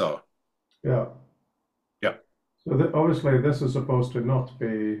XR. yeah. Yeah. So obviously this is supposed to not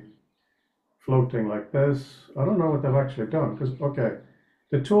be floating like this. I don't know what they've actually done because, okay,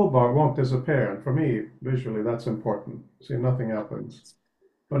 the toolbar won't disappear. And for me, visually, that's important. See, nothing happens.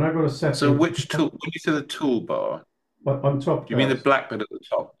 When I go to settings, So which tool? When you say the toolbar, on top do you mean the there, black bit at the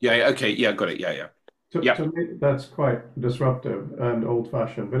top? Yeah. Okay. Yeah. Got it. Yeah. Yeah. to me, that's quite disruptive and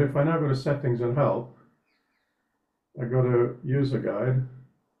old-fashioned. But if I now go to settings and help, I go to user guide.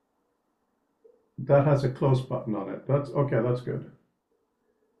 That has a close button on it. That's okay, that's good.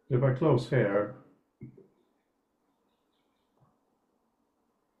 If I close here,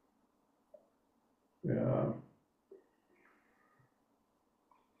 yeah.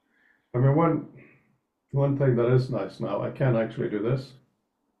 I mean, one thing that is nice now, I can actually do this.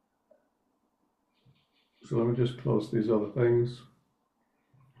 So let me just close these other things.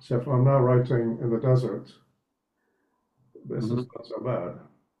 So if I'm now writing in the desert, this is not so bad.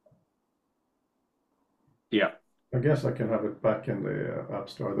 Yeah. I guess I can have it back in the App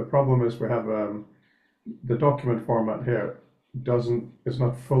Store. The problem is we have the document format here doesn't is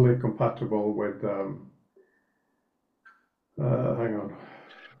not fully compatible with. Hang on.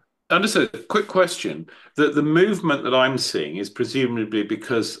 Understood. Quick question. The movement that I'm seeing is presumably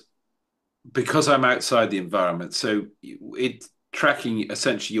because I'm outside the environment. So it's tracking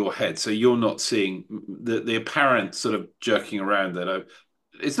essentially your head. So you're not seeing the apparent sort of jerking around that.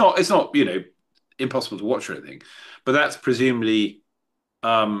 It's not impossible to watch or anything, but that's presumably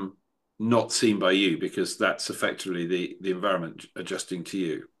not seen by you because that's effectively the environment adjusting to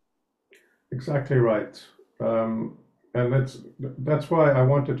you. Exactly right. And that's why I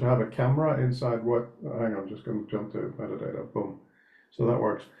wanted to have a camera inside what. Hang on, I'm just going to jump to metadata. Boom. So that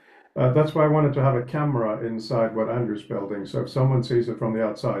works. That's why I wanted to have a camera inside what Andrew's building. So if someone sees it from the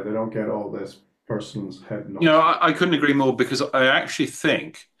outside, they don't get all this person's head noise. I couldn't agree more because I actually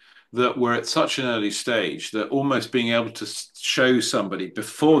think that we're at such an early stage that almost being able to show somebody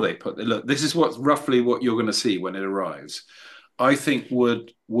before they look, this is roughly what you're going to see when it arrives, I think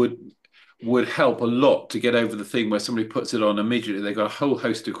would help a lot to get over the thing where somebody puts it on immediately. They've got a whole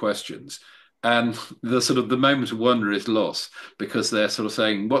host of questions. And the moment of wonder is lost because they're sort of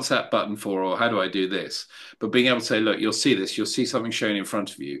saying, what's that button for? Or how do I do this? But being able to say, look, you'll see this, you'll see something shown in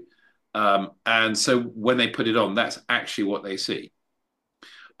front of you. And so when they put it on, that's actually what they see.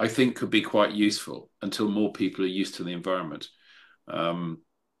 I think could be quite useful until more people are used to the environment.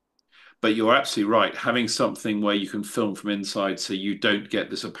 But you're absolutely right. Having something where you can film from inside so you don't get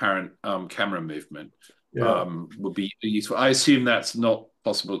this apparent camera movement would be useful. I assume that's not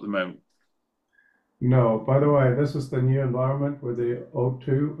possible at the moment. No, by the way, this is the new environment with the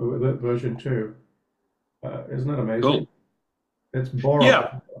O2, with the version 2. Isn't that amazing? Cool. It's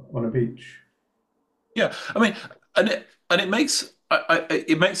Bora on a beach. Yeah, I mean, and it makes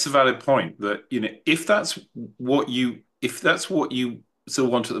a valid point that if that's what you still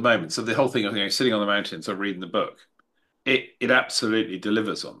want at the moment. So the whole thing of sitting on the mountains or reading the book, it absolutely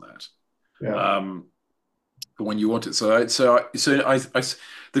delivers on that. Yeah. When you want it. So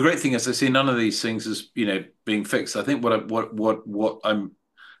the great thing is I see none of these things as being fixed. I think what I'm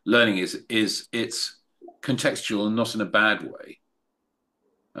learning is it's contextual and not in a bad way.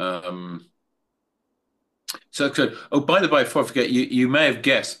 So by the way, before I forget, you may have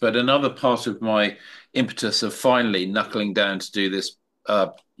guessed, but another part of my impetus of finally knuckling down to do this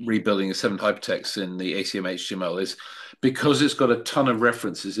rebuilding of 7 hypertexts in the ACM HTML is because it's got a ton of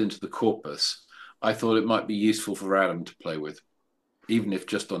references into the corpus. I thought it might be useful for Adam to play with, even if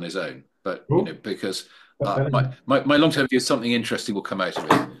just on his own. But because my long-term view is something interesting will come out of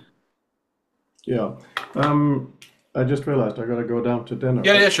it. Yeah. I just realized I got to go down to dinner.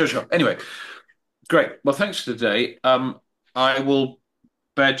 Yeah, sure. Anyway, great. Well, thanks for today. I will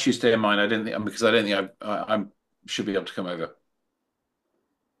bear Tuesday in mind. I don't think I should be able to come over.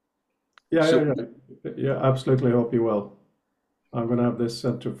 Yeah, absolutely. Hope you will. I'm going to have this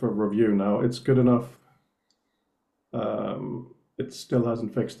sent for review now. It's good enough. It still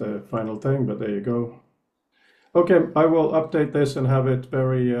hasn't fixed the final thing, but there you go. Okay, I will update this and have it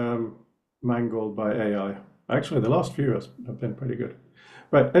very mangled by AI. Actually, the last few have been pretty good.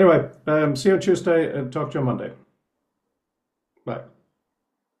 Right, anyway, see you on Tuesday and talk to you on Monday. Bye.